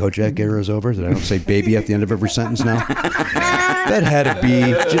glad my Kojak era is over? That I don't say baby at the end of every sentence now? That had to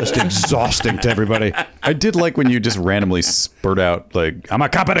be just exhausting to everybody. I did like when you just randomly spurt out, like, I'm a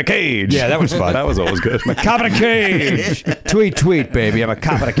cop in a cage. Yeah, that was fun. That was always good. I'm a cop in a cage. Tweet, baby. I'm a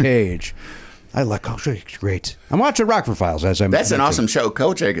cop in a cage. I like Kojak's great. I'm watching Rockford Files as I'm. That's an awesome show.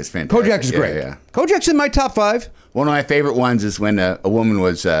 Kojak is fantastic. Kojak is great. Yeah. Kojak's in my top 5. One of my favorite ones is when a woman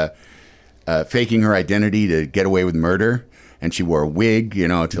was faking her identity to get away with murder, and she wore a wig,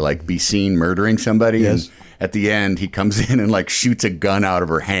 to like be seen murdering somebody. Yes. And at the end, he comes in and like shoots a gun out of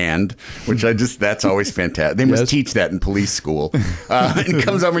her hand, which that's always fantastic. They must teach that in police school. And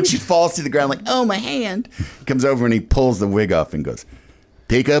comes over and she falls to the ground like, oh, my hand. He comes over and he pulls the wig off and goes,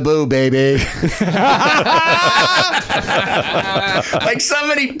 peekaboo, baby. Like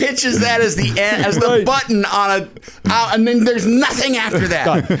somebody pitches that as the end, as the button on and then there's nothing after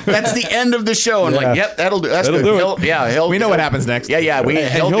that. That's the end of the show. And like, yep, that'll do. That's That'll good. do it. We know what happens next. Yeah.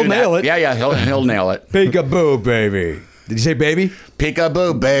 He'll nail it. Yeah. He'll nail it. Peekaboo, baby. Did you say baby?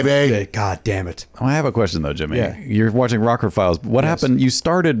 Peekaboo, baby. God damn it. Oh, I have a question though, Jimmy. Yeah. You're watching Rockford Files. What happened? You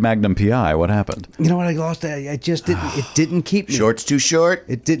started Magnum PI. What happened? You know what? I lost. I just didn't. It didn't keep me. Short's too short.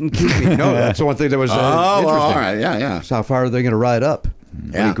 It didn't keep me. No, that's the one thing that was interesting. All right. Yeah. So how far are they going to ride up?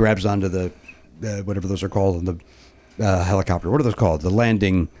 When Yeah. he grabs onto the whatever those are called in the helicopter. What are those called? The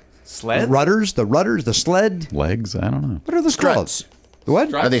landing Sled? rudders. The sled. Legs? I don't know. What are those Struts. called? The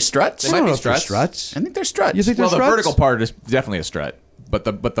what? Are they struts? They I might don't be know if they're struts. struts. I think they're struts. You think they're Well, the struts? vertical part is definitely a strut, but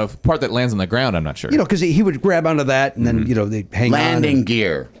the part that lands on the ground, I'm not sure. Because he would grab onto that and then they hang on. landing and-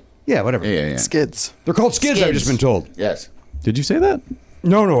 gear? Yeah, whatever. Yeah. Skids. They're called skids. I've just been told. Yes. Did you say that?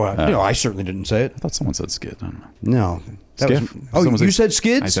 No, I certainly didn't say it. I thought someone said skid. I don't know. No. That was, Skiff? oh, Someone you said- said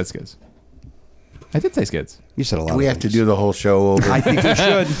skids? I said skids. I did say skids. You said a lot. Do we of have to things. do the whole show over? I think we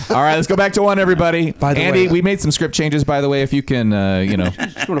should. All right, let's go back to one, everybody. By the Andy, way- we made some script changes, by the way. If you can,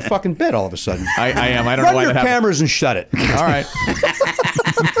 Just going to fucking bed all of a sudden. I am. I don't Run know why your that happened. cameras and shut it. All right.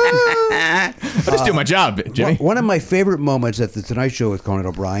 I just do my job, Jimmy. One of my favorite moments at the Tonight Show with Conan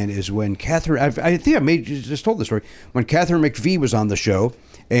O'Brien is when Catherine. I think I just told the story when Catherine McVie was on the show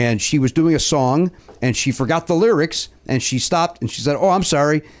and she was doing a song and she forgot the lyrics and she stopped and she said, "Oh, I'm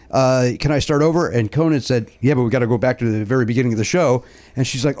sorry. Can I start over?" And Conan said, "Yeah, but we got to go back to the very beginning of the show." And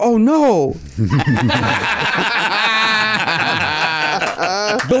she's like, "Oh no."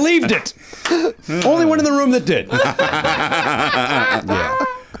 Believed it. Only one in the room that did.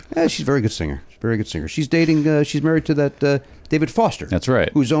 Yeah, she's a very good singer. She's a very good singer. She's dating. She's married to that David Foster. That's right.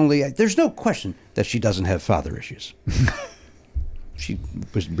 Who's only. There's no question that she doesn't have father issues. She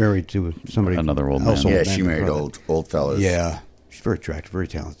was married to somebody. Another old else man. Yeah, man she married brother. old fellas. Yeah, she's very attractive, very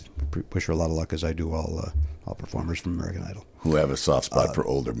talented. Wish her a lot of luck, as I do all performers from American Idol. Who have a soft spot for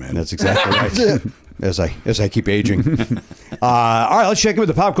older men. That's exactly right. As I keep aging. All right, let's check in with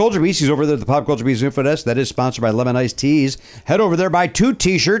the Pop Culture Beast. He's over there at the Pop Culture Beast Info Desk. That is sponsored by Lemon Ice Teas. Head over there, buy 2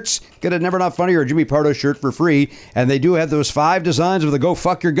 T-shirts. Get a Never Not Funny or a Jimmy Pardo shirt for free. And they do have those 5 designs of the Go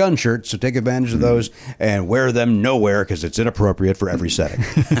Fuck Your Gun shirts. So take advantage of those and wear them nowhere because it's inappropriate for every setting.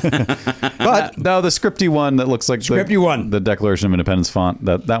 But No, the scripty one that looks like Scripty one. the Declaration of Independence font.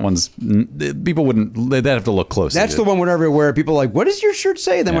 That one's people wouldn't. They'd have to look closely. that's the one where people are like, what does your shirt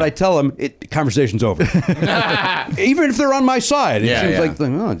say? Then when I tell them, conversation's over. Even if they're on my side. It Yeah, seems yeah. like,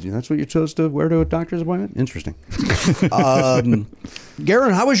 oh, that's what you're supposed to wear to a doctor's appointment? Interesting.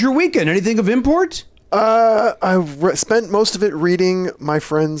 Garen, how was your weekend? Anything of import? Spent most of it reading my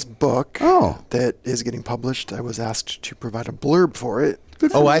friend's book Oh. that is getting published. I was asked to provide a blurb for it.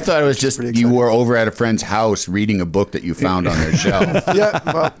 Oh, I thought it was just Pretty you exciting. were over at a friend's house reading a book that you found on their shelf. Yeah,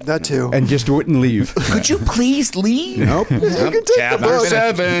 well, that too. And just wouldn't leave. Could you please leave? Nope. You can take the Chapter book.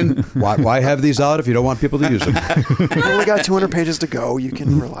 7. Why have these out if you don't want people to use them? You only got 200 pages to go. You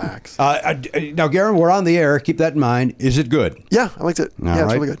can relax. Now, Garen, we're on the air. Keep that in mind. Is it good? Yeah, I liked it. All Yeah, it's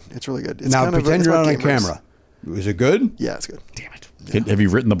right. really good. It's really good. It's Now, kind of pretend it's you're about not on gamers. camera. Is it good? Yeah, it's good. Damn it. Have you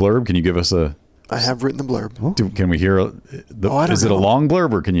written the blurb? Can you give us a? I have written the blurb. Can we hear? I don't Is it a know. long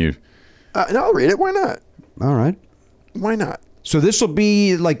blurb or can you? No, I'll read it. Why not? All right. Why not? So this will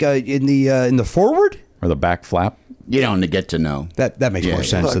be like in the forward? Or the back flap? You don't get to know. That makes Yeah, more yeah.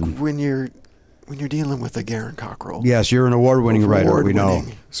 sense Look, than. when you're dealing with a Garen Cockrell. Yes, you're an award-winning writer. We know.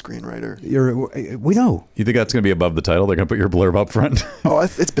 Award-winning screenwriter. We know. You think that's going to be above the title? They're going to put your blurb up front. Oh,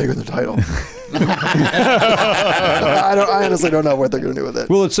 it's bigger than the title. I honestly don't know what they're going to do with it.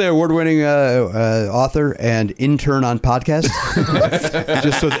 Will it say award-winning author and intern on podcast?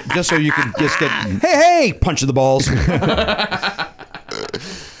 just so you can just get hey punch in the balls.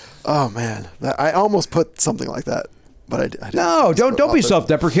 Oh man, I almost put something like that, but I didn't. No, don't be Author.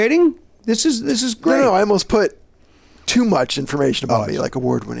 self-deprecating. This is great. No, I almost put too much information about Oh, me, like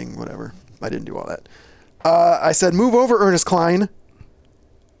award-winning, whatever. I didn't do all that. I said, move over, Ernest Cline.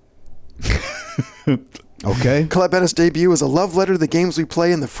 Okay. Colette Bennett's debut is a love letter to the games we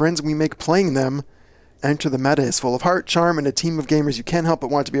play and the friends we make playing them. Enter the Meta is full of heart, charm, and a team of gamers you can't help but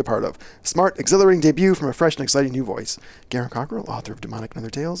want to be a part of. Smart, exhilarating debut from a fresh and exciting new voice. Garen Cockrell, author of Demonic and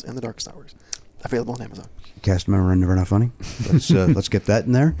Other Tales and The Darkest Hours. Available on Amazon. Cast member and Never Not Funny. Let's get that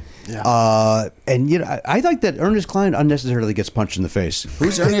in there. Yeah. And I like that Ernest Cline unnecessarily gets punched in the face.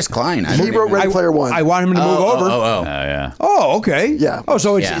 Who's Ernest Cline? I He don't wrote even- Ready Player One. I want him to move over. Yeah. Oh, okay. Yeah. Oh,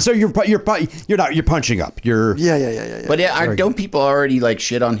 so it's Yeah. so you're punching up. You're Yeah. But don't people already like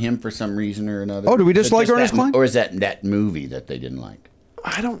shit on him for some reason or another? Oh, do we dislike Just Ernest that- Cline? Or is that movie that they didn't like?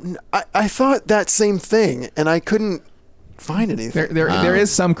 I don't know. I thought that same thing, and I couldn't find anything. There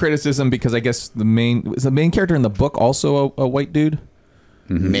is some criticism because I guess the main character in the book also a white dude.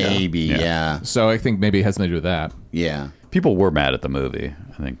 Maybe, yeah. So I think maybe it has something to do with that. Yeah. People were mad at the movie,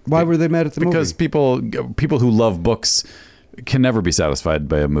 I think. Why were they mad at the movie? Because people who love books can never be satisfied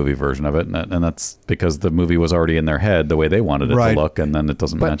by a movie version of it, and that's because the movie was already in their head the way they wanted it Right. to look, and then it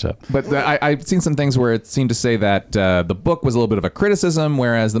doesn't match up. But I've seen some things where it seemed to say that the book was a little bit of a criticism,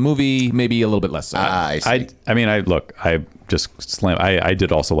 whereas the movie maybe a little bit less so. I see. I just slam. I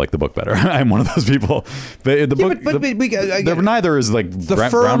did also like the book better. I'm one of those people. But the book, neither is like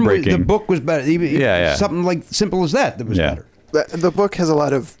groundbreaking. The book was better. Yeah. Something like simple as that was better. The book has a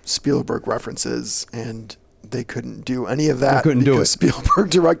lot of Spielberg references, and they couldn't do any of that. They couldn't do because it. Spielberg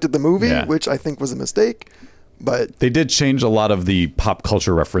directed the movie, Yeah. which I think was a mistake. But they did change a lot of the pop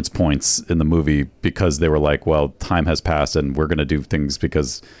culture reference points in the movie because they were like, well, time has passed and we're going to do things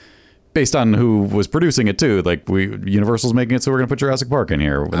because based on who was producing it too. Like Universal's making it, so we're going to put Jurassic Park in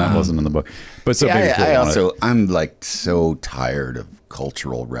here. And that wasn't in the book. But so I'm like so tired of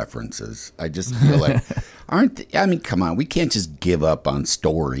cultural references. I just feel like come on, we can't just give up on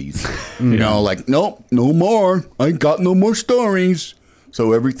stories. You know, like nope, no more. I got no more stories.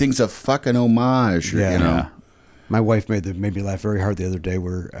 So everything's a fucking homage. Yeah. You know. My wife made me laugh very hard the other day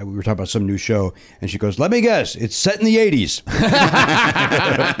where we were talking about some new show, and she goes, "Let me guess, it's set in the 80s."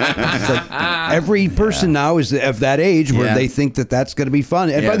 It's like every person now is of that age where they think that that's going to be fun.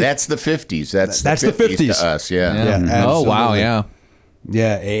 And That's the 50s. That's the 50s to us. Yeah. Oh wow, absolutely.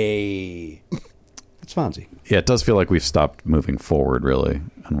 yeah. It's Fonzie. Yeah, it does feel like we've stopped moving forward, really,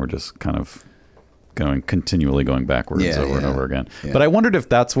 and we're just kind of continually going backwards over and over again. Yeah. But I wondered if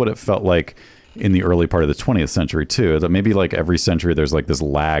that's what it felt like in the early part of the 20th century too. That maybe like every century there's like this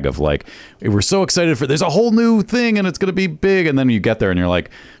lag of like, we're so excited for there's a whole new thing and it's going to be big, and then you get there and you're like,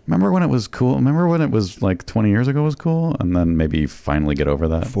 remember when it was cool? Remember when it was like 20 years ago was cool? And then maybe you finally get over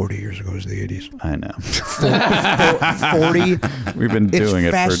that. 40 years ago was the 80s. I know. 40. We've been doing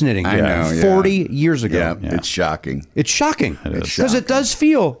it. Fascinating. For, I know, yeah. 40 years ago. Yeah. It's shocking. It's shocking is. because it does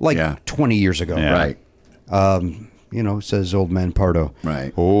feel like 20 years ago. Yeah. Right. Says Old Man Pardo.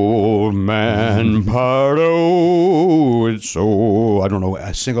 Right. Old Man Pardo, it's so... I don't know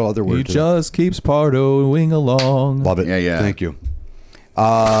a single other word He to just keeps pardoing along. Love it. Yeah. Thank you.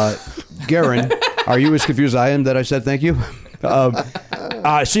 Garen, are you as confused as I am that I said thank you?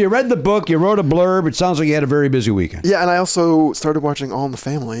 So you read the book, you wrote a blurb. It sounds like you had a very busy weekend. yeah, and I also started watching All in the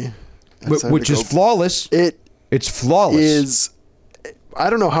Family. I decided Which to is go- flawless. It's flawless. I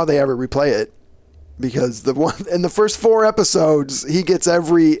don't know how they ever replay it, because the one in the first 4 episodes he gets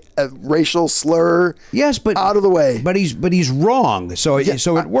every racial slur Yes, but out of the way. But he's wrong. So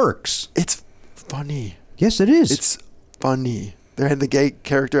it works. It's funny. Yes, it is. It's funny. They had the gay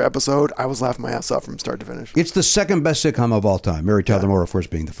character episode. I was laughing my ass off from start to finish. It's the second best sitcom of all time. Mary Tyler Moore, of course,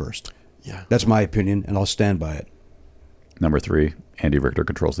 being the first. Yeah. That's my opinion, and I'll stand by it. Number 3, Andy Richter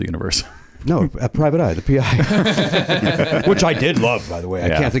controls the universe. No, Private Eye, the PI, which I did love, by the way. I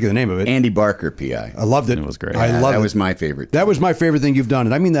can't think of the name of it. Andy Barker, PI. I loved it. It was great. I loved it. That was my favorite. That was my favorite thing you've done,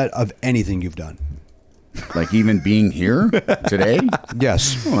 and I mean that of anything you've done. Like even being here today.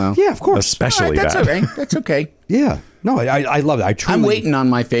 Yes. Well, yeah, of course. Especially that's that. okay. That's okay. Yeah. No, I love it. I truly. I'm waiting on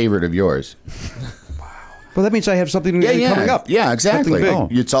my favorite of yours. Well, that means I have something coming up. Yeah, exactly. Something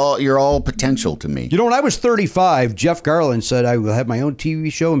big. You're all potential to me. You know, when I was 35, Jeff Garland said I will have my own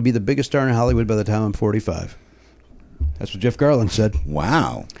TV show and be the biggest star in Hollywood by the time I'm 45. That's what Jeff Garland said.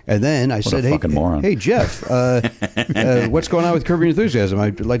 Wow. And then I said, fucking moron. Hey, Jeff, what's going on with Curb Your Enthusiasm?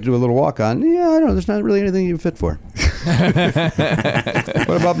 I'd like to do a little walk on. Yeah, I don't know. There's not really anything you're fit for.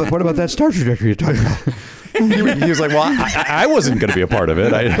 What about that star trajectory you're talking about? He was like, well, I wasn't going to be a part of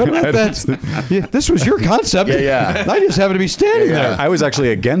it. This was your concept. Yeah. I just happened to be standing there. I was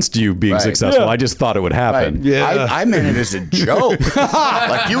actually against you being Right. successful. Yeah. I just thought it would happen. Right. Yeah. I meant it as a joke.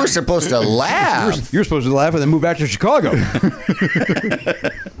 Like you were supposed to laugh. You're supposed to laugh and then move back to Chicago.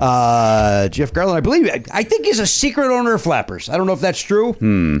 Jeff Garland, I think he's a secret owner of Flappers. I don't know if that's true,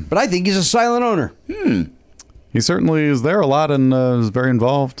 but I think he's a silent owner. He certainly is there a lot and is very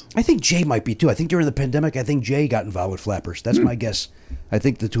involved. I think Jay might be too. I think during the pandemic, I think Jay got involved with Flappers. That's my guess. I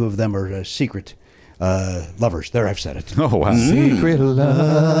think the two of them are secret lovers. There, I've said it. Oh, wow. Secret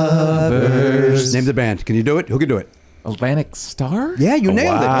lovers. Name the band. Can you do it? Who can do it? Atlantic Star? Yeah, you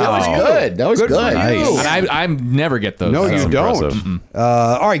nailed it. That was good. That was good. for you. Nice. And I never get those. No, That's you don't. impressive.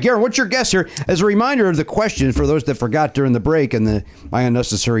 All right, Garen, what's your guess here? As a reminder of the question for those that forgot during the break and my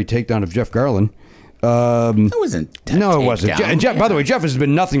unnecessary takedown of Jeff Garland. That wasn't. No, it wasn't. takedown. And Jeff, by the way, Jeff has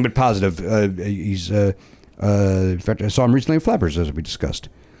been nothing but positive. He's, in fact, I saw him recently in Flappers, as we discussed.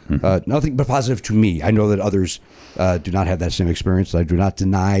 Nothing but positive to me. I know that others do not have that same experience. I do not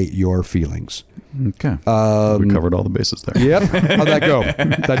deny your feelings. Okay. We covered all the bases there. Yep. How'd that go?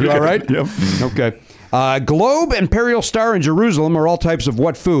 Did I do all right? Yep. Okay. Globe, Imperial Star, and Jerusalem are all types of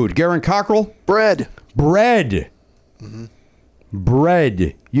what food? Garen Cockrell? Bread. Bread.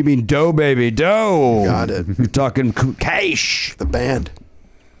 Bread. You mean dough, baby. Dough. Got it. You're talking cash. The band.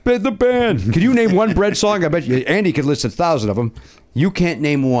 The band. Can you name one bread song? I bet you Andy could list 1,000 of them. You can't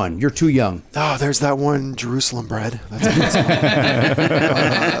name one. You're too young. Oh, there's that one Jerusalem bread. That's a good song.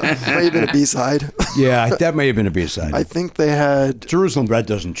 May have been a B-side. Yeah, that may have been a B-side. I think they had Jerusalem bread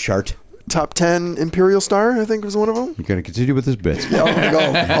doesn't chart. top 10 Imperial Star, I think was one of them. You're going to continue with this bit. Yeah, I'm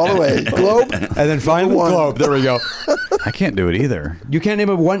going to go all the way. Globe. And then finally, One. Globe. There we go. I can't do it either. You can't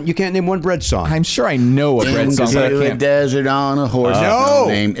name one bread song. I'm sure I know a bread song, but I Into a can't. desert on a horse. No.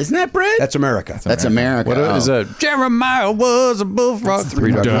 Name. Isn't that bread? That's America. That's America. What is it? Jeremiah was a bullfrog.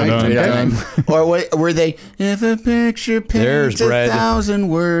 Three Dog Night. Or were they? If a picture There's paints bread. 1,000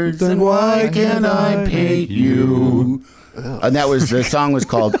 words, then why can't I paint you? And that was the song was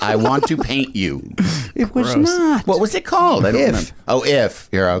called "I Want to Paint You." It was not. What was it called? I don't If. remember. Oh, if.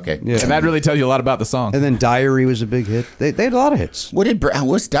 Here, okay. Yeah. And that really tells you a lot about the song. And then Diary was a big hit. They had a lot of hits.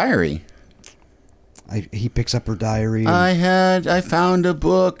 What's Diary? He picks up her diary. I found a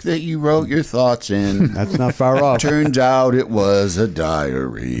book that you wrote your thoughts in. That's not far off. Turns out it was a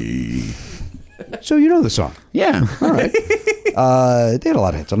diary. So you know the song. Yeah. All right. They had a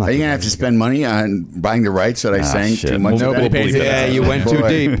lot of hits. I'm not. Are you gonna have to spend money on buying the rights that I sang shit. too much? Nobody of that? pays Yeah, you went too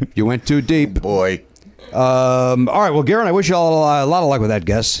deep. You went too deep. Boy. All right. Well, Garen, I wish you all a lot of luck with that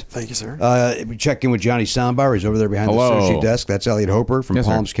guess. Thank you, sir. We check in with Johnny Soundbar. He's over there behind Hello. the sushi desk. That's Elliot Hoper from Yes,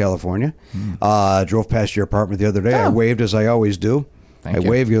 sir. Palms, California. Drove past your apartment the other day. I waved as I always do. Thank I you.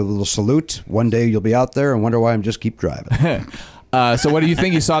 waved you a little salute. One day you'll be out there and wonder why I'm just keep driving. So what do you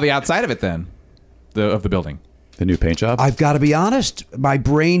think you saw the outside of it then? Of the building? The new paint job? I've got to be honest. My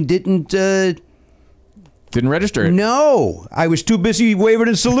brain didn't. Didn't register it. No, I was too busy waving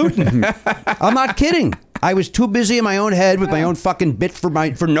and saluting. I'm not kidding. I was too busy in my own head with my own fucking bit for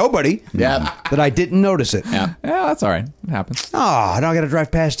nobody. Yeah. That I didn't notice it. Yeah. Yeah, that's all right. It happens. Oh, now I got to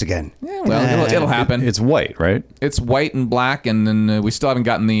drive past again. Yeah, well, it'll happen. It's white, right? It's white and black, and then we still haven't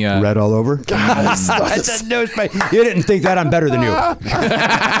gotten the Red all over. That's That's a news. You didn't think that I'm better than you.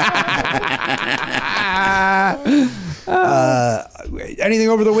 Anything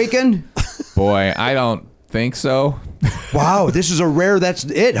over the weekend? Boy, I don't think so. Wow, this is a rare. That's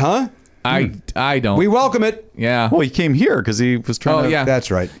it, huh? I don't. We welcome it. Yeah. Well, he came here because he was trying Oh to. yeah, That's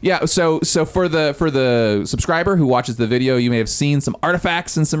right. Yeah, so for the subscriber who watches the video, you may have seen some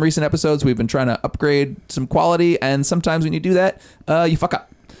artifacts in some recent episodes. We've been trying to upgrade some quality, and sometimes when you do that, you fuck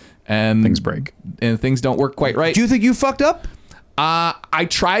up, and Things break. and things don't work quite right. Do you think you fucked up? I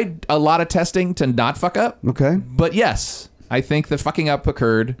tried a lot of testing to not fuck up. Okay. But yes, I think the fucking up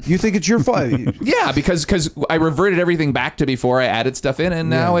occurred. You think it's your fault? Yeah, because I reverted everything back to before I added stuff in,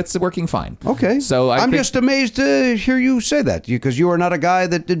 and now it's working fine. Okay. So I'm think- just amazed to hear you say that because you are not a guy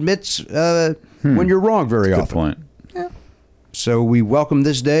that admits when you're wrong very Good often. point. So we welcome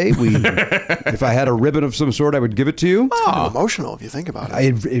this day. If I had a ribbon of some sort, I would give it to you. kind of emotional if you think about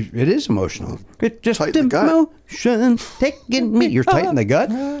it. It is emotional. It just Tight in the gut. emotion taking me. You're tight in the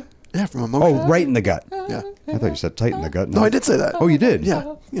gut. Yeah, from emotion. Oh, right in the gut. Yeah. I thought you said tight in the gut. No, I did say that. Oh, you did?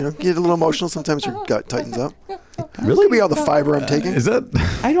 Yeah. You know, get a little emotional. Sometimes your gut tightens up. Really? Could be all the fiber I'm taking. Is that?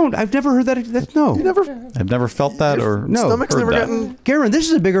 I've never heard that. No. You never. I've never felt that or No. Stomach's heard never that. gotten. Garen, this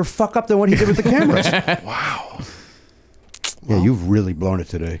is a bigger fuck up than what he did with the cameras. Wow. Yeah, you've really blown it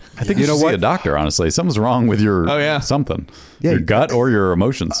today. I think you should see a doctor. Honestly, something's wrong with your something. Yeah, your gut or your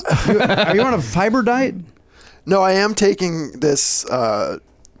emotions. Are you on a fiber diet? No, I am taking this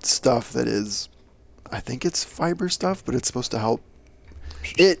stuff that is, I think it's fiber stuff, but it's supposed to help.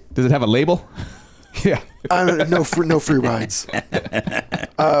 Does it have a label? Yeah. No free rides.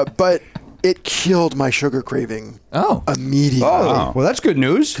 But it killed my sugar craving. Oh. Immediately. Oh, well, that's good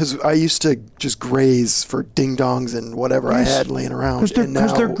news. Because I used to just graze for ding dongs and whatever I had laying around.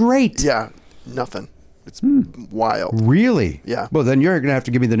 Because they're great. Yeah, nothing. It's wild. Really? Yeah. Well, then you're going to have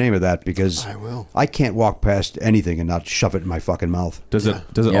to give me the name of that because I will. I can't walk past anything and not shove it in my fucking mouth. Does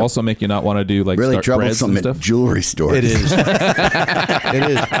it also make you not want to do like Really start breads troublesome and at stuff? jewelry stores. It is.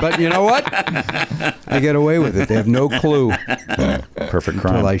 It is. But you know what? I get away with it. They have no clue Perfect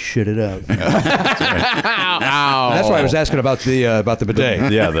until crime. I shit it out. Ow. That's why I was asking about the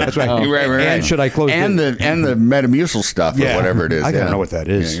bidet. Yeah, that's right. Right. And should I close and the Metamucil stuff or whatever it is? I don't know what that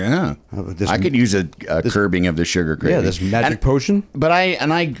is. Yeah. This- I could use a curbing of the sugar craving. Yeah, this magic potion. But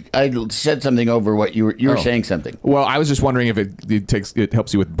I said something over what you were saying something. Well, I was just wondering if it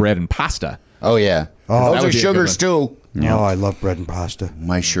helps you with bread and pasta. Oh yeah. Oh, that those would are be a good sugars too. Oh, I love bread and pasta.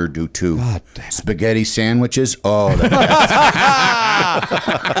 I sure do too. God damn it. Spaghetti sandwiches. Oh,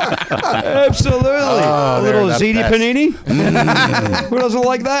 Absolutely. A little they're the ziti best. panini. Who doesn't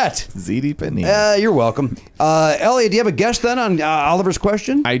like that? Ziti panini. You're welcome. Elliot, do you have a guess then on Oliver's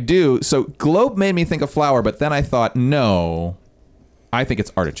question? I do. So globe made me think of flour, but then I thought, no, I think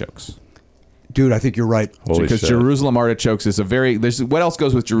it's artichokes. Dude, I think you're right. Holy Because shit. Jerusalem artichokes is what else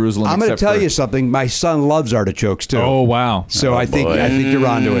goes with Jerusalem? I'm going to except tell for- you something. My son loves artichokes too. Oh, wow. So I think you're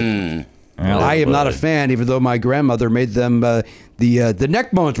onto it. I am not a fan, even though my grandmother made them. The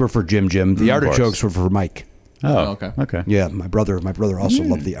neck bones were for Jim. The artichokes were for Mike. Oh, okay. Okay. Yeah, my brother also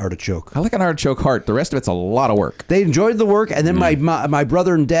loved the artichoke. I like an artichoke heart. The rest of it's a lot of work. They enjoyed the work, and then my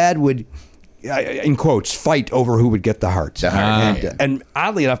brother and dad would, in quotes, fight over who would get the heart. And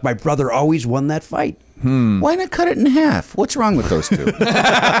oddly enough, my brother always won that fight. why not cut it in half? What's wrong with those two?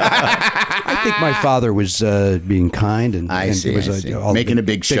 I think my father was being kind and I and see. it was I see. all Making a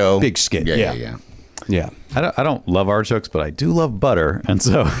big show. big skit. Yeah. Yeah. I don't love artichokes, but I do love butter, and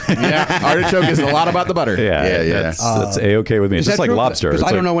so Yeah, artichoke is a lot about the butter. yeah. That's a-okay with me. It's Is just that like true? lobster. Because It's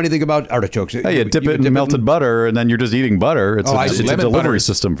I don't like- know anything about artichokes. Hey, you dip it in melted butter, and then you're just eating butter. It's Oh, I a see. it's a Lemon delivery butter's-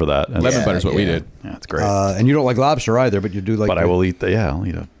 system for that. And Lemon butter is what we did. Yeah, it's great. And you don't like lobster either, but you do like. but I will eat I'll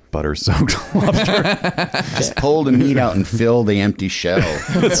eat a butter-soaked lobster. Just pull the meat out and fill the empty shell.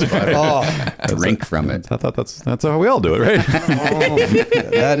 Drink from it. I thought that's how we all do it, right?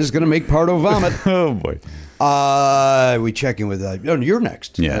 That is going to make Pardo vomit. Oh boy. We check in with you're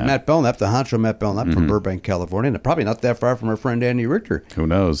next. Yeah. Matt Belknap, the honcho Matt Belknap from Burbank, California, and probably not that far from our friend Andy Richter. Who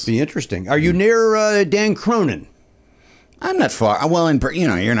knows? Be interesting. Are you near Dan Cronin? I'm not far. Well,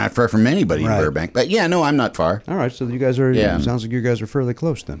 you're not far from anybody Right. in Burbank. But yeah, no, I'm not far. All right, so you guys are. Yeah. Sounds like you guys are fairly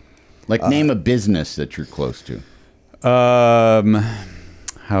close then. Like, name a business that you're close to.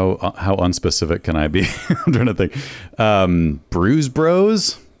 How unspecific can I be? I'm trying to think. Bruise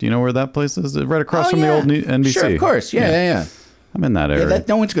Bros. Do you know where that place is? Right across from the old NBC. Sure, of course. Yeah. I'm in that area.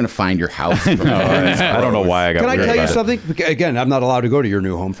 No one's going to find your house. From I don't know why I got. Can I weird tell you about it. something? Again, I'm not allowed to go to your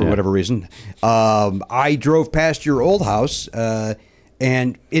new home for whatever reason. I drove past your old house,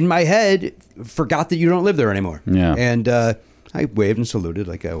 and in my head, forgot that you don't live there anymore. Yeah. And I waved and saluted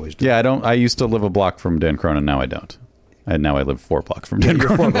like I always do. Yeah, I don't. I used to live a block from Dan Cronin. Now I don't. And now I live 4 blocks from Dan You're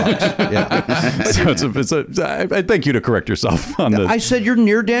Cronin. 4 blocks. Yeah. So I thank you to correct yourself on this. I said you're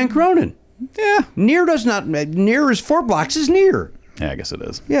near Dan Cronin. Yeah. Near does not. Near is 4 blocks is near. Yeah, I guess it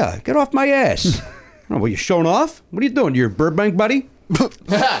is. Yeah. Get off my ass. Oh, what, you showing off? What are you doing? You're Burbank buddy?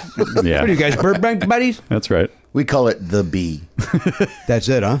 Yeah. What are you guys, Burbank buddies? That's right. We call it the bee. That's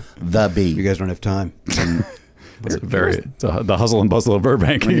it, huh? The bee. You guys don't have time. It's the hustle and bustle of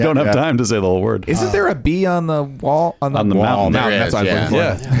Burbank. You don't have time to say the whole word. Isn't there a bee on the wall? On the wall. mountain. There That's is, what I was looking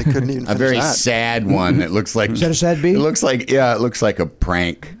Yeah. for. They couldn't even A finish very that. sad one that looks like... Is that a sad bee? It looks like a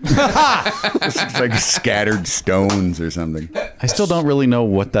prank. It looks like scattered stones or something. I still don't really know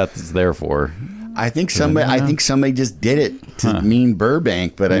what that's there for. I think somebody just did it to mean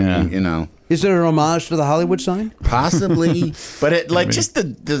Burbank, but I mean, Is it an homage to the Hollywood sign? possibly. But it just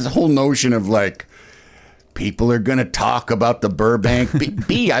the whole notion of like people are going to talk about the Burbank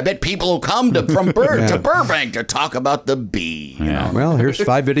bee. I bet people will come to Burbank to talk about the bee. You know? Well, here's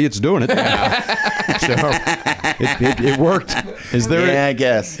 5 idiots doing it. So it worked. Is there? I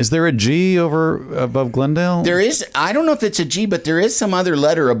guess. Is there a G over above Glendale? There is. I don't know if it's a G, but there is some other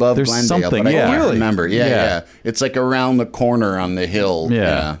letter above There's Glendale. something, but I yeah. can't Really? remember. Yeah. Yeah. It's like around the corner on the hill.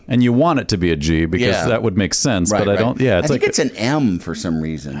 Yeah. And you want it to be a G because Yeah. that would make sense. Right, but I right. don't. Yeah. It's I think like it's an M for some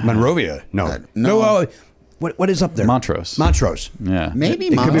reason. Monrovia. No. no. What is up there? Montrose. Montrose. Yeah. Maybe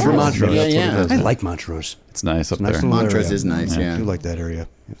It could be from Montrose. Montrose. Yeah. I like Montrose. It's nice up Nice there. little Montrose area. is nice. I Yeah. do like that area.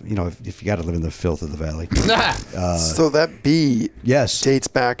 If you got to live in the filth of the valley. So that bee Yes. dates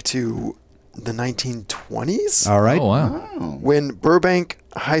back to the 1920s All right. Oh, wow. when Burbank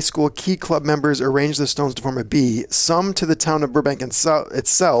High School Key Club members arranged the stones to form a bee, some to the town of Burbank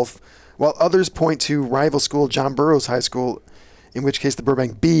itself, while others point to rival school John Burroughs High School in which case the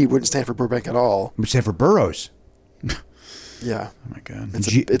Burbank B wouldn't stand for Burbank at all. It would stand for Burroughs. Yeah. Oh my God.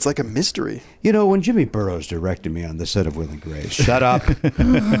 It's like a mystery. You know, when Jimmy Burroughs directed me on the set of Will and Grace, shut up.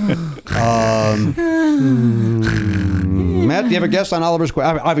 Matt, do you have a guess on Oliver's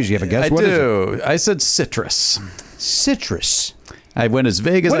question? Obviously, you have a guess. I What is it? do. I said citrus. Citrus. I went as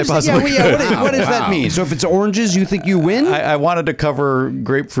vague as What I is possibly that? could. What does that mean? So if it's oranges, you think you win? I wanted to cover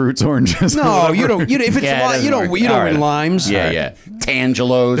grapefruits, oranges. or No, whatever. you don't. If it's Yeah, it you doesn't don't. work. You don't All win right. limes. Yeah.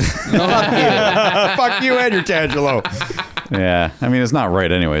 Tangelos. Fuck you and your Tangelo. Yeah, I mean it's not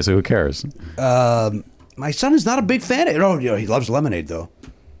right anyway, so who cares? My son is not a big fan. He loves lemonade though.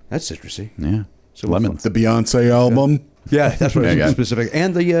 That's citrusy. Yeah, so lemons. The Beyonce album. Yeah, that's what Yeah. it's specific.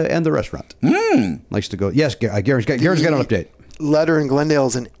 And the restaurant. Likes to go. Yes, Gary's got an update. Letter in Glendale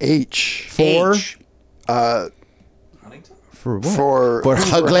is an H. For H. for what? For Hoover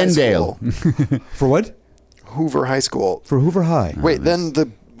High Glendale. School. For what? Hoover High School. For Hoover High. Wait, then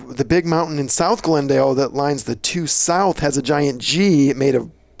the big mountain in South Glendale that lines the two south has a giant G made of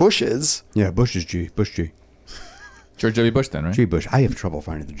bushes. Yeah, Bush is G. Bush G. George W. Bush then, right? G Bush. I have trouble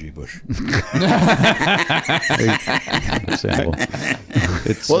finding the G Bush. Understandable.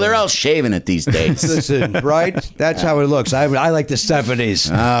 Well, they're all shaving it these days. Listen, right? That's how it looks. I like the 70s.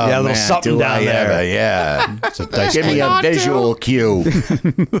 Oh, yeah, a little man, something do down I there. ever, yeah. It's a dice Give me play. a visual cue.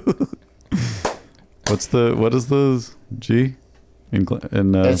 What is the G?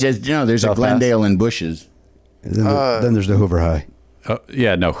 It's just, there's South a Glendale in Bushes. And then there's the Hoover High.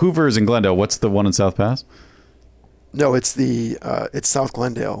 Hoover's in Glendale. What's the one in South Pass? No, it's it's South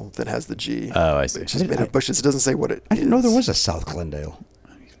Glendale that has the G. Oh, I see. It's just made of bushes. It doesn't say what it I didn't know is. there was a South Glendale.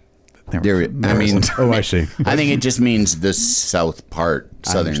 Oh, I see. I think it just means the south part,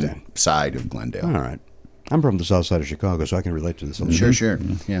 I southern understand. side of Glendale. All right. I'm from the south side of Chicago, so I can relate to this a little Sure, bit. sure.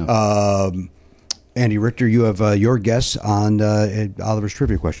 Yeah. Andy Richter, you have your guess on Oliver's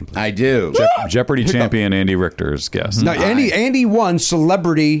trivia question, please. I do. Jeopardy champion Andy Richter's guess. Now, Andy won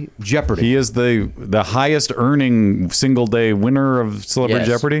Celebrity Jeopardy, He is the highest earning single day winner of Celebrity Yes.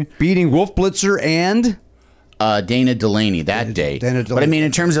 Jeopardy. beating Wolf Blitzer and Dana Delaney that day. Dana But I Delaney. mean,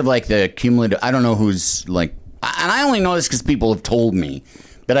 in terms of like the cumulative, I don't know who's like, and I only know this because people have told me,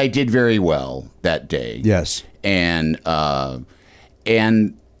 but I did very well that day. yes. And I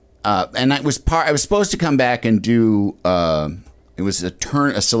was supposed to come back and do it was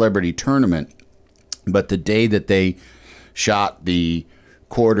a celebrity tournament, but the day that they shot the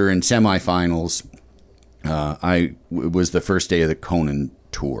quarter and semifinals, it was the first day of the Conan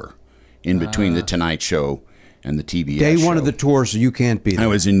tour, in between the Tonight Show and the TBS Day one show. of the tour, so you can't be there. I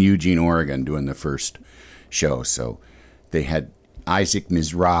was in Eugene, Oregon, doing the first show, so they had Isaac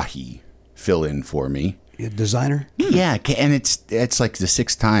Mizrahi fill in for me. Designer? Yeah, and it's like the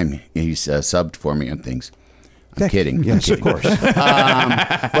sixth time he's subbed for me and things. I'm kidding. Yes, I'm of course.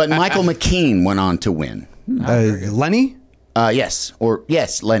 But Michael McKean went on to win. Lenny? Yes,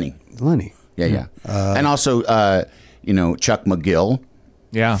 Lenny. Lenny. Yeah. And also, Chuck McGill.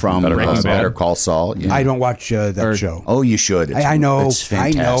 Yeah. From Better Call Saul. Yeah. I don't watch that show. Oh, you should. I know. It's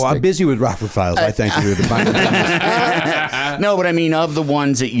I fantastic. know. I'm busy with Rockford Files. I thank you. No, but I mean, of the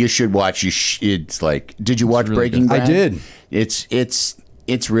ones that you should watch, it's like, did you watch Breaking Bad? I did.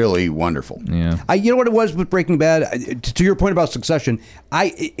 It's really wonderful. Yeah. You know what it was with Breaking Bad? To your point about Succession,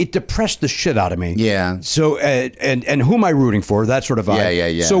 it depressed the shit out of me. Yeah. So and who am I rooting for? That sort of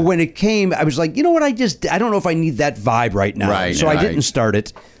vibe. Yeah. So when it came, I was like, you know what? I don't know if I need that vibe right now. Right, So right. I didn't start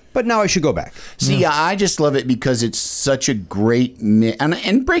it, but now I should go back. See, I just love it because it's such a great mix.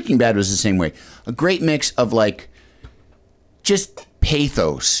 And Breaking Bad was the same way. A great mix of like just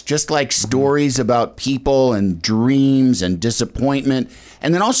pathos, just like stories about people and dreams and disappointment.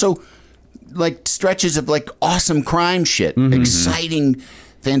 And then also like stretches of like awesome crime shit, exciting,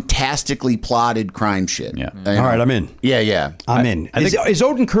 fantastically plotted crime shit. Yeah. You know? All right, I'm in. Yeah. I'm in. Is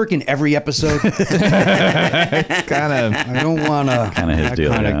Odenkirk in every episode? Kind of. I don't want to. Kinda his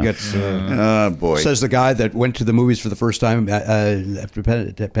deal, Kind yeah. of gets. Oh, boy. Says the guy that went to the movies for the first time after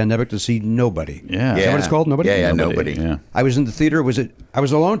the pandemic to see Nobody. Yeah. Is that what it's called? Nobody? Yeah, Nobody. Yeah. I was in the theater. I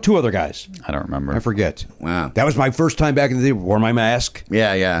was alone? Two other guys. I don't remember. I forget. Wow. That was my first time back in the theater. Wore my mask.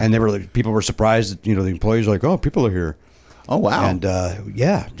 Yeah. And people were surprised that, the employees were like, oh, people are here. Oh, wow. And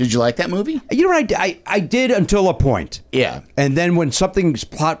yeah. Did you like that movie? You know what I did until a point. Yeah. And then when something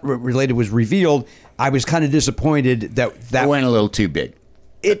plot related was revealed, I was kind of disappointed that It went a little too big.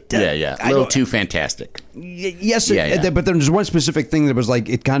 it. Yeah. A little too fantastic. Yes, Yeah. but there's one specific thing that was like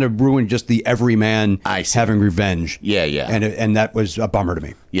it kind of ruined just the everyman I see. having revenge. Yeah. And that was a bummer to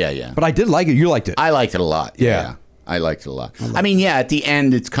me. Yeah. But I did like it. You liked it. I liked it a lot. Yeah. I liked it a lot. I mean, at the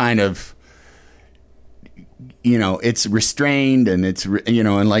end, it's kind of it's restrained and it's,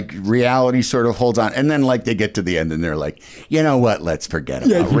 and like reality sort of holds on. And then like they get to the end and they're like, you know what? Let's forget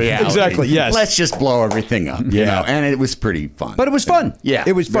about reality. Exactly, yes. Let's just blow everything up. And it was pretty fun. But it was fun. Yeah.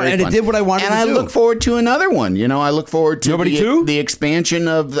 It was fun. very And it did what I wanted and to do. I look forward to another one. I look forward to Nobody too? the expansion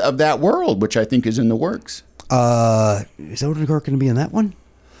of that world, which I think is in the works. Is Odenkirk going to be in that one?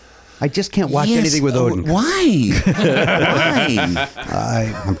 I just can't watch anything with Odenkirk. Why?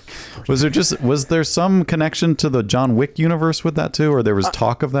 Was there some connection to the John Wick universe with that too, or there was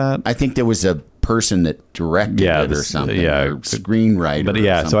talk of that? I think there was a person that directed it or something. Or screenwriter. But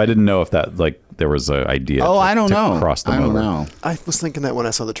or so I didn't know if that there was an idea. I don't know. Cross them I don't over. know. I was thinking that when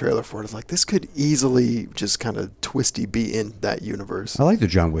I saw the trailer for it, I was like, this could easily just kind of twisty be in that universe. I like the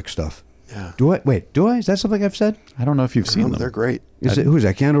John Wick stuff. Yeah. Do I? Wait, do I? Is that something I've said? I don't know if you've seen them. They're great. Who's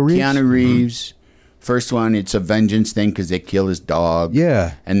that? Keanu Reeves? Keanu Reeves. First one, it's a vengeance thing because they kill his dog.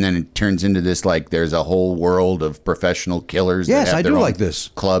 Yeah. And then it turns into this, like, there's a whole world of professional killers. Yes, that have I their do own like this.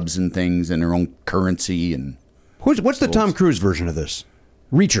 Clubs and things and their own currency. And What's the Tom Cruise version of this?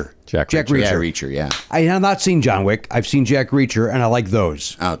 Reacher. Jack Reacher. Yeah, Reacher, yeah. I have not seen John Wick. I've seen Jack Reacher, and I like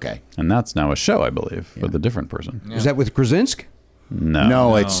those. Okay. And that's now a show, I believe, with a different person. Is that with Krasinski?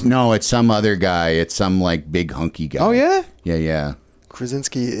 No. It's some other guy. It's some, like, big hunky guy. Oh, yeah? Yeah.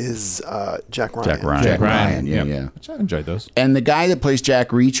 Krasinski is Jack Ryan. Jack Ryan. Yeah. Which I enjoyed those. And the guy that plays Jack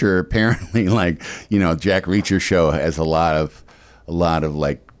Reacher, apparently, like, Jack Reacher show has a lot of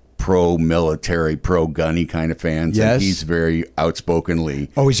like pro-military, pro-gunny kind of fans. Yes. And he's very outspokenly.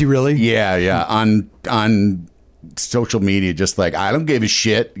 Oh, is he really? Yeah. On social media, just like, I don't give a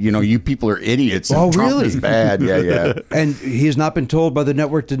shit. You people are idiots. And Oh, Trump really? is bad. Yeah. And he has not been told by the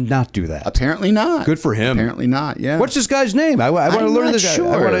network to not do that. Apparently not. Good for him. Apparently not. Yeah. What's this guy's name? I want to I'm learn not this guy.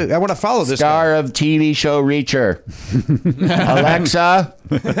 sure. I want to follow this Star guy. of TV show Reacher. Alexa.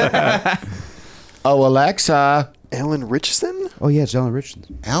 Alexa. Alan Richardson? Oh, yeah, it's Alan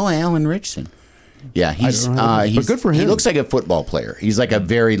Richardson. Alan Richardson. Yeah, he's but good for him. He looks like a football player. He's like a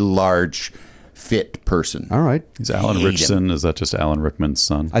very large, fit person. All right. Is Alan Hate him. Richardson? Is that just Alan Rickman's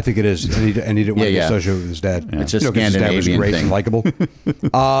son? I think it is. And he didn't want to be Yeah. associated with his dad. It's a 'cause his dad was Scandinavian great thing. and likable.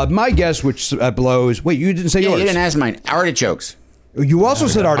 My guess, which blows. Wait, you didn't say Yeah, yours. you didn't ask mine. Artichokes. You also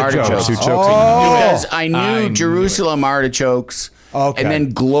said artichokes. Artichokes. Oh. Because I knew Jerusalem artichokes. Okay. And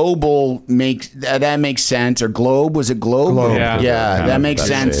then global makes that makes sense. Or globe, was it globe? Globe. Yeah. Kind that of makes that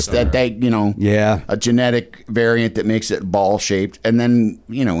sense. shape. That they Yeah. a genetic variant that makes it ball shaped, and then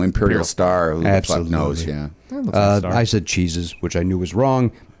Imperial Star. Who Absolutely. the fuck knows? Yeah. I said cheeses, which I knew was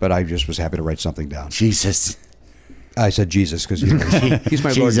wrong, but I just was happy to write something down. Jesus. I said Jesus because he's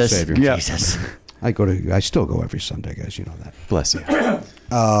my Lord and Jesus. Savior. Yeah. Jesus. I still go every Sunday, guys. You know that. Bless you.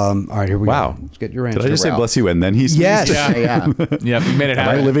 All right, here we Wow. go. Let's get your answer. Did I just say Ralph. bless you and then he's Yes. Yeah. Yep, you made it Am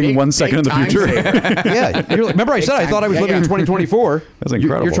I happen. living 1 second in the Big future? time. Yeah. Remember, I said I thought I was living in 2024. That's You're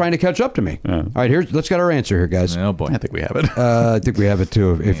incredible. trying to catch up to me. Yeah. All right, let's get our answer here, guys. Oh boy. I think we have it. I think we have it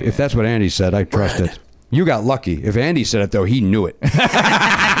too. If that's what Andy said, I trust it. You got lucky. If Andy said it though, he knew it.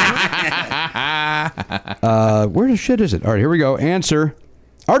 Where the shit is it? All right, here we go. Answer: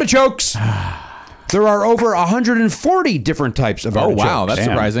 artichokes. There are over 140 different types of Oh artichokes. wow, that's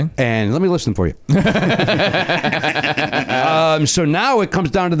surprising. And let me listen for you. So now it comes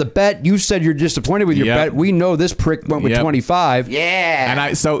down to the bet. You said you're disappointed with your Yep. bet. We know this prick went with Yep. 25. Yeah. And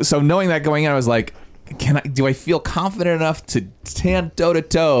I so knowing that going in, I was like, do I feel confident enough to stand toe to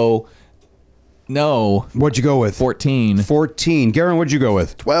toe? No. What'd you go with? 14. 14. Garen, what'd you go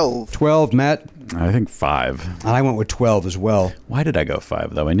with? 12. 12. Matt? I think 5. And I went with 12 as well. Why did I go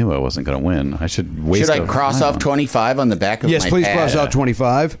 5 though? I knew I wasn't going to win. I should waste. Should I cross off 25 on the back of Yes, my please pad? cross out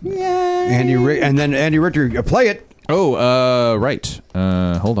 25. And then Andy Richter, play it. Oh, right.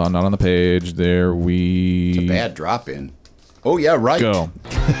 Hold on, not on the page. There we Bad drop in. Oh yeah, right. go.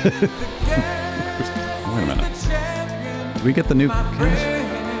 Wait a minute. Did we get the new cash?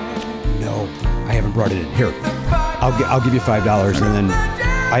 No, I haven't brought it in. Here, I'll give you $5, and then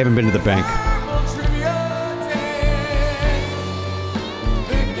I haven't been to the bank.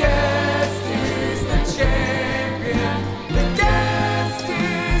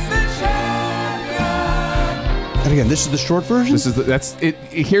 And again, this is the short version. That's it.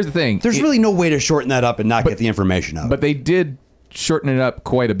 Here's the thing. There's really no way to shorten that up and not get the information out. But they did shorten it up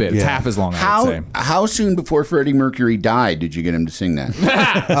quite a bit. It's Yeah. half as long, I would say. How soon before Freddie Mercury died did you get him to sing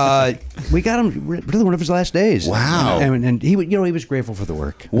that? We got him really one of his last days. Wow. And he was grateful for the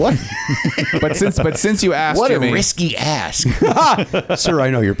work. What? But since you asked, What Jimmy, a risky ask. Sir, I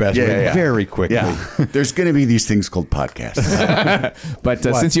know your best. Yeah. Very quickly. Yeah. There's going to be these things called podcasts. but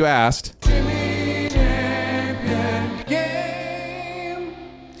since you asked,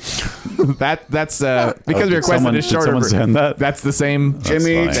 That's because your question is shorter. Did someone send that? That's the same.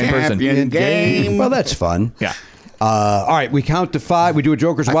 Jimmy fine. Same person. Champion game. Well, that's fun. Yeah. All right, we count to 5. We do a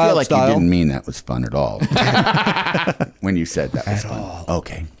Joker's I Wild feel like style. you didn't mean that was fun at all. When you said that was fun.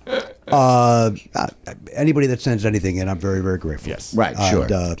 Okay. Anybody that sends anything in, I'm very, very grateful. Yes. Right, sure.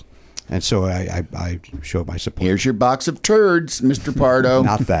 And so I show my support. Here's your box of turds, Mr. Pardo.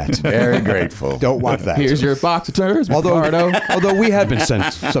 Not that. Very grateful. Don't want that. Here's your box of turds, Although we have been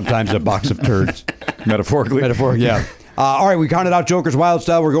sent sometimes a box of turds. Metaphorically. Yeah. All right, we counted out Joker's Wild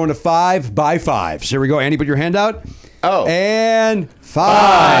Style. We're going to 5 by 5. So here we go. Andy, put your hand out. Oh. And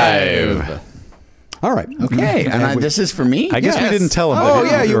 5. All right. Okay, and this is for me? I guess we didn't tell him. Oh,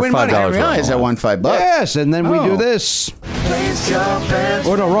 that yeah, you were win money. I $5 realize I won $5. Yes, and then we do Oh. this.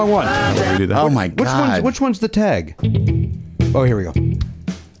 Oh, no, wrong one. We do that. Oh, my God. Which one's the tag? Oh, here we go.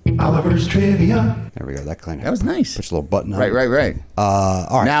 Oliver's Trivia. There we go. That kind of. That was nice. Puts a little button on Right, it. right.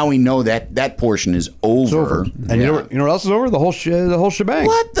 All right. Now we know that portion is over. It's over. And you know what else is over? The whole shebang.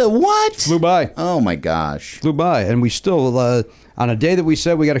 What the what? Flew by. Oh, my gosh. Flew by. And we still, on a day that we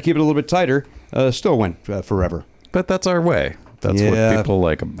said we got to keep it a little bit tighter, still went forever. But that's our way. That's Yeah. what people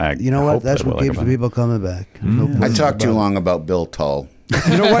like. You know what? That's what keeps the people coming back. No I question talked too about long about Bill Tull. it.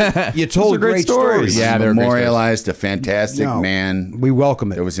 You know what? You told are great great stories. stories. Yeah, they're great Memorialized a fantastic No, man. We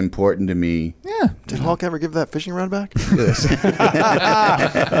welcome it. That was important to me. Yeah. Did Hulk ever give that fishing rod back?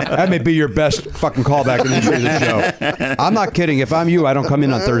 That may be your best fucking callback in the history of the show. I'm not kidding. If I'm you, I don't come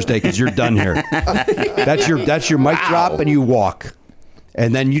in on Thursday because you're done here. That's your mic drop and you walk.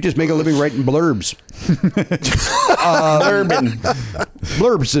 And then you just make a living writing blurbs. Urban.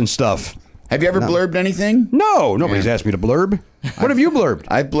 Blurbs and stuff. Have you ever blurbed anything? No, nobody's asked me to blurb. What have you blurbed?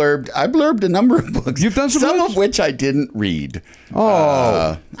 I blurbed a number of books. You've done some of books? which I didn't read.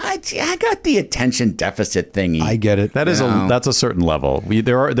 Oh. I got the attention deficit thingy. I get it. That is that's a certain level.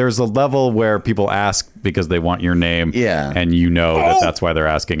 There's a level where people ask because they want your name. Yeah. And you know that's why they're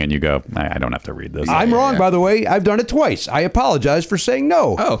asking, and you go, I don't have to read this. I'm wrong, by the way. I've done it twice. I apologize for saying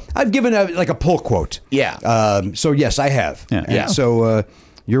no. Oh. I've given a pull quote. Yeah. So yes, I have. Yeah. And so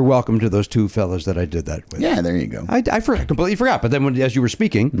you're welcome to those two fellas that I did that with. Yeah, there you go. I completely forgot. But then as you were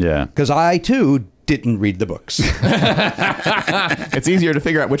speaking, Yeah. because I too didn't read the books, It's easier to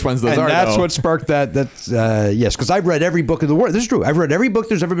figure out which ones those and are. that's though. what sparked that. That's yes, because I've read every book in the world. This is true. I've read every book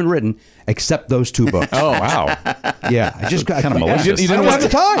there's ever been written except those two books. Oh wow. Yeah, I just got Kind of malicious. You didn't have the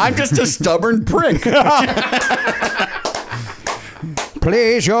time. I'm just a stubborn prick.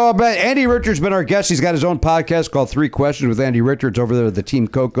 Please, Andy Richter's been our guest. He's got his own podcast called 3 Questions with Andy Richter. It's over there at the Team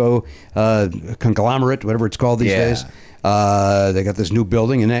Coco conglomerate, whatever it's called these Yeah. days. They got this new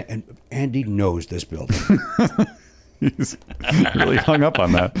building, and Andy knows this building. He's really hung up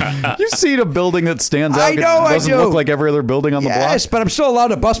on that. You've seen a building that stands out. I know, I doesn't do. look like every other building on the block. Yes, but I'm still allowed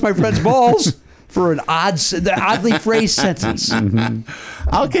to bust my friend's balls for an oddly phrased sentence.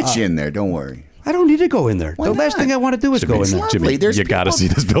 I'll get you in there. Don't worry. I don't need to go in there. The last not? thing I want to do is go in there. lovely. Jimmy, There's you got to people- see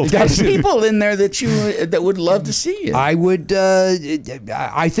this building. There's people in there that would love to see you. I would.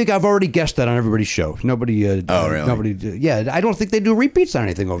 I think I've already guessed that on everybody's show. Nobody. Oh, really? Nobody. Yeah, I don't think they do repeats on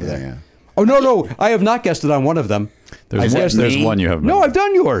anything over there. yeah. Oh no, I have not guessed it on one of them. There's me? one you have. No, I've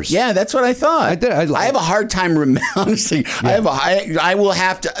done yours. Yeah, that's what I thought. I did. I have a hard time honestly. I will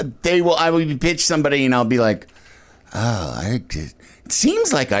have to. I will be pitch somebody and I'll be like, it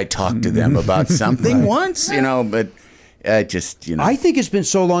seems like I talked to them about something once, but just I think it's been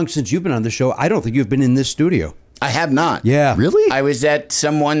so long since you've been on the show. I don't think you've been in this studio. I have not. Yeah. Really? I was at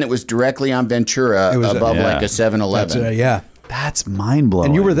someone that was directly on Ventura above yeah. like a 7-Eleven. Yeah. That's mind blowing.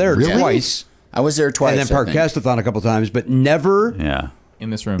 And you were there Really? twice. I was there twice. And then I think. Parkastathon a couple times, but never Yeah. in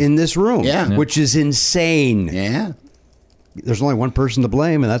this room. in this room. Yeah. Which is insane. Yeah. There's only one person to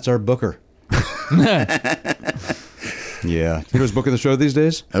blame, and that's our booker. Yeah. You know who's booking the show these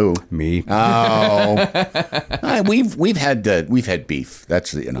days? Who? Me. Oh. We've had beef.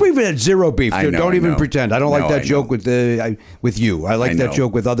 That's We've had zero beef. I Dude. know, Don't I even know. pretend. I don't like No, that I joke know. with you. I like I that know.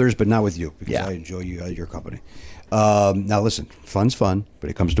 joke with others, but not with you because Yeah. I enjoy your company. Now listen, fun's fun, but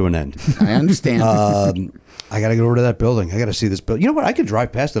it comes to an end. I understand. I got to go over to that building. I got to see this building. You know what? I could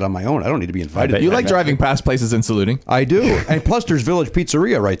drive past it on my own. I don't need to be invited. You like driving past places and saluting? I do. And plus, there's Village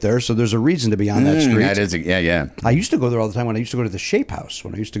Pizzeria right there, so there's a reason to be on that street. That is, yeah. I used to go there all the time when I used to go to the Shape House,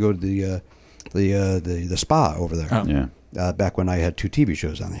 when I used to go to the spa over there. Oh. Yeah. Back when I had 2 TV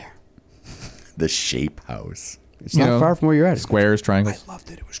shows on there. The Shape House. It's not far from where you're at. Squares, triangles. I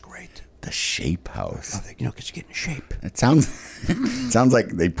loved it. It was great. The Shape House. Loved it, because you get in shape. It sounds like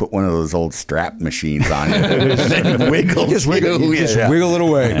they put one of those old strap machines on you. Then it wiggles. Just wiggle, you. just Yeah. wiggle it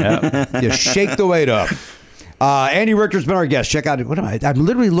away. You shake the weight up. Andy Richter's been our guest. Check out what am I? I'm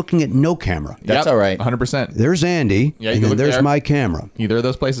literally looking at no camera. That's all right. 100%. There's Andy, Yeah, you and can then look there's there. my camera. Either of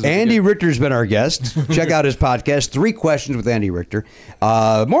those places. would be Andy good. Richter's been our guest. Check out his podcast, 3 Questions with Andy Richter.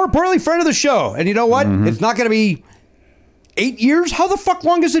 More importantly, friend of the show. And you know what? It's not going to be 8 years. How the fuck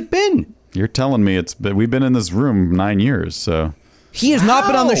long has it been? You're telling me we've been in this room 9 years, so He has not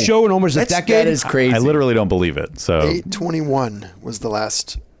been on the show in almost a decade. That is crazy. I literally don't believe it. So 821 was the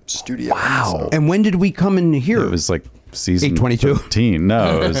last studio. Wow. And when did we come in here? it was like season 822? 13.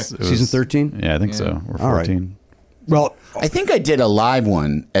 No, it was Season 13? Yeah, I think so. Or 14. All right. Well, I think I did a live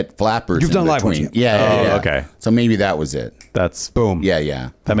one at Flappers. You've in done live between. ones, Yeah. okay. So maybe that was it. That's boom. Yeah.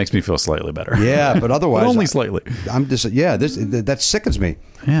 That makes me feel slightly better. Yeah, but otherwise, But only slightly. I'm just that sickens me.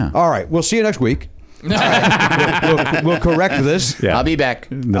 Yeah. All right, we'll see you next week. we'll correct this. Yeah. I'll be back.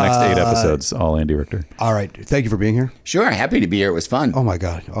 The next 8 episodes, all Andy Richter. All right, thank you for being here. Sure. Happy to be here. It was fun. Oh my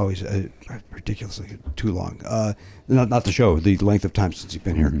God, always ridiculously too long. Not the show, the length of time since you've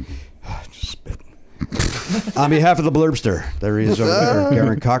been here. Just spit. On behalf of the Blurbster, there he is over there,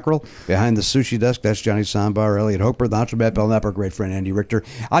 Garen Cockrell. Behind the sushi desk, that's Johnny Sambar, Elliot Hoper, the Hunter Matt Belknap, our great friend Andy Richter.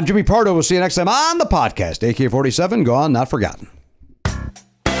 I'm Jimmy Pardo. We'll see you next time on the podcast. AK-47, gone, not forgotten.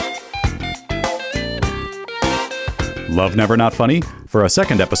 Love Never Not Funny? For a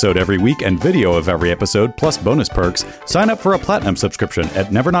second episode every week and video of every episode, plus bonus perks, sign up for a platinum subscription at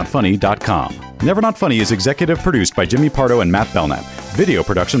nevernotfunny.com. Never Not Funny is executive produced by Jimmy Pardo and Matt Belknap. Video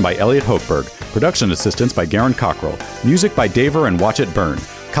production by Elliot Hochberg. Production assistance by Garen Cockrell. Music by Daver and Watch It Burn.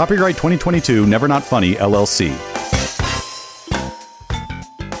 Copyright 2022 Never Not Funny, LLC.